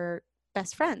your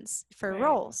best friends for Right.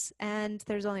 roles. And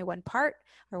there's only one part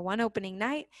or one opening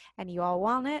night, and you all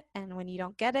want it. And when you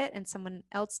don't get it and someone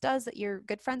else does that you're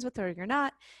good friends with or you're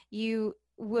not, you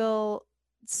will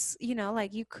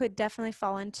like you could definitely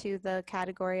fall into the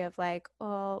category of like,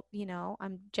 oh,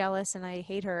 I'm jealous and I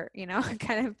hate her,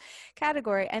 kind of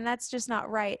category. And that's just not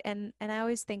right. And I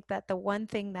always think that the one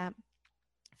thing that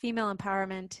female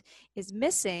empowerment is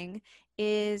missing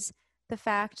is the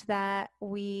fact that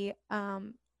we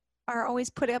are always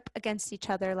put up against each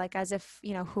other, like as if,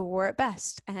 who wore it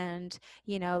best. And,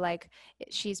 like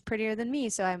she's prettier than me,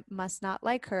 so I must not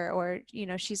like her. Or,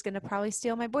 she's going to probably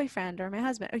steal my boyfriend or my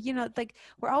husband. Or, like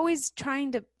we're always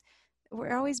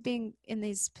being in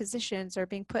these positions or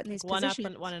being put in Like these one up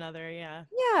positions. on one another. Yeah.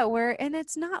 Yeah, and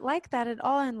it's not like that at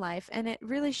all in life, and it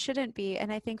really shouldn't be.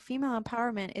 And I think female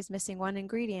empowerment is missing one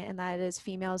ingredient, and that is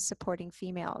females supporting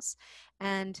females.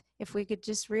 And if we could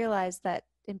just realize that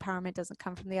empowerment doesn't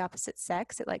come from the opposite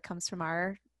sex, it like comes from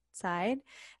our side,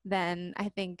 then I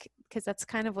think, because that's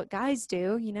kind of what guys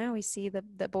do, we see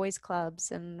the boys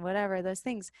clubs and whatever, those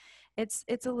things.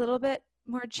 It's a little bit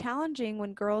more challenging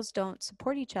when girls don't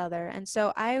support each other. And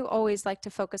so I always like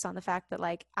to focus on the fact that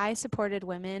like I supported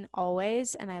women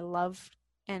always, and I loved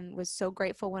and was so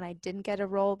grateful when I didn't get a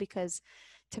role, because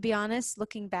to be honest,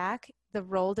 looking back, the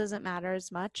role doesn't matter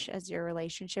as much as your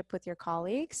relationship with your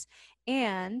colleagues.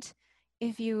 And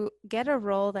if you get a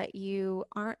role that you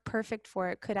aren't perfect for,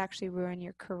 it could actually ruin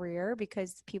your career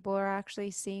because people are actually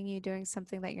seeing you doing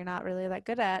something that you're not really that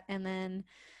good at, and then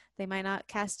they might not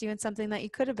cast you in something that you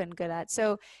could have been good at.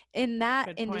 So in that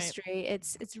Good point. industry,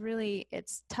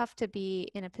 it's tough to be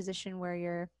in a position where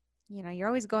you're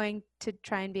always going to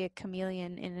try and be a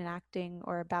chameleon in an acting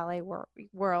or a ballet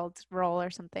world role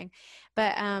or something.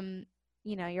 But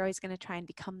you're always going to try and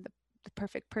become the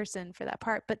perfect person for that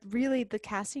part. But really, the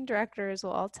casting directors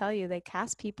will all tell you they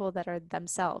cast people that are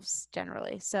themselves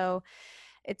generally. So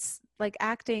it's like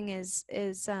acting is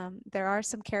there are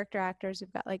some character actors.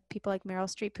 We've got like people like Meryl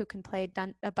Streep who can play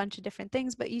a bunch of different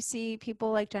things, but you see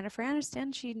people like Jennifer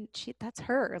Aniston, she that's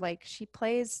her, like she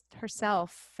plays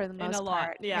herself for the In a most lot.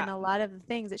 part Yeah. in a lot of the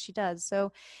things that she does.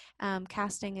 So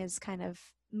casting is kind of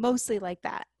mostly like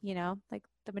that, like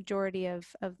the majority of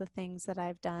the things that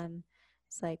I've done,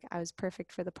 it's like I was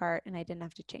perfect for the part and I didn't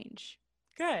have to change.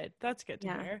 Good. That's good to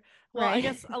Yeah. hear. Well, I Right.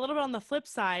 guess a little bit on the flip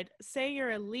side, say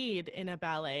you're a lead in a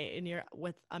ballet and you're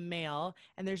with a male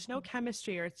and there's no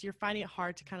chemistry, or you're finding it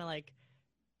hard to kind of like,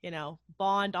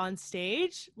 bond on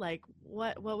stage. Like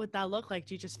what would that look like?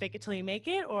 Do you just fake it till you make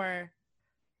it, or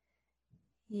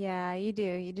Yeah, you do.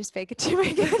 You just fake it to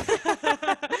make you're it.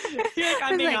 like,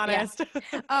 I'm It's being like, yeah. honest.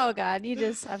 Oh God, you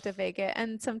just have to fake it.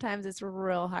 And sometimes it's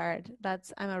real hard.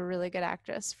 I'm a really good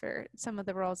actress for some of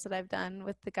the roles that I've done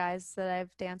with the guys that I've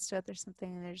danced with or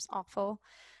something, and they're just awful.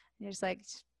 And you're just like,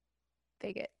 just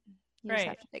fake it. You just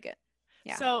have Right. to fake it.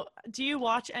 Yeah. So, do you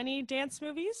watch any dance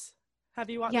movies? Have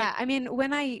you watched like Yeah, I mean,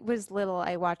 when I was little,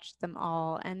 I watched them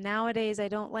all, and nowadays I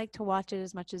don't like to watch it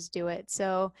as much as do it.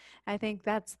 So I think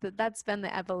that's been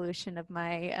the evolution of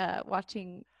my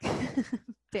watching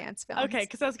dance Okay, films.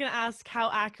 because I was gonna ask how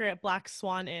accurate Black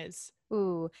Swan is.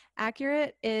 Ooh,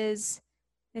 accurate is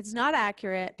it's not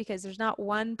accurate because there's not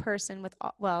one person with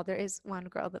well, there is one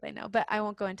girl that I know, but I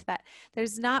won't go into that.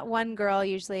 There's not one girl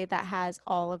usually that has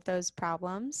all of those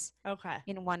problems Okay.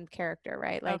 in one character,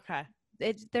 right? Like Okay.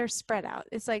 they're spread out.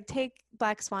 It's like take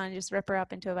Black Swan and just rip her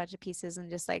up into a bunch of pieces and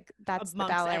just like that's the Amongst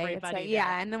ballet. It's like everybody there.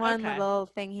 yeah, and the one Okay. little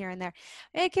thing here and there.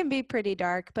 It can be pretty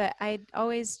dark, but I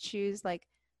always choose like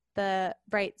the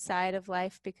bright side of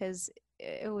life because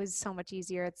it was so much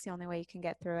easier. It's the only way you can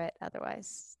get through it.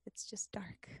 Otherwise, it's just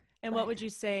dark. And what But would you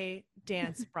say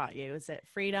dance brought you? Is it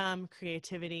freedom,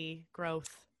 creativity,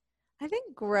 growth? I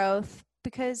think growth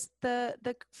because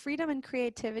the freedom and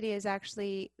creativity has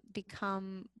actually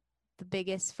become the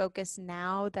biggest focus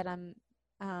now that I'm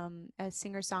a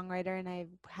singer-songwriter and I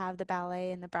have the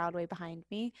ballet and the Broadway behind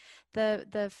me.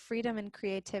 The freedom and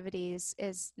creativity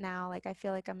is now like I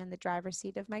feel like I'm in the driver's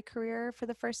seat of my career for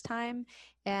the first time,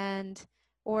 and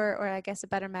or I guess a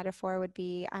better metaphor would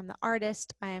be I'm the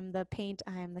artist, I am the paint,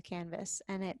 I am the canvas.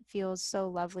 And it feels so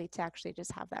lovely to actually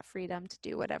just have that freedom to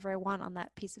do whatever I want on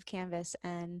that piece of canvas.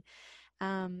 And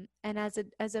as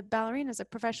a ballerina, as a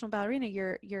professional ballerina,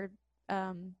 you're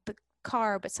the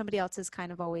car, but somebody else is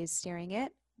kind of always steering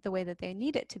it the way that they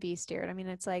need it to be steered. I mean,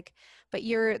 it's like, but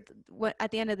you're what at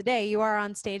the end of the day, you are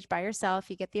on stage by yourself.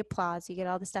 You get the applause, you get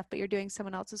all the stuff, but you're doing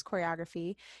someone else's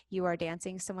choreography. You are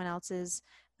dancing someone else's,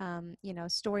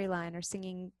 storyline or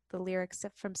singing the lyrics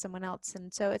from someone else.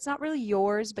 And so it's not really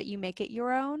yours, but you make it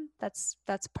your own. That's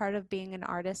part of being an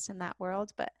artist in that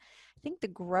world. But I think the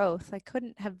growth, I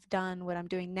couldn't have done what I'm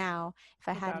doing now if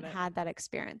I hadn't had that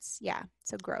experience. Yeah.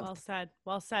 So growth. Well said.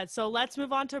 Well said. So let's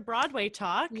move on to Broadway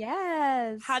talk.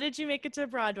 Yes. How did you make it to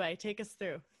Broadway? Take us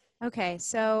through. Okay.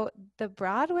 So the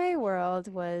Broadway world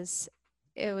it was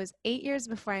 8 years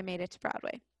before I made it to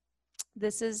Broadway.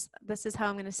 This is how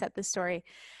I'm going to set this story.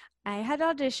 I had to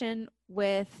audition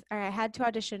with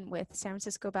San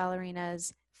Francisco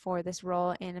Ballerinas for this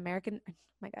role in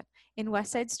in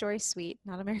West Side Story Suite,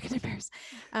 not American in Paris,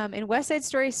 in West Side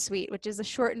Story Suite, which is a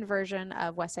shortened version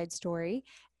of West Side Story.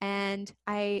 And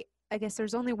I guess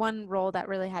there's only one role that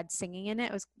really had singing in it.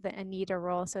 It was the Anita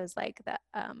role. So it was like the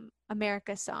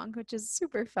America song, which is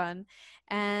super fun.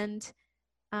 And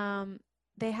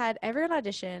they had everyone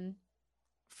audition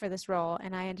for this role,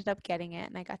 and I ended up getting it,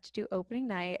 and I got to do opening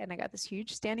night, and I got this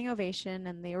huge standing ovation,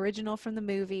 and the original from the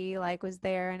movie was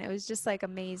there, and it was just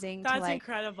amazing. That's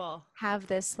incredible. Have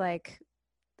this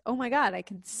oh my God, I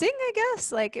can sing, I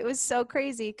guess. It was so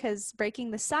crazy because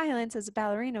breaking the silence as a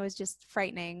ballerina was just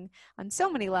frightening on so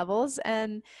many levels.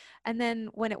 And then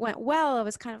when it went well, I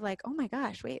was kind of oh my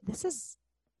gosh, wait, this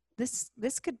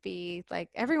could be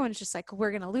everyone's just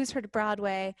we're going to lose her to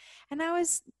Broadway. And I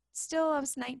was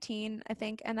 19, I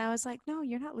think. And I was no,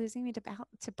 you're not losing me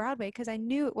to Broadway, because I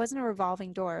knew it wasn't a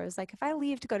revolving door. It was if I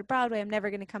leave to go to Broadway, I'm never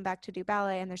going to come back to do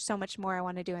ballet. And there's so much more I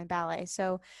want to do in ballet.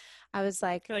 So I was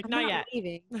I'm not yet.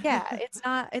 leaving. Yeah,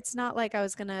 it's not like I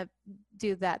was going to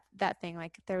do that thing.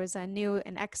 There was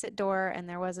an exit door and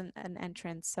there wasn't an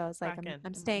entrance. So I was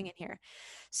I'm staying in here.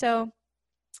 So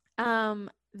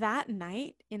that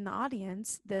night in the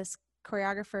audience, this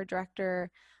choreographer,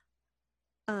 director,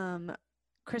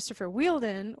 Christopher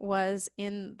Wheeldon was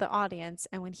in the audience,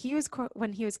 and when he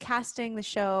was casting the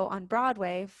show on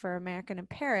Broadway for American in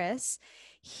Paris,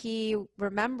 he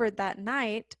remembered that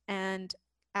night and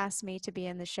asked me to be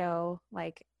in the show.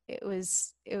 It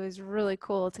was really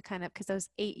cool to kind of, because that was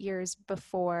 8 years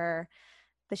before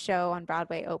the show on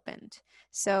Broadway opened.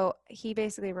 So he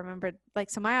basically remembered,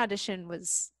 so my audition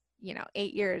was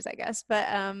 8 years, I guess, but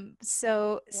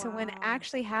so when it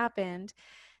actually happened,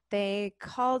 they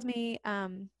called me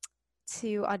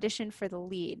to audition for the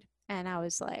lead. And I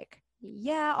was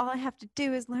yeah, all I have to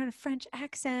do is learn a French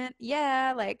accent.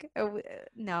 Yeah,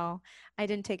 no, I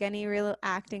didn't take any real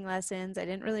acting lessons. I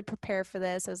didn't really prepare for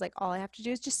this. I was all I have to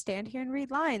do is just stand here and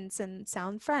read lines and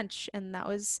sound French. And that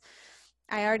was,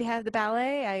 I already have the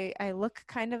ballet. I look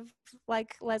kind of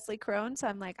like Leslie Crone. So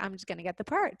I'm I'm just going to get the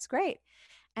part. It's great.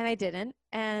 And I didn't.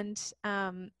 And they.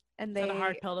 Is that a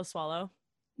hard pill to swallow?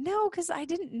 No, because I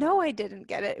didn't know I didn't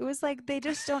get it. It was they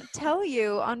just don't tell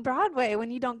you on Broadway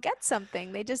when you don't get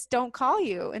something. They just don't call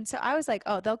you. And so I was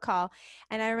oh, they'll call.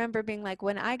 And I remember being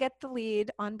when I get the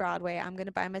lead on Broadway, I'm going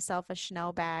to buy myself a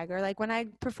Chanel bag. Or when I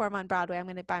perform on Broadway, I'm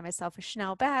going to buy myself a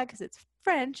Chanel bag because it's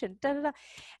French and da-da-da.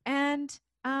 And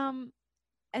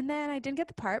then I didn't get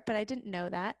the part, but I didn't know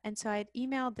that. And so I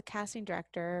emailed the casting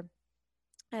director,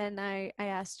 and I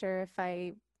asked her if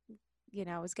I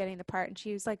was getting the part, and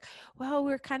she was well,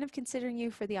 we're kind of considering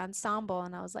you for the ensemble.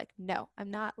 And I was no,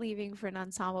 I'm not leaving for an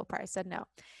ensemble part. I said no.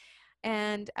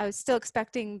 And I was still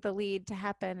expecting the lead to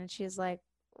happen. And she was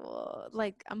well,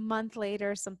 a month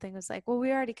later, something was well,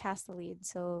 we already cast the lead.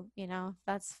 So,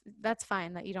 that's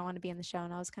fine that you don't want to be in the show.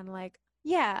 And I was kind of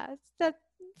yeah, that's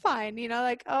fine.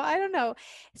 Oh, I don't know.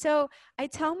 So I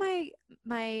tell my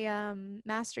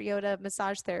Master Yoda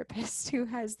massage therapist, who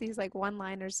has these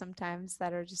one-liners sometimes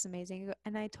that are just amazing.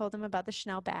 And I told him about the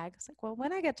Chanel bag. I was well,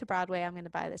 when I get to Broadway, I'm going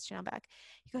to buy this Chanel bag.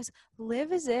 He goes,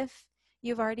 live as if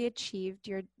you've already achieved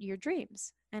your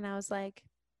dreams. And I was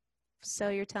so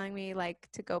you're telling me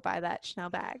to go buy that Chanel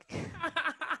bag?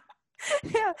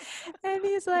 Yeah. And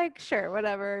he's sure,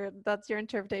 whatever, that's your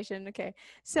interpretation. Okay.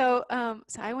 So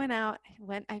I went out,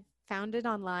 I found it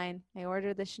online. I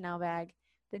ordered the Chanel bag.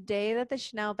 The day that the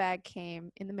Chanel bag came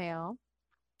in the mail,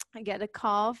 I get a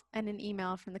call and an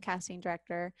email from the casting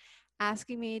director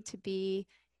asking me to be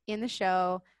in the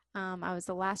show I was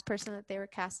the last person that they were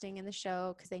casting in the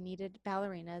show because they needed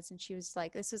ballerinas. And she was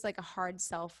like, this was like a hard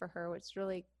sell for her, which is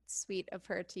really sweet of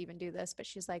her to even do this. But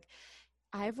she's like,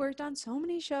 I've worked on so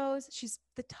many shows. She's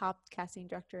the top casting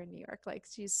director in New York. Like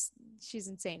she's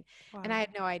insane. And I Wow. had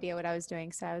no idea what I was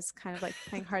doing. So I was kind of like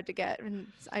playing hard to get. And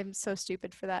I'm so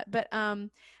stupid for that. But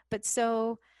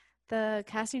so the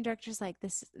casting director's like,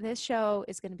 this show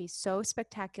is going to be so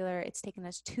spectacular. It's taken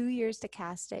us 2 years to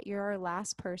cast it. You're our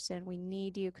last person. We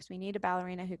need you because we need a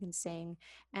ballerina who can sing.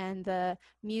 And the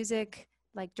music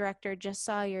like director just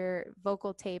saw your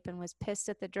vocal tape and was pissed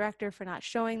at the director for not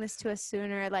showing this to us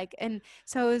sooner. Like, and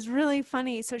so it was really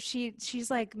funny. So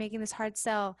she's like making this hard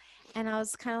sell, and I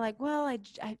was kind of like, well, I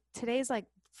today's like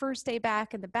first day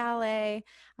back in the ballet.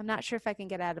 I'm not sure if I can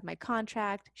get out of my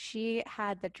contract. She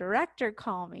had the director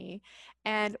call me,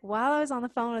 and while I was on the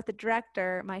phone with the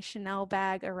director, my Chanel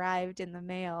bag arrived in the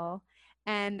mail,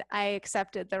 and I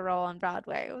accepted the role on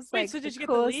Broadway. It was Wait, like so the did you get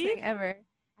the coolest lead? thing ever.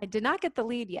 I did not get the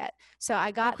lead yet. So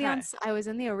I got Okay. I was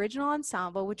in the original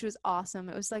ensemble, which was awesome.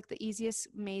 It was like the easiest,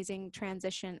 amazing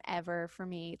transition ever for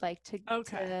me. Like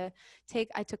Okay. to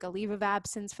I took a leave of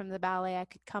absence from the ballet. I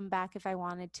could come back if I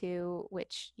wanted to,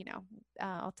 which,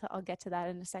 I'll get to that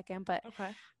in a second. But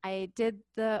Okay. I did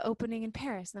the opening in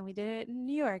Paris, and then we did it in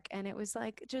New York, and it was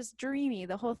like just dreamy.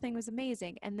 The whole thing was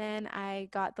amazing. And then I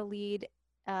got the lead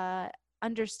uh,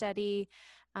 understudy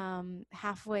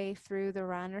halfway through the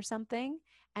run or something.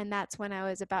 And that's when I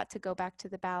was about to go back to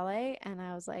the ballet. And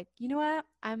I was like, you know what?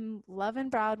 I'm loving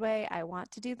Broadway. I want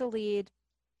to do the lead.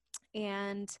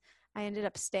 And I ended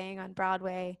up staying on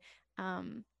Broadway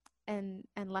um, and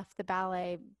left the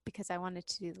ballet because I wanted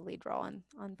to do the lead role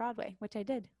on Broadway, which I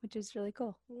did, which is really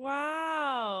cool.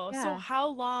 Wow. So Yeah. how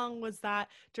long was that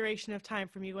duration of time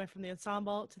from you going from the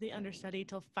ensemble to the understudy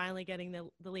till finally getting the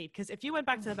lead? Because if you went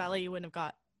back to the ballet, you wouldn't have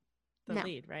got the No,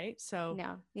 lead, right? So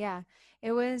no. Yeah.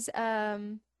 It was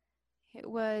um It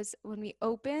was when we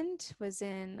opened was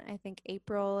in I think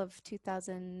April of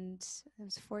 2000. It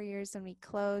was 4 years. Then we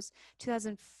closed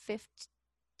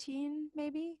 2015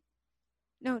 maybe.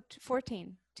 No, 14.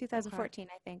 okay. 2014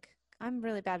 I think. I'm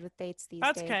really bad with dates these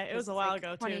That's days okay. It because was a it's while like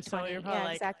ago too, so you're 2020. probably Yeah,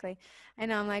 like, exactly. I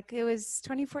know. I'm like it was it's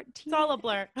 2014 all I a think.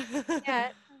 blur. Yeah,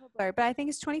 it's kind of a blur, but I think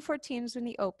it's 2014 is when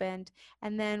we opened,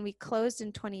 and then we closed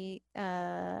in 20.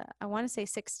 I want to say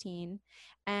 16,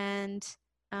 and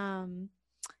um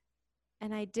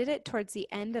and I did it towards the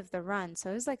end of the run. So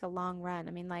it was like a long run.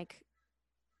 I mean, like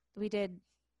we did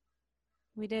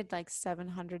we did like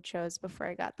 700 shows before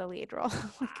I got the lead role.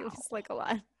 Like it was Wow. like a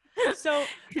lot. So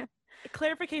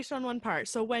clarification on one part.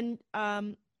 So when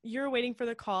you're waiting for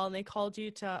the call and they called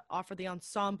you to offer the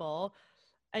ensemble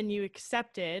and you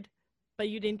accepted, but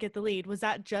you didn't get the lead, was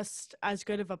that just as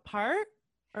good of a part?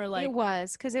 Or It like,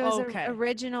 was because it was a okay.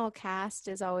 original cast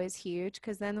is always huge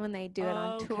because then when they do it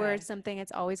on tour or Okay. something,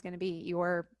 it's always going to be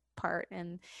your part.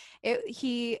 And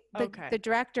the Okay.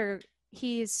 director,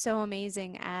 he is so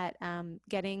amazing at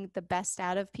getting the best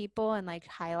out of people and like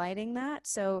highlighting that.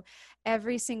 So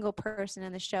every single person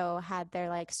in the show had their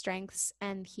like strengths,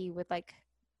 and he would like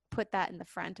put that in the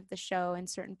front of the show in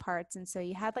certain parts. And so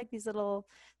you had like these little,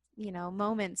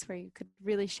 moments where you could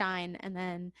really shine, and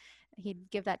then he'd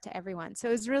give that to everyone. So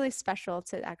it was really special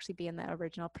to actually be in the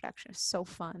original production. It was so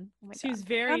fun. Oh my Seems God.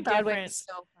 Being very on Broadway different. is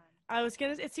so fun.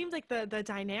 It seemed like the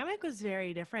dynamic was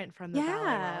very different from the ballet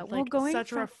Yeah. world. Well, Like going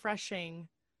such a from, refreshing.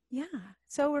 yeah,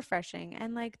 so refreshing.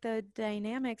 And like the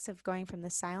dynamics of going from the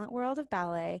silent world of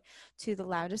ballet to the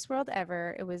loudest world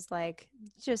ever, it was like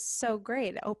just so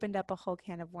great. It opened up a whole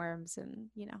can of worms, and,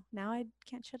 now I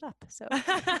can't shut up. So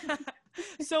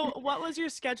So, what was your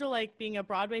schedule like being a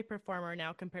Broadway performer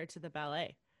now compared to the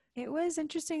ballet? it was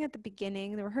interesting at the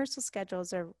beginning. The rehearsal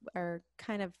schedules are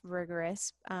kind of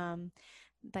rigorous.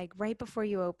 Like right before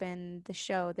you open the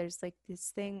show, there's like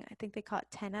this thing, I think they call it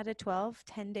 10 out of 12,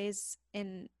 10 days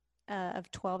in of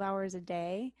 12 hours a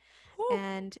day. Whew.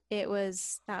 And it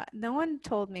was no one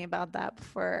told me about that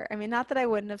before. I mean, not that I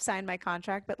wouldn't have signed my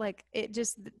contract, but like it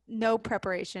just no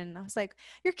preparation. I was like,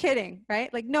 you're kidding,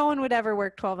 right? Like no one would ever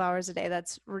work 12 hours a day.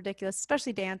 That's ridiculous,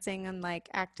 especially dancing and like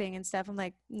acting and stuff. I'm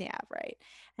like, yeah, right.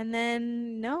 And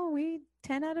then no, we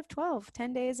 10 out of 12,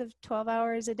 10 days of 12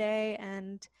 hours a day.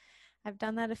 And I've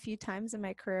done that a few times in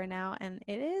my career now, and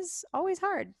it is always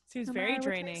hard. Seems No very matter which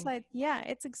way you draining. slide, yeah,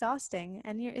 it's exhausting,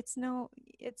 and it's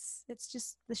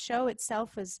just the show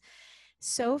itself is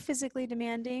so physically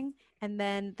demanding, and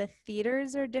then the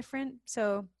theaters are different.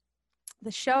 So the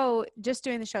show, just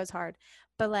doing the show is hard,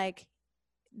 but like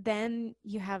then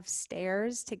you have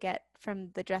stairs to get from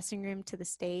the dressing room to the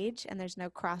stage, and there's no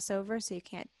crossover, so you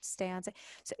can't stay on stage.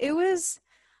 So it was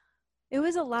It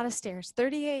was a lot of stairs,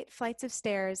 38 flights of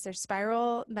stairs. There's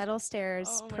spiral metal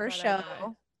stairs Oh my per God, I show,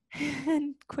 die.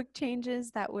 and quick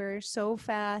changes that were so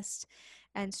fast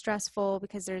and stressful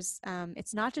because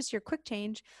it's not just your quick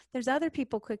change, there's other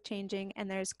people quick changing, and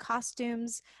there's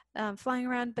costumes flying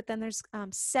around, but then there's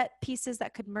set pieces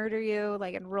that could murder you,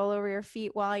 like, and roll over your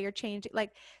feet while you're changing,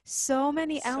 like so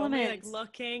many So many like elements.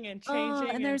 looking and Oh, changing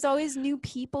and and there's always new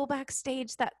people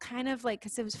backstage that kind of like,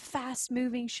 because it was fast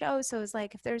moving show. So it was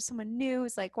like, if there's someone new,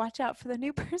 it's like, watch out for the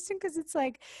new person because it's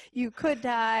like you could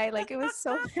die. Like it was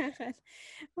so bad.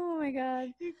 Oh my God.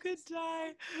 you could die.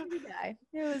 You could die.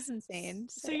 It was insane.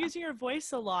 So So yeah. using your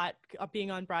voice a lot,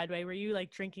 being on Broadway, were you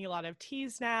like drinking a lot of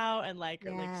teas now and like,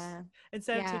 or like Yeah.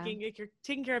 instead of Yeah. taking like you're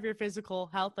taking care of your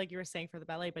physical health, like you were saying for the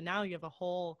ballet, but now you have a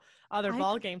whole other I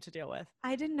ball game to deal with.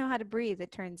 I didn't know how to breathe,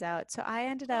 it turns out. So I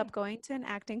ended Oh, up going to an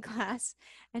acting class,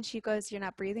 and she goes, "You're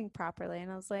not breathing properly."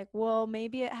 And I was like, "Well,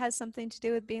 maybe it has something to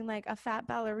do with being like a fat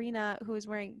ballerina who was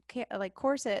wearing like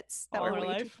corsets that all were her way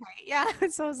too life. tight." Yeah.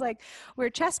 So I was like, "We're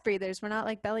chest breathers. We're not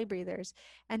like belly breathers."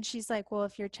 And she's like, "Well,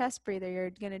 if you're a chest breather, you're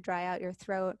going to dry out your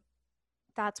throat.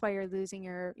 That's why you're losing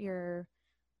your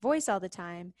voice all the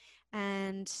time."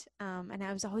 And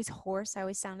I was always hoarse. I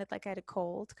always sounded like I had a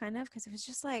cold, kind of, because it was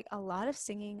just like a lot of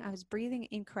singing. I was breathing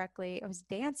incorrectly. I was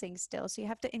dancing still, so you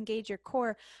have to engage your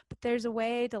core, but there's a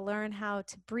way to learn how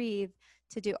to breathe,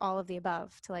 to do all of the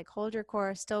above, to like hold your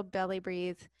core, still belly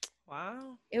breathe.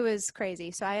 Wow. It was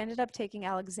crazy. So I ended up taking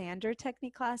Alexander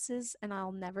technique classes, and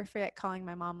I'll never forget calling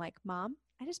my mom like, "Mom,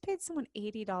 I just paid someone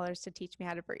 $80 to teach me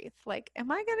how to breathe. Like,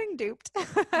 am I getting duped?"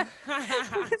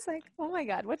 It's like, oh my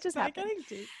God, what just Am I happened? getting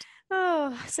duped?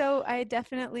 Oh, so I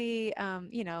definitely,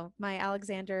 my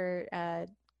Alexander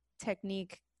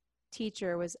technique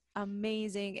teacher was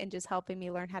amazing in just helping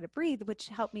me learn how to breathe, which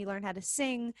helped me learn how to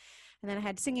sing. And then I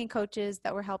had singing coaches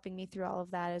that were helping me through all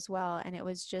of that as well. And it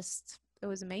was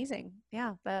amazing.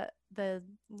 Yeah. The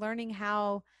learning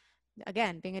how,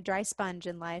 again, being a dry sponge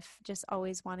in life, just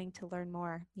always wanting to learn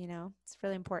more, it's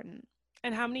really important.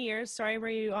 And how many years, sorry, were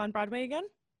you on Broadway again?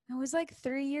 It was like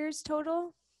 3 years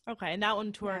total. Okay, and that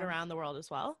one toured Yeah. around the world as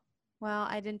well. Well,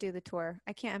 I didn't do the tour.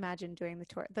 I can't imagine doing the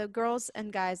tour. The girls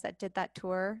and guys that did that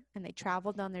tour and they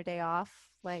traveled on their day off,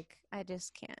 like I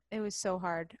just can't. It was so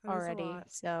hard That is a already.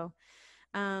 lot. So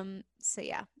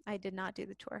yeah, I did not do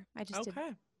the tour. I just did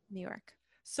Okay. New York.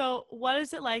 So, what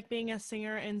is it like being a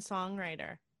singer and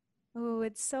songwriter? Oh,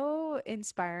 it's so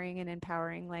inspiring and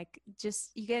empowering. Like,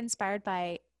 just you get inspired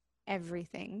by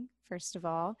everything, first of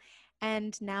all.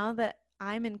 And now that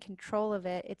I'm in control of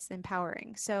it, it's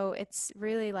empowering. So it's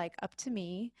really like up to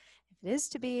me. If it is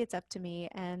to be, it's up to me.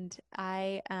 And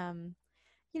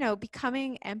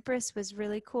becoming Empress was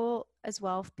really cool as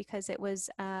well because it was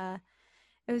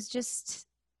just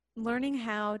learning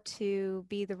how to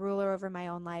be the ruler over my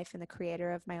own life and the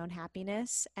creator of my own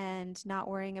happiness, and not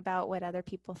worrying about what other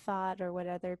people thought or what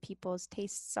other people's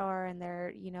tastes are, and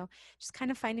just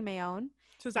kind of finding my own.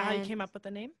 So, is that how you And came up with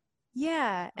the name?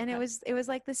 yeah, and it Okay. was it was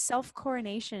like this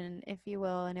self-coronation, if you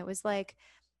will, and it was like,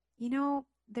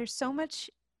 there's so much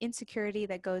insecurity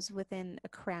that goes within a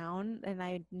crown, and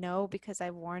I know because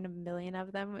I've worn a million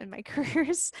of them in my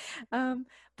careers.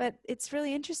 But it's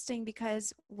really interesting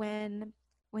because when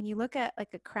you look at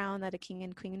like a crown that a king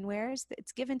and queen wears,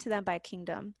 it's given to them by a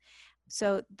kingdom.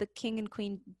 So the king and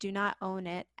queen do not own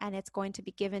it, and it's going to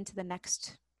be given to the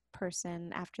next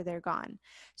person after they're gone.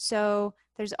 So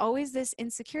there's always this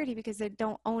insecurity because they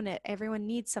don't own it. Everyone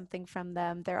needs something from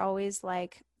them. They're always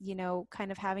like,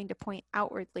 kind of having to point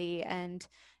outwardly, and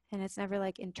it's never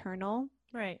like internal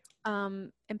Right.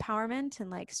 empowerment and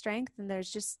like strength. And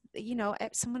there's just,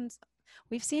 someone's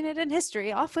we've seen it in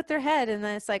history, off with their head, and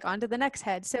then it's like on to the next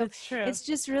head. So It's true. it's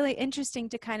just really interesting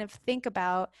to kind of think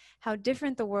about how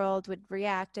different the world would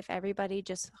react if everybody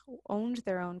just owned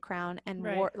their own crown and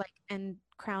Right. wore like and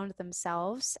crowned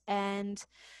themselves. And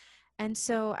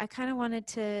so I kind of wanted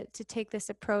to take this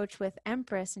approach with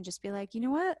Empress and just be like, you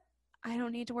know what? I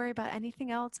don't need to worry about anything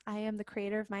else. I am the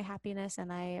creator of my happiness,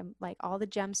 and I am like all the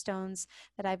gemstones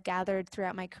that I've gathered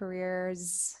throughout my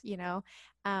careers,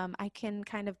 I can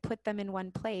kind of put them in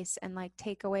one place and like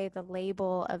take away the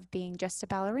label of being just a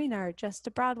ballerina or just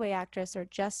a Broadway actress or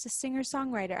just a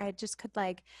singer-songwriter. I just could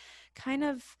like kind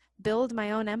of build my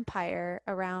own empire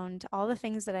around all the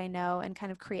things that I know and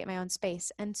kind of create my own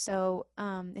space. And so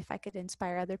if I could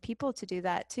inspire other people to do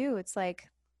that too, it's like,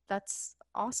 that's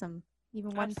awesome.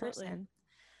 Even one Absolutely. person.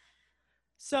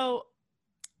 So,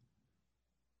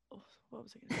 what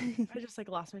was I going to say? I just like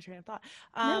lost my train of thought.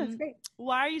 No, it's great.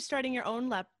 Why are you starting your own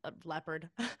leopard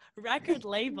record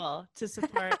label to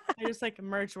support? I just like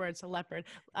merge words to leopard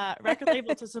record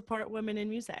label to support women in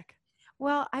music.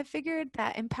 Well, I figured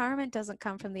that empowerment doesn't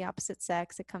come from the opposite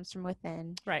sex, it comes from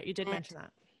within. Right, you did And mention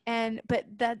that. but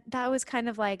that was kind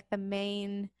of like the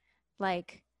main,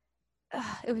 like,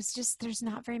 it was just there's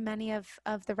not very many of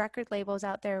the record labels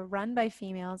out there run by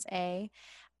females, and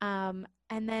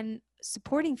then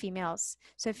supporting females.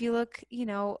 So if you look,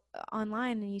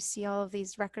 online and you see all of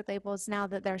these record labels now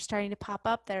that they're starting to pop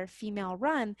up that are female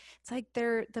run, it's like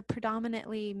they're the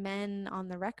predominantly men on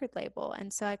the record label.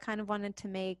 And so I kind of wanted to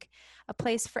make a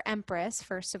place for Empress,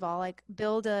 first of all, like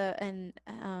build record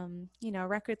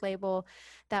label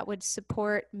that would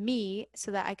support me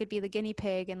so that I could be the guinea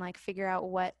pig and like figure out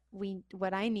what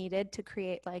I needed to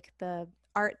create like the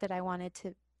art that I wanted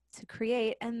to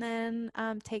create, and then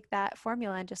take that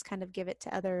formula and just kind of give it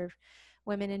to other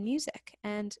women in music.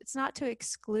 And it's not to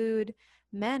exclude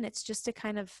men, it's just to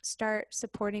kind of start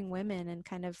supporting women and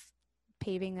kind of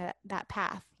paving that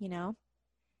path,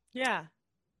 Yeah.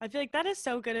 I feel like that is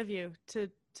so good of you to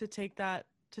take that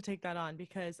on,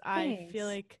 because I feel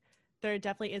Thanks. like there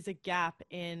definitely is a gap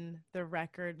in the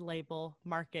record label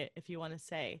market, if you want to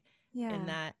say, in Yeah.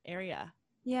 that area.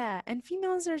 Yeah, and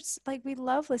females are like we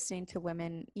love listening to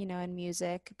women, in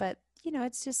music, but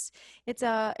it's just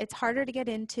it's harder to get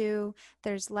into.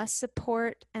 There's less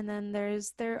support, and then there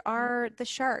are the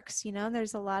sharks,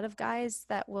 there's a lot of guys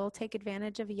that will take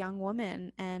advantage of a young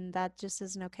woman, and that just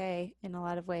isn't okay in a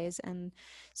lot of ways. And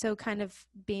so kind of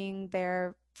being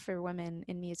there for women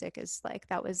in music is like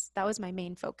that was my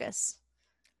main focus.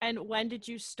 And when did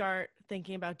you start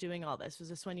thinking about doing all this? Was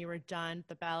this when you were done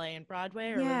the ballet and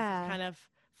Broadway, or was this Yeah. kind of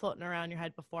floating around your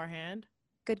head beforehand?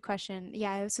 Good question.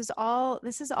 Yeah, this has all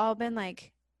been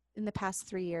like in the past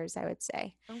 3 years, I would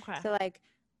say. Okay. So like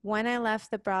when I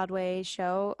left the Broadway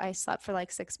show, I slept for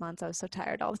like 6 months. I was so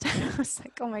tired all the time. I was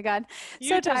like, oh my God,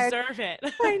 so You tired. deserve it.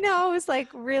 I know. I was like,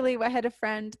 really, I had a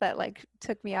friend that like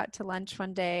took me out to lunch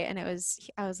one day, and I was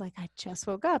like, I just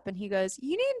woke up. And he goes,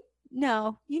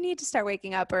 no, you need to start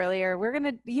waking up earlier.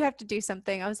 You have to do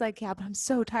something. I was like, yeah, but I'm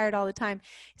so tired all the time.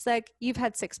 He's like, you've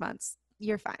had 6 months.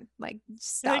 You're fine. Like,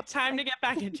 just You're like, stop. time to get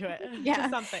back into it, to Yeah.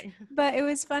 something. But it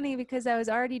was funny because I was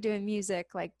already doing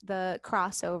music, like the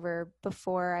crossover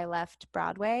before I left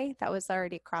Broadway. That was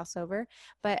already a crossover.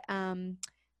 But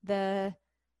the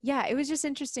yeah, it was just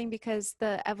interesting because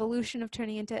the evolution of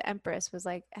turning into Empress was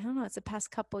like, I don't know, it's the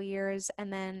past couple years.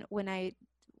 And then when I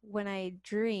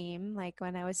dream, like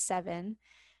when I was 7,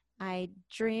 I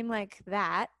dream like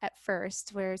that at first,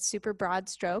 where it's super broad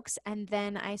strokes, and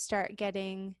then I start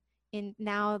getting in.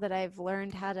 Now that I've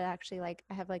learned how to actually, like,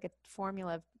 I have like a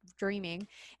formula of dreaming,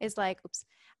 is like,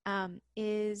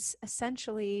 is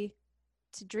essentially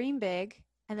to dream big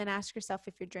and then ask yourself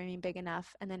if you're dreaming big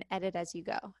enough, and then edit as you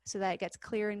go so that it gets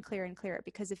clearer and clearer and clearer.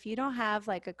 Because if you don't have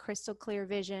like a crystal clear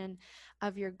vision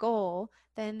of your goal,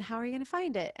 then how are you going to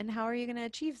find it, and how are you going to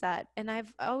achieve that? And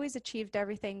I've always achieved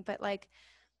everything, but like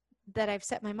that I've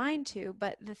set my mind to.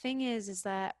 But the thing is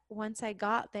that once I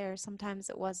got there, sometimes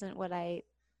it wasn't what I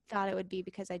thought it would be,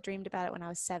 because I dreamed about it when I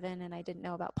was 7 and I didn't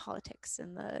know about politics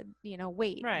and the,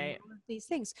 weight and Right. all of these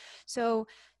things. So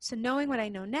knowing what I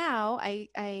know now,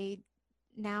 I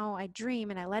dream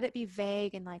and I let it be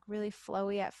vague and like really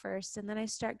flowy at first, and then I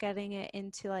start getting it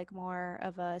into like more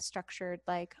of a structured,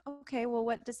 like, okay, well,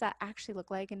 what does that actually look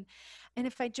like? And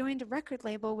if I joined a record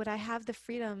label, would I have the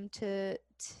freedom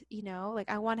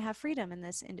like, I want to have freedom in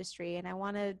this industry, and I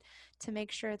wanted to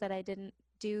make sure that I didn't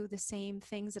do the same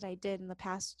things that I did in the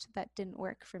past that didn't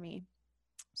work for me.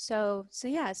 So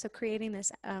creating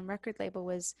this record label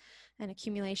was an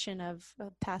accumulation of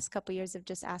the past couple years of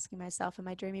just asking myself, am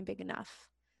I dreaming big enough?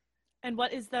 And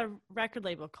what is the record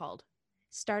label called?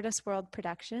 Stardust World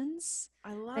Productions.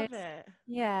 I love There's, it.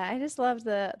 yeah, I just love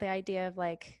the idea of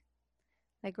like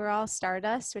we're all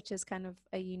stardust, which is kind of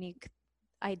a unique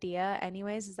idea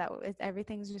anyways, is that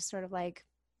everything's just sort of like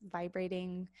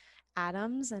vibrating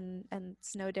atoms, and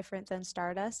it's no different than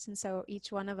stardust. And so each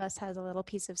one of us has a little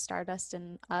piece of stardust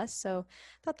in us. So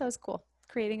I thought that was cool,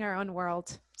 creating our own world,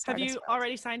 Have stardust you world.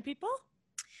 already signed people?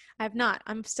 I've not.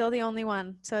 I'm still the only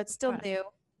one, so it's still Okay.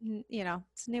 new.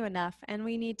 It's new enough, and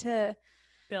we need to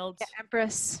Build, get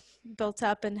Empress built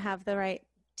up and have the right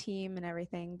team and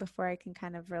everything before I can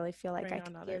kind of really feel like bring I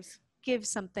on can others. give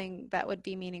something that would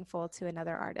be meaningful to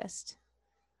another artist.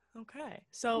 Okay.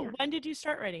 So Yeah. when did you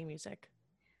start writing music?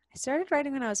 I started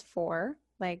writing when I was 4,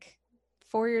 like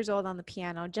 4 years old, on the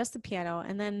piano, just the piano.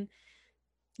 And then,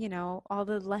 all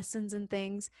the lessons and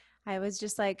things, I was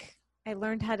just like, I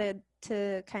learned how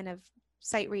to kind of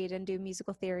sight read and do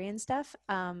musical theory and stuff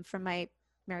from my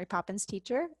Mary Poppins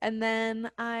teacher. And then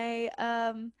I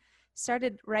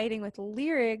started writing with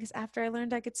lyrics after I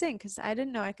learned I could sing, because I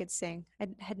didn't know I could sing. I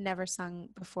had never sung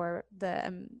before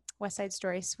the West Side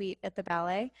Story suite at the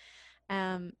ballet.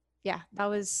 Um, yeah, that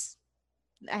was,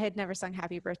 I had never sung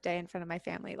Happy Birthday in front of my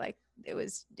family. Like it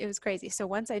was crazy. So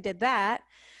once I did that,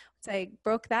 once I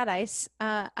broke that ice,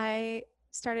 I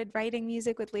started writing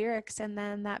music with lyrics, and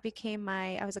then that became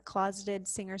I was a closeted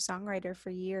singer-songwriter for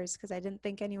years because I didn't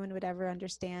think anyone would ever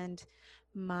understand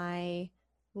my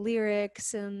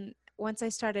lyrics. And once I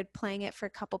started playing it for a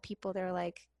couple people, they were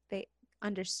like, they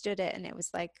understood it, and it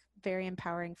was like very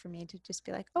empowering for me to just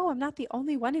be like, oh, I'm not the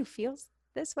only one who feels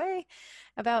this way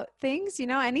about things,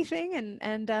 anything.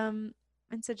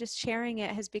 And so just sharing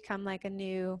it has become like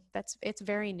it's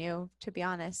very new, to be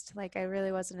honest. Like I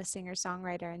really wasn't a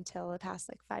singer-songwriter until the past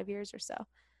like 5 years or so.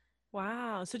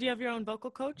 Wow. So do you have your own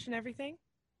vocal coach and everything?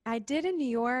 I did in New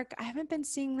York. I haven't been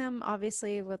seeing them,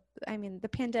 obviously, I mean, the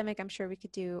pandemic. I'm sure we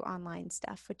could do online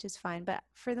stuff, which is fine. But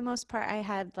for the most part, I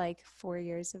had like 4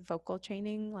 years of vocal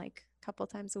training, like a couple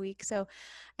times a week. So,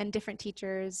 and different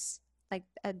teachers, like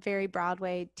a very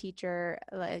Broadway teacher,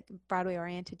 like Broadway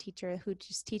oriented teacher who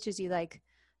just teaches you like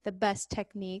the best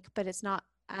technique, but it's not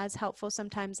as helpful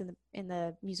sometimes in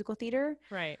the musical theater.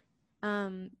 Right.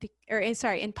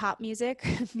 Sorry, in pop music.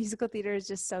 Musical theater is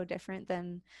just so different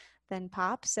than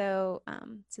pop. So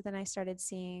then I started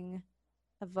seeing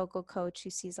a vocal coach who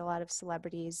sees a lot of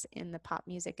celebrities in the pop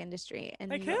music industry in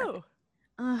Like New York.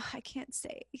 who? I can't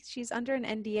say. She's under an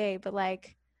NDA, but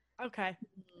like, Okay.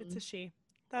 It's a she.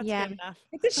 That's yeah, good enough.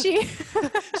 it's a she.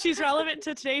 She's relevant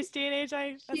to today's day and age,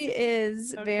 I She assume.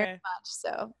 is very Okay. much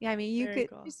so. Yeah, I mean, Very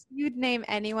cool. you'd name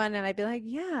anyone, and I'd be like,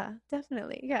 yeah,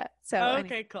 definitely, yeah. So anyway,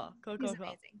 Okay, cool. Cool, she's cool, cool.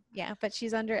 amazing. Yeah, but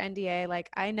she's under NDA. Like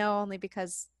I know only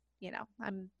because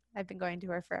I've been going to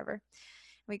her forever.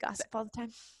 We gossip all the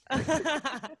time.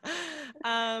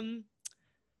 um,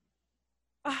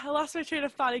 I lost my train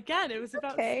of thought again. It was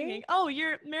about singing. Oh,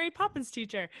 you're Mary Poppins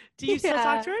teacher. Do you still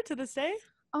talk to her to this day?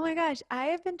 Oh my gosh, I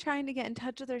have been trying to get in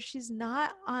touch with her. She's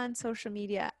not on social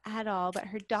media at all, but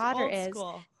her daughter Old is.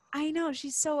 school. I know,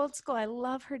 she's so old school. I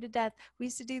love her to death. We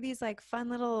used to do these like fun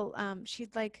little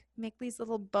she'd like make these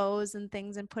little bows and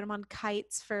things and put them on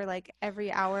kites for like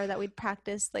every hour that we'd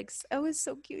practice. Like it was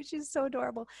so cute. She's so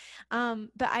adorable.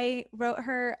 But I wrote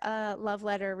her a love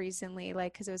letter recently,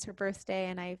 like because it was her birthday,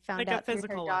 and I found out through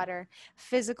her daughter,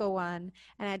 physical one,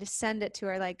 and I had to send it to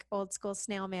her like old school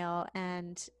snail mail.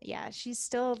 And yeah, she's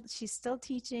still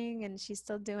teaching, and she's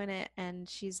still doing it, and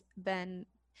she's been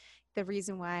the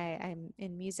reason why I'm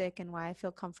in music and why I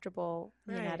feel comfortable,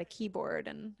 at a keyboard,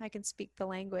 and I can speak the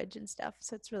language and stuff.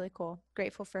 So it's really cool.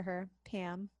 Grateful for her.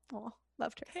 Pam. Oh,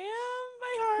 loved her. Pam,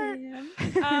 my heart.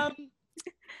 Pam.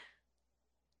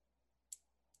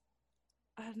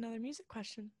 I had another music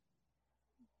question.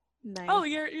 Nice. Oh,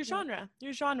 your genre.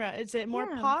 Your genre. Is it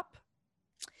more pop?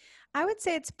 I would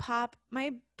say it's pop.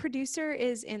 My producer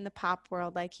is in the pop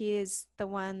world. Like he is the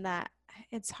one that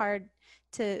it's hard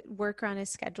to work around his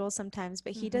schedule sometimes,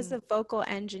 but he does the vocal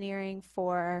engineering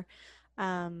for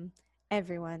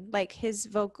everyone. Like his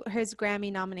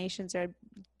Grammy nominations are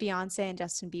Beyonce and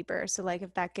Justin Bieber. So like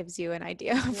if that gives you an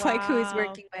idea of like who he's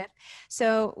working with.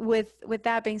 So with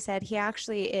that being said, he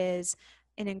actually is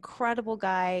an incredible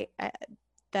guy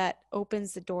that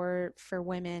opens the door for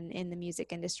women in the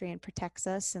music industry and protects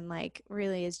us, and like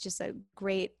really is just a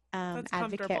great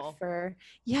advocate for,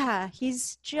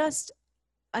 he's just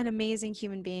an amazing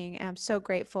human being, and I'm so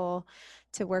grateful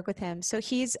to work with him. So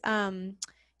he's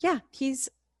he's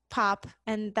pop,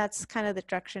 and that's kind of the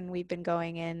direction we've been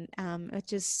going in,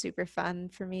 which is super fun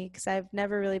for me because I've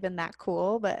never really been that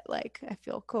cool, but like I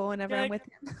feel cool whenever I'm with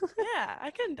him.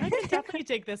 I can definitely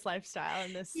take this lifestyle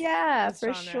and this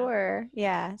for genre. sure.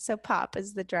 Yeah, so pop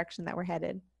is the direction that we're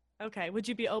headed. Okay, would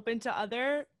you be open to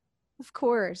other? Of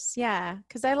course, yeah,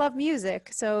 because I love music.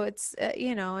 So it's,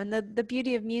 and the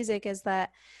beauty of music is that,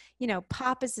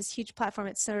 pop is this huge platform.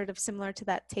 It's sort of similar to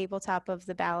that tabletop of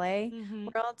the ballet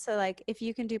world. So like if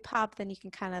you can do pop, then you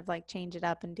can kind of like change it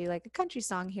up and do like a country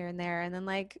song here and there. And then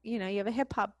like, you have a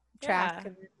hip hop track.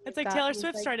 And it's like Taylor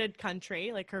Swift started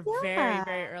country, like her very,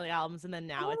 very early albums. And then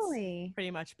now it's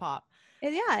pretty much pop.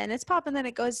 And it's pop. And then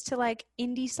it goes to like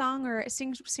indie song or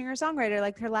singer-songwriter.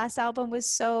 Like her last album was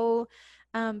so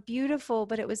beautiful,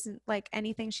 but it wasn't like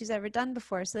anything she's ever done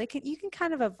before. So you can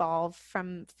kind of evolve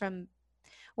from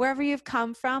wherever you've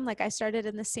come from. Like I started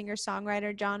in the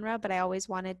singer-songwriter genre, but I always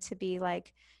wanted to be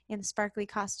like in sparkly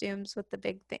costumes with the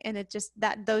big thing, and it just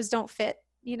those don't fit,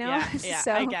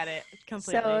 so, I get it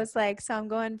completely. So it's like, so I'm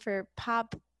going for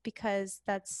pop because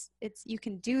you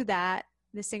can do that,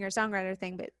 the singer-songwriter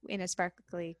thing, but in a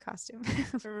sparkly costume.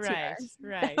 Right.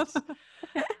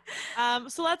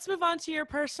 So let's move on to your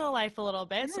personal life a little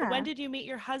bit. So when Yeah. did you meet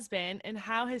your husband and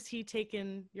how has he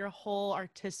taken your whole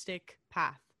artistic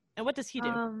path? And what does he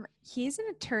do? He's an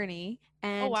attorney Oh,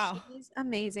 and wow. he's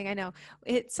amazing. I know.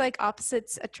 It's like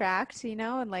opposites attract,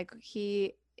 and like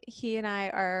he and I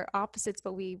are opposites,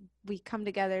 but we come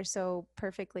together so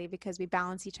perfectly because we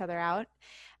balance each other out.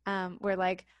 Where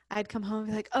like I'd come home and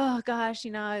be like, oh gosh,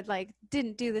 I like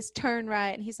didn't do this turn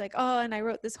right, and he's like, oh, and I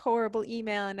wrote this horrible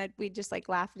email, and we'd just like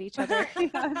laugh at each other, and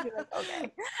be like,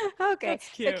 okay, okay. That's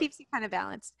So it cute. keeps you kind of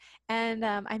balanced. And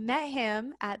I met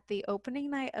him at the opening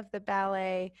night of the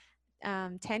ballet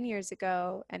 10 years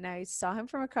ago, and I saw him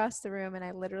from across the room, and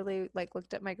I literally like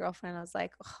looked at my girlfriend. I was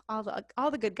like, "Ugh,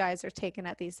 all the good guys are taken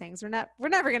at these things. We're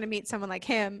never going to meet someone like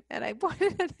him." And I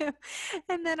pointed at him,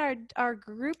 and then our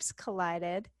groups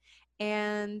collided,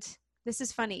 and this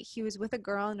is funny. He was with a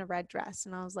girl in a red dress,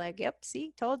 and I was like, "Yep,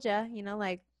 see, told ya."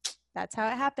 Like that's how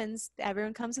it happens.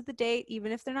 Everyone comes with a date,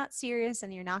 even if they're not serious,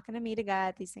 and you're not going to meet a guy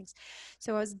at these things.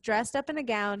 So I was dressed up in a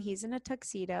gown. He's in a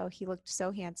tuxedo. He looked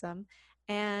so handsome.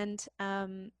 And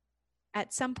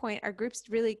at some point, our groups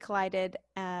really collided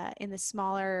in the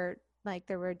smaller, like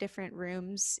there were different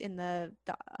rooms in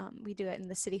we do it in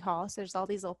the city hall. So there's all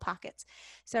these little pockets.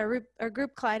 So our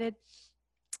group collided,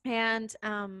 and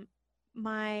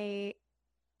my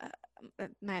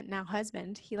my now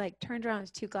husband, he like turned around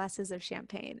with two glasses of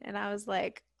champagne, and I was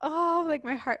like, oh, like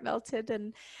my heart melted.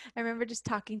 And I remember just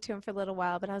talking to him for a little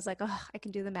while, but I was like, oh, I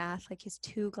can do the math. Like he's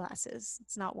two glasses,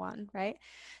 it's not one, right?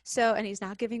 So, and he's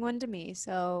not giving one to me,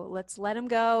 so let's let him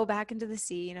go back into the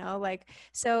sea, like.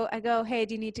 So I go, hey,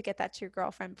 do you need to get that to your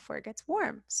girlfriend before it gets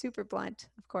warm? Super blunt,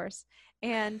 of course.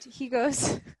 And he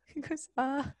goes he goes,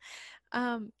 well,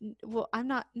 I'm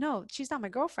not, no, she's not my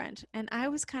girlfriend. And I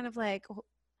was kind of like,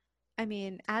 I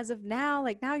mean, as of now,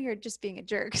 like now you're just being a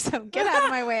jerk. So get out of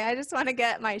my way. I just want to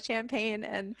get my champagne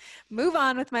and move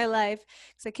on with my life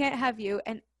because I can't have you.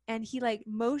 And he like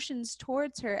motions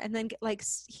towards her, and then like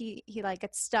he like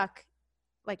gets stuck,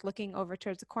 like looking over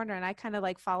towards the corner, and I kind of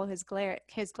like follow his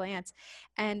glance,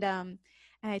 and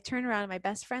I turn around, and my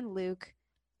best friend Luke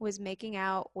was making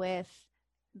out with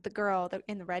the girl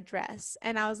in the red dress,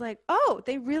 and I was like, oh,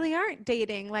 they really aren't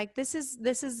dating. Like this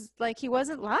is like he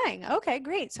wasn't lying. Okay,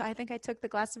 great. So I think I took the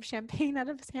glass of champagne out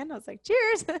of his hand. I was like,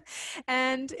 cheers.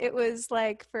 And it was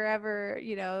like forever,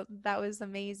 that was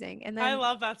amazing. And I then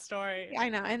love that story. I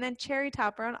know. And then cherry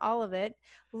topper on all of it,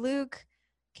 Luke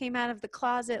came out of the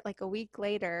closet like a week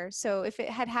later. So if it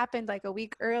had happened like a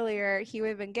week earlier, he would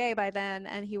have been gay by then,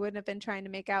 and he wouldn't have been trying to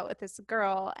make out with this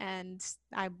girl. And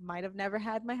I might have never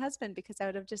had my husband because I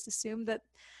would have just assumed that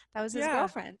that was his Yeah.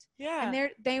 girlfriend. And Yeah.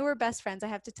 they were best friends. I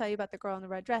have to tell you about the girl in the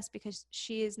red dress because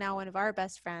she is now one of our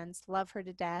best friends. Love her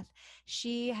to death.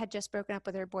 She had just broken up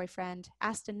with her boyfriend,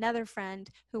 asked another friend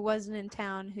who wasn't in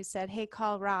town, who said, hey,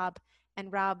 call Rob.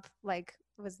 And Rob like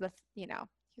was he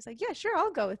was like, yeah, sure,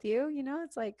 I'll go with you.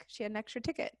 It's like she had an extra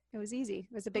ticket. It was easy.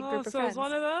 It was a big Oh, group of so it was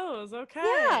one friends. of those.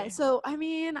 Yeah. Okay. So, I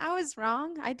mean, I was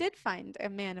wrong. I did find a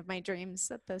man of my dreams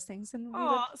at those things, and we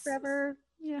Oh, lived forever,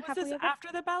 was this happily ever after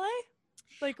the ballet?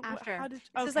 Like, after. how did,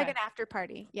 This is like okay. an after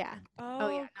party. Yeah. Oh,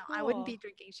 yeah. Oh, No, I wouldn't be cool.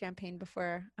 drinking champagne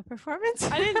before a performance.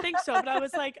 I didn't think so, but I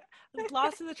was like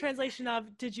lost in the translation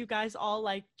of did you guys all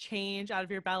like change out of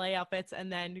your ballet outfits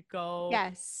and then go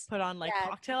Yes. put on like Yeah.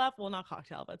 cocktail up? Well, not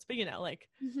cocktail outfits, but like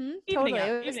Totally.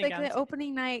 It was evening like the gowns.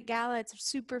 opening night gala. It's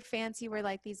super fancy. We're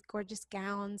like these gorgeous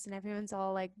gowns, and everyone's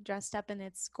all like dressed up, and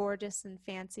it's gorgeous and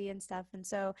fancy and stuff. And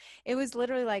so it was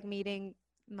literally like meeting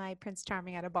my Prince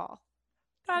Charming at a ball.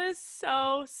 That is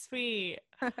so sweet.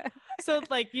 So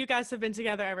like you guys have been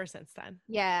together ever since then.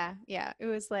 Yeah, yeah. It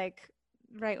was like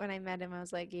right when I met him, I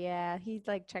was like, yeah, he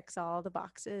like checks all the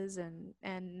boxes, and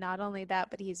not only that,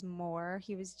 but he's more.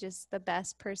 He was just the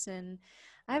best person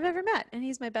I've ever met, and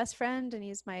he's my best friend, and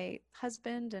he's my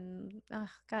husband, and oh Oh,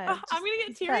 God, I'm just gonna get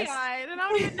he's the teary best. eyed, and I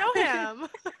don't even know him,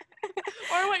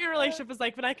 or what your relationship is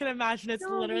like. But I can imagine it's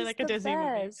No, literally he's like a the Disney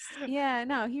movie. best. Yeah,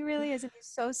 no, he really is, and he's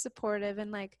so supportive.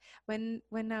 And like when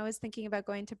I was thinking about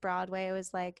going to Broadway, I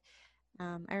was like,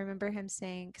 I remember him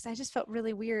saying, because I just felt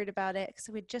really weird about it, because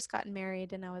we'd just gotten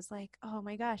married, and I was like, oh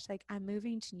my gosh, like I'm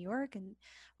moving to New York, and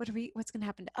what's gonna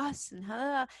happen to us? And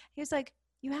he was like,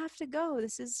 you have to go.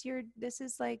 This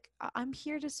is like, I'm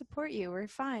here to support you. We're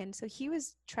fine. So he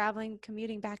was traveling,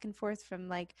 commuting back and forth from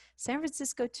like San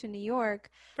Francisco to New York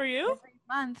For you? every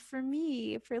month for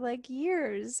me for like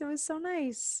years. It was so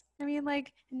nice. I mean,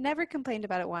 like, never complained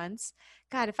about it once.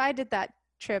 God, if I did that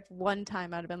trip one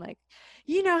time, I'd have been like,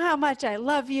 you know how much I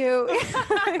love you.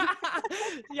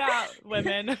 Yeah,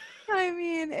 women. I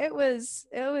mean, it was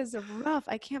rough.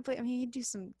 I can't believe. I mean, he'd do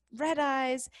some red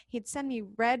eyes. He'd send me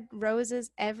red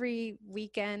roses every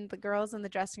weekend. The girls in the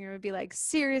dressing room would be like,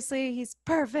 "Seriously, he's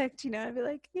perfect." I'd be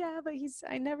like, "Yeah, but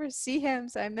I never see him,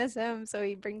 so I miss him." So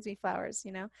he brings me flowers,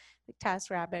 like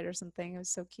Task Rabbit or something. It was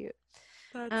so cute.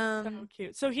 That's so Um,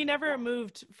 cute. So he never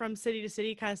moved from city to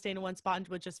city, kind of staying in one spot and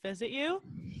would just visit you?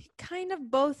 Kind of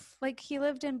both. Like he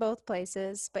lived in both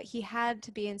places, but he had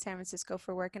to be in San Francisco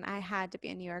for work and I had to be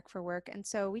in New York for work. And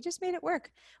so we just made it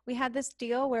work. We had this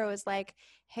deal where it was like,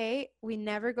 hey, we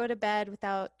never go to bed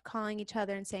without calling each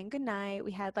other and saying goodnight.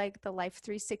 We had like the Life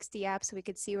 360 app so we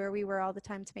could see where we were all the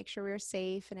time to make sure we were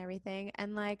safe and everything.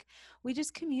 And like we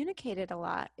just communicated a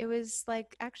lot. It was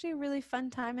like actually a really fun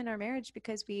time in our marriage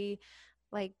because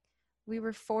like we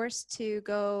were forced to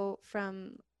go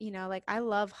from, like I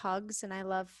love hugs and I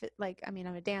love like, I mean,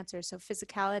 I'm a dancer, so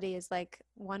physicality is like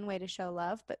one way to show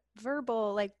love, but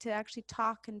verbal, like to actually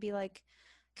talk and be like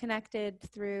connected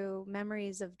through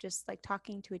memories of just like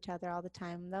talking to each other all the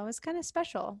time. That was kind of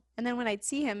special. And then when I'd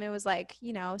see him, it was like,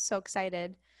 so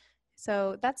excited.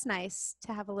 So that's nice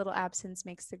to have a little absence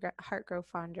makes the heart grow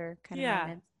fonder kind of Yeah.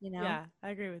 moment. Yeah, I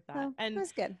agree with that. So it And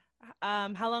was good.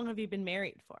 how long have you been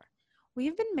married for?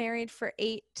 We've been married for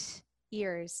 8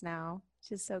 years now,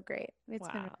 which is so great. It's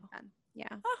been Wow. really fun.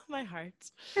 Yeah. Oh, my heart.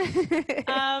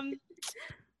 Um,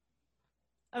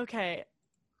 okay.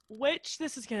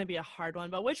 This is going to be a hard one,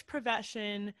 but which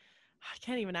profession, I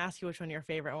can't even ask you which one your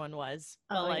favorite one was,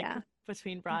 but Oh, like yeah.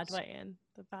 between Broadway and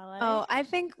the ballet? Oh, I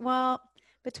think, well,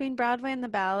 between Broadway and the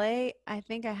ballet, I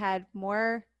think I had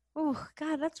more. Oh,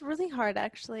 God, that's really hard,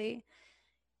 actually.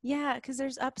 Yeah, because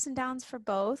there's ups and downs for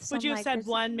both. So Would I'm you have like, said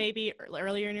one maybe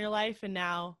earlier in your life and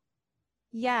now?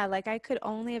 yeah, like I could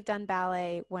only have done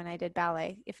ballet when I did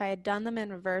ballet. If I had done them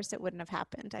in reverse, it wouldn't have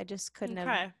happened. I just couldn't have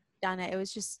Okay. done it. It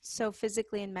was just so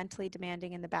physically and mentally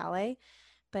demanding in the ballet.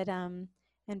 But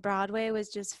and Broadway was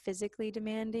just physically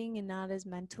demanding and not as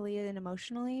mentally and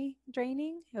emotionally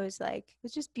draining. It was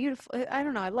just beautiful. I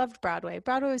don't know. I loved Broadway.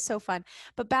 Broadway was so fun.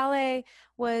 But ballet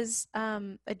was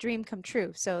a dream come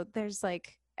true. So there's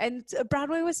like, and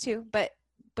Broadway was too, but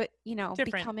Different,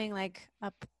 becoming like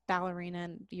a ballerina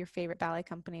and your favorite ballet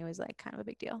company was like kind of a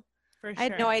big deal. for I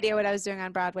had no sure. idea what I was doing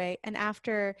on Broadway. And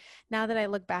now that I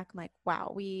look back, I'm like,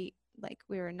 wow, we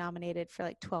were nominated for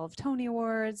like 12 Tony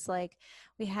Awards. Like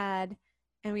we had,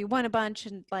 and we won a bunch.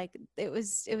 And like, it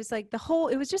was like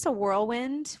it was just a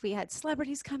whirlwind. We had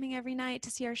celebrities coming every night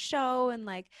to see our show. And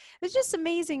like, it was just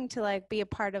amazing to like be a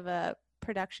part of a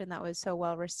production that was so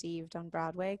well received on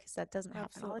Broadway because that doesn't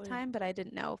happen all the Absolutely. time. But I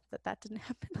didn't know that didn't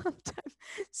happen all the time.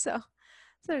 So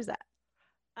there's that.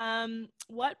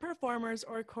 What performers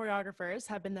or choreographers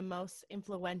have been the most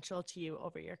influential to you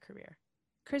over your career?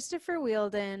 Christopher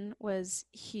Wheeldon was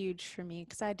huge for me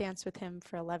because I danced with him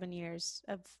for 11 years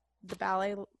of the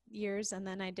ballet years, and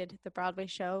then I did the Broadway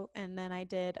show, and then I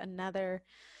did another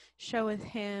show with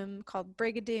him called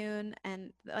Brigadoon,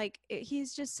 and like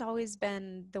he's just always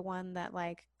been the one that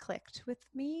like clicked with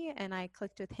me, and I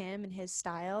clicked with him and his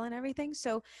style and everything.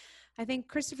 So I think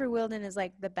Christopher Wheeldon is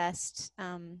like the best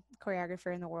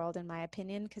choreographer in the world, in my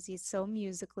opinion, because he's so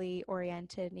musically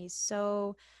oriented and he's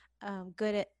so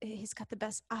he's got the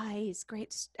best eye. He's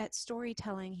great at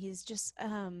storytelling. He's just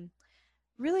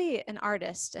really an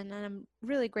artist. And I'm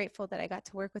really grateful that I got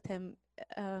to work with him,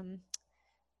 um,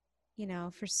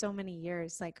 for so many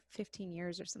years, like 15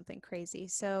 years or something crazy.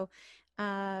 So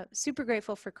super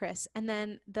grateful for Chris. And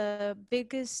then the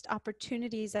biggest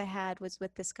opportunities I had was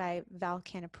with this guy, Val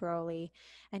Caniparoli,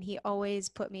 and he always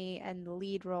put me in the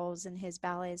lead roles in his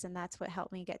ballets, and that's what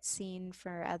helped me get seen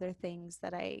for other things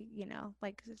that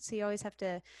like, so you always have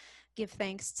to give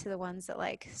thanks to the ones that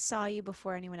like saw you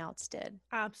before anyone else did.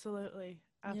 Absolutely.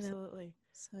 You know, Absolutely.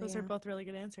 so Those are both really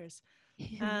good answers.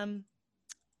 yeah. Um,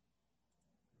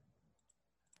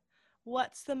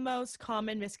 what's the most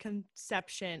common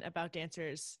misconception about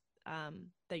dancers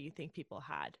that you think people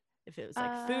had? If it was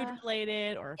like food uh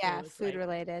related or if it Yeah, was food like,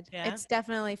 related. yeah. It's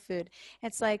definitely food.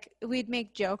 It's like we'd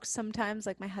make jokes sometimes,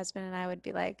 like my husband and I would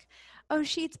be like, "Oh,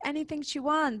 she eats anything she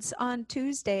wants on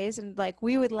Tuesdays." And like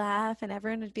we would laugh and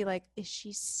everyone would be like, "Is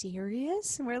she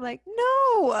serious?" And we're like,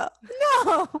 "No,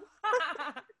 no."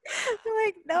 We're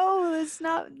like, "No, it's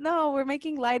not. No, we're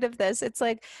making light of this." It's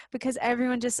like because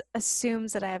everyone just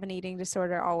assumes that I have an eating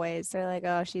disorder always. They're like,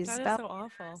 "Oh, she's That is so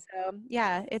awful. so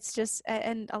yeah, it's just,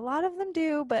 and a lot of them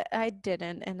do, but I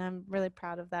didn't, and I'm really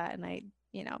proud of that. And I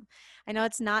I know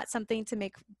it's not something to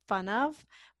make fun of,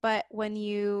 but when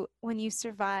you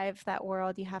survive that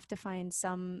world, you have to find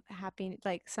some happy,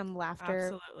 like some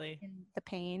laughter Absolutely. in the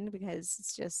pain, because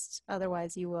it's just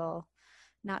otherwise you will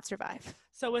not survive.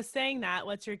 So with saying that,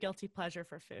 what's your guilty pleasure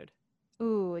for food?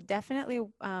 Ooh, definitely.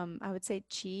 I would say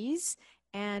cheese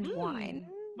and wine.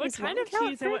 What Does kind wine of count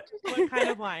cheese and for? what kind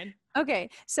of wine? Okay,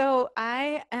 so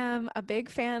I am a big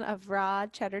fan of raw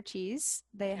cheddar cheese.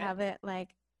 They Okay. have it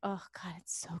like, oh God,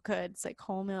 it's so good. It's like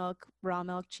whole milk, raw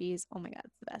milk cheese. Oh my God,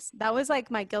 it's the best. That was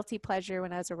like my guilty pleasure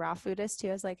when I was a raw foodist too.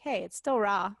 I was like, hey, it's still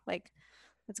raw. Like,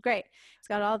 it's great. It's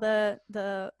got all the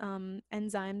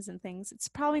enzymes and things. It's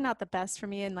probably not the best for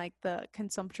me in like the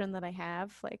consumption that I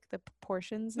have, like the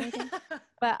proportions and everything.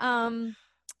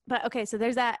 But okay, so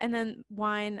there's that, and then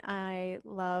wine. I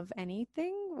love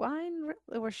anything wine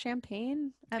or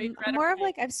champagne. Are you I'm red or more of white?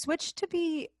 like I've switched to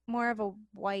be more of a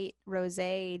white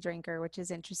rosé drinker, which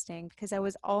is interesting because I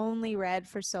was only red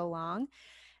for so long,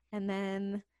 and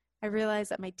then I realized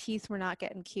that my teeth were not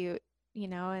getting cute,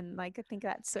 and like I think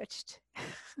that switched.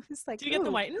 It's like, Do you get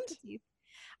them ooh, whitened? purple teeth.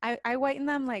 I whiten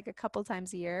them like a couple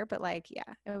times a year, but like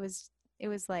yeah, it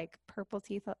was like purple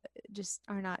teeth just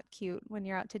are not cute when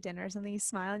you're out to dinner or something. You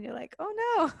smile and you're like,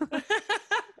 oh no,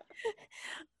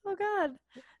 oh God.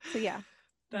 So yeah.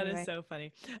 That is Anyway, so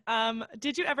funny.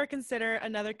 Did you ever consider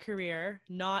another career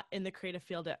not in the creative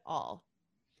field at all?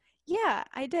 yeah,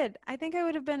 I did. I think I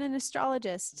would have been an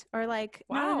astrologist, or like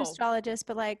not an Wow. astrologist,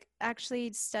 but like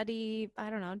actually study, I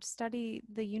don't know, study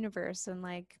the universe. And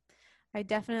like I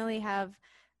definitely have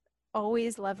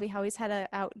always loved, we always had an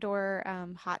outdoor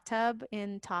hot tub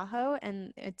in Tahoe,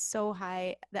 and it's so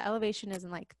high. The elevation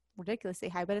isn't like ridiculously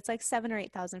high, but it's like 7 or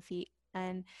 8 thousand feet,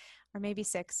 and or maybe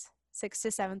 6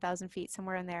 to 7 thousand feet,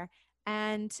 somewhere in there.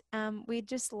 And we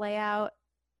just lay out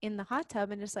in the hot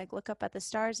tub and just like look up at the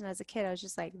stars. And as a kid, I was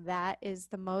just like, that is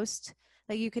the most,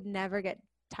 like, you could never get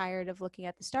tired of looking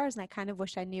at the stars. And I kind of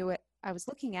wish I knew what I was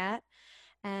looking at.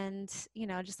 And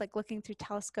just like looking through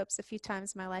telescopes a few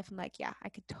times in my life, I'm like, yeah, I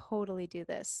could totally do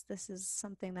this. This is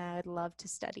something that I'd love to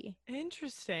study.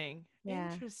 Interesting.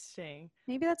 Yeah, Interesting.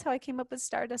 maybe that's how I came up with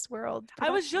Stardust World I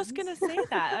was just Productions. gonna say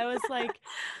that. I was like,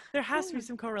 there has to be Yeah,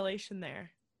 some correlation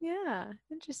there. yeah,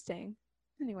 interesting.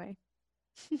 Anyway.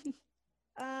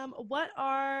 What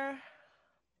are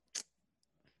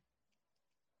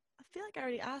I feel like I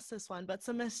already asked this one, but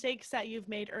some mistakes that you've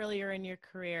made earlier in your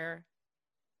career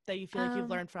that you feel like you've um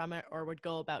learned from it or would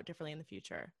go about differently in the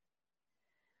future?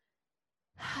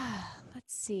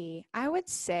 let's see, I would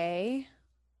say,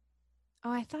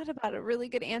 oh, I thought about a really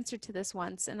good answer to this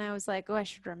once, and I was like, oh, I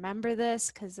should remember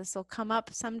this because this will come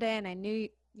up someday, and I knew,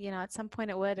 at some point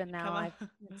it would, Did and it now come up?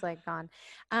 it's like gone.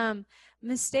 Um,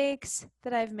 mistakes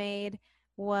that I've made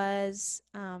was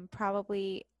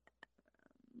probably,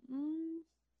 mm,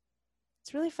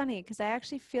 it's really funny because I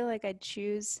actually feel like I'd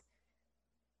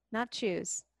not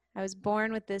choose. I was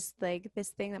born with this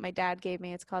thing that my dad gave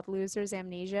me. It's called loser's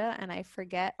amnesia, and I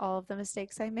forget all of the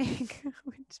mistakes I make,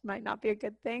 which might not be a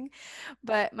good thing.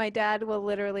 But my dad will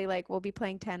literally, like, we'll be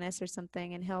playing tennis or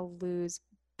something, and he'll lose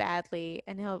badly,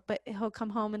 and he'll come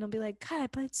home and he'll be like, God, I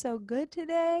played so good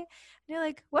today. And you're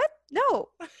like, what? No,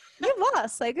 you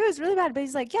lost. Like, it was really bad. But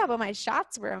he's like, yeah, but my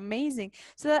shots were amazing.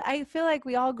 So that I feel like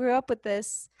we all grew up with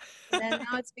this, and then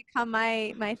now it's become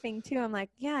my thing too. I'm like,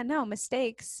 yeah, no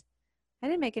mistakes. I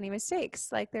didn't make any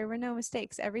mistakes. Like, there were no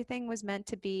mistakes. Everything was meant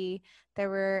to be. There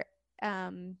were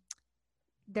um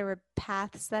there were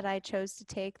paths that I chose to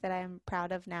take that I'm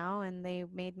proud of now, and they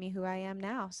made me who I am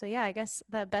now. So yeah, I guess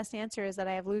the best answer is that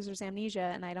I have loser's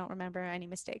amnesia and I don't remember any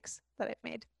mistakes that I've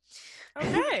made.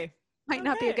 Okay. Might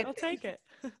not be a Okay, good I'll thing. take it.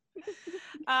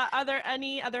 Are there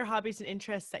any other hobbies and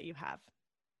interests that you have?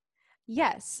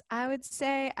 Yes, I would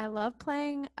say I love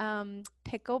playing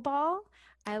pickleball.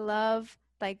 I love,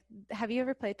 like, have you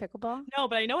ever played pickleball? No,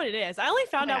 but I know what it is. I only Oh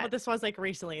found my out God. what this was like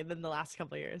recently in the last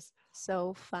couple of years.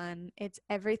 So fun. It's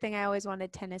everything I always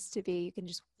wanted tennis to be. You can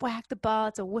just whack the ball.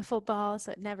 It's a wiffle ball,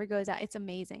 so it never goes out. It's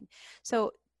amazing.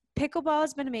 So pickleball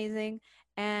has been amazing.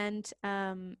 And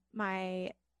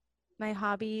my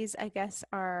hobbies, I guess,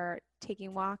 are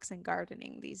taking walks and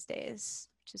gardening these days,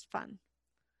 which is fun.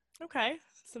 Okay.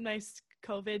 Some nice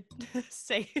COVID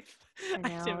safe I know,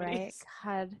 right? activities.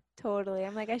 God, totally.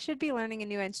 I'm like, I should be learning a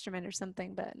new instrument or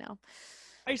something, but no.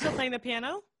 Are you still playing the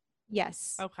piano?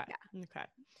 Yes. Okay. Yeah. Okay.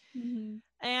 Mhm.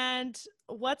 And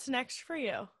what's next for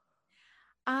you?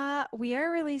 We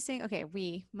are releasing, okay,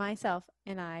 myself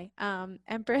and I,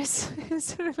 Empress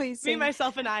is Me, releasing,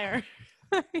 myself, and I are.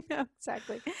 I know,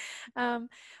 exactly. Um,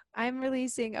 I'm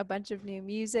releasing a bunch of new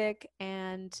music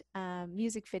and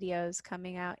music videos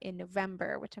coming out in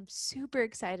November, which I'm super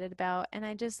excited about. And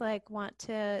I just like want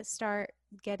to start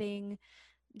getting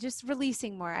just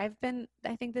releasing more. I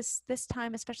think this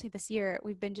time, especially this year,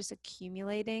 we've been just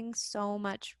accumulating so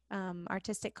much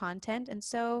artistic content, and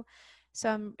so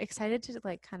I'm excited to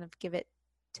like kind of give it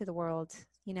to the world.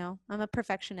 You know, I'm a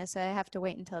perfectionist, so I have to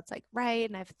wait until it's like right,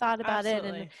 and I've thought about it and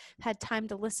Absolutely. had time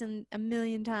to listen a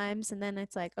million times, and then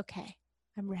it's like, okay,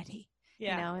 I'm ready. You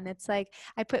Yeah. know, and it's like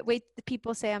I put way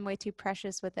people say I'm way too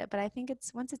precious with it, but I think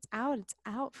it's once it's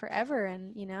out forever,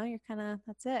 and you know, you're kind of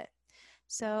that's it.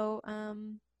 So,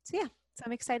 so yeah, so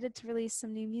I'm excited to release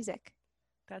some new music.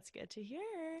 That's good to hear.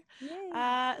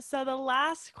 Yay. So the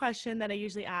last question that I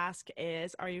usually ask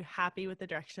is, are you happy with the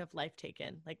direction of life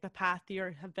taken? Like the path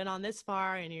you have been on this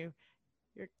far and you're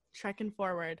trekking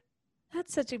forward.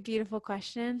 That's such a beautiful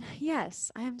question. Yes,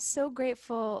 I am so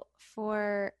grateful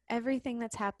for everything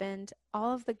that's happened,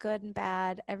 all of the good and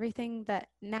bad, everything that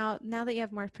now that you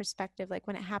have more perspective, like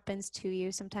when it happens to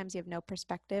you, sometimes you have no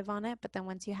perspective on it, but then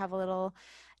once you have a little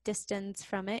distance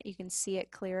from it, you can see it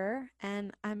clearer.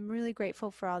 And I'm really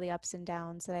grateful for all the ups and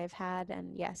downs that I've had.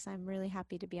 And yes, I'm really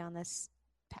happy to be on this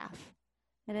path.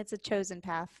 And it's a chosen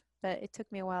path, but it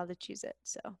took me a while to choose it.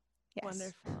 So, yes.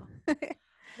 Wonderful.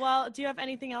 Well, do you have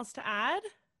anything else to add?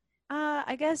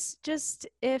 I guess just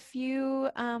if you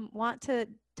want to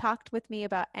talk with me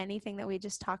about anything that we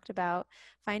just talked about,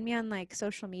 find me on like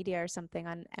social media or something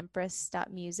on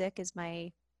empress.music is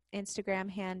my Instagram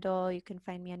handle. You can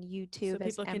find me on So YouTube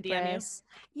as people can DM you. Empress.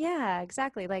 Yeah,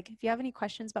 exactly. Like if you have any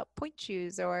questions about point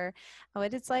shoes or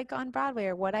what it's like on Broadway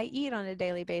or what I eat on a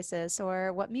daily basis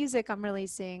or what music I'm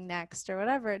releasing next or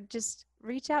whatever, just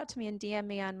reach out to me and DM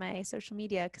me on my social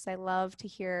media because I love to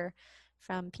hear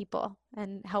from people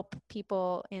and help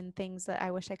people in things that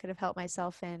I wish I could have helped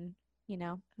myself in, you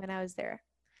know, when I was there.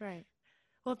 Right.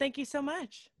 Well, thank you so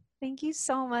much. Thank you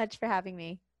so much for having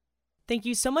me. Thank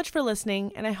you so much for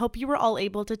listening, and I hope you were all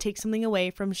able to take something away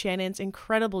from Shannon's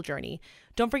incredible journey.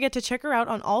 Don't forget to check her out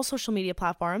on all social media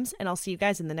platforms, and I'll see you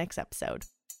guys in the next episode.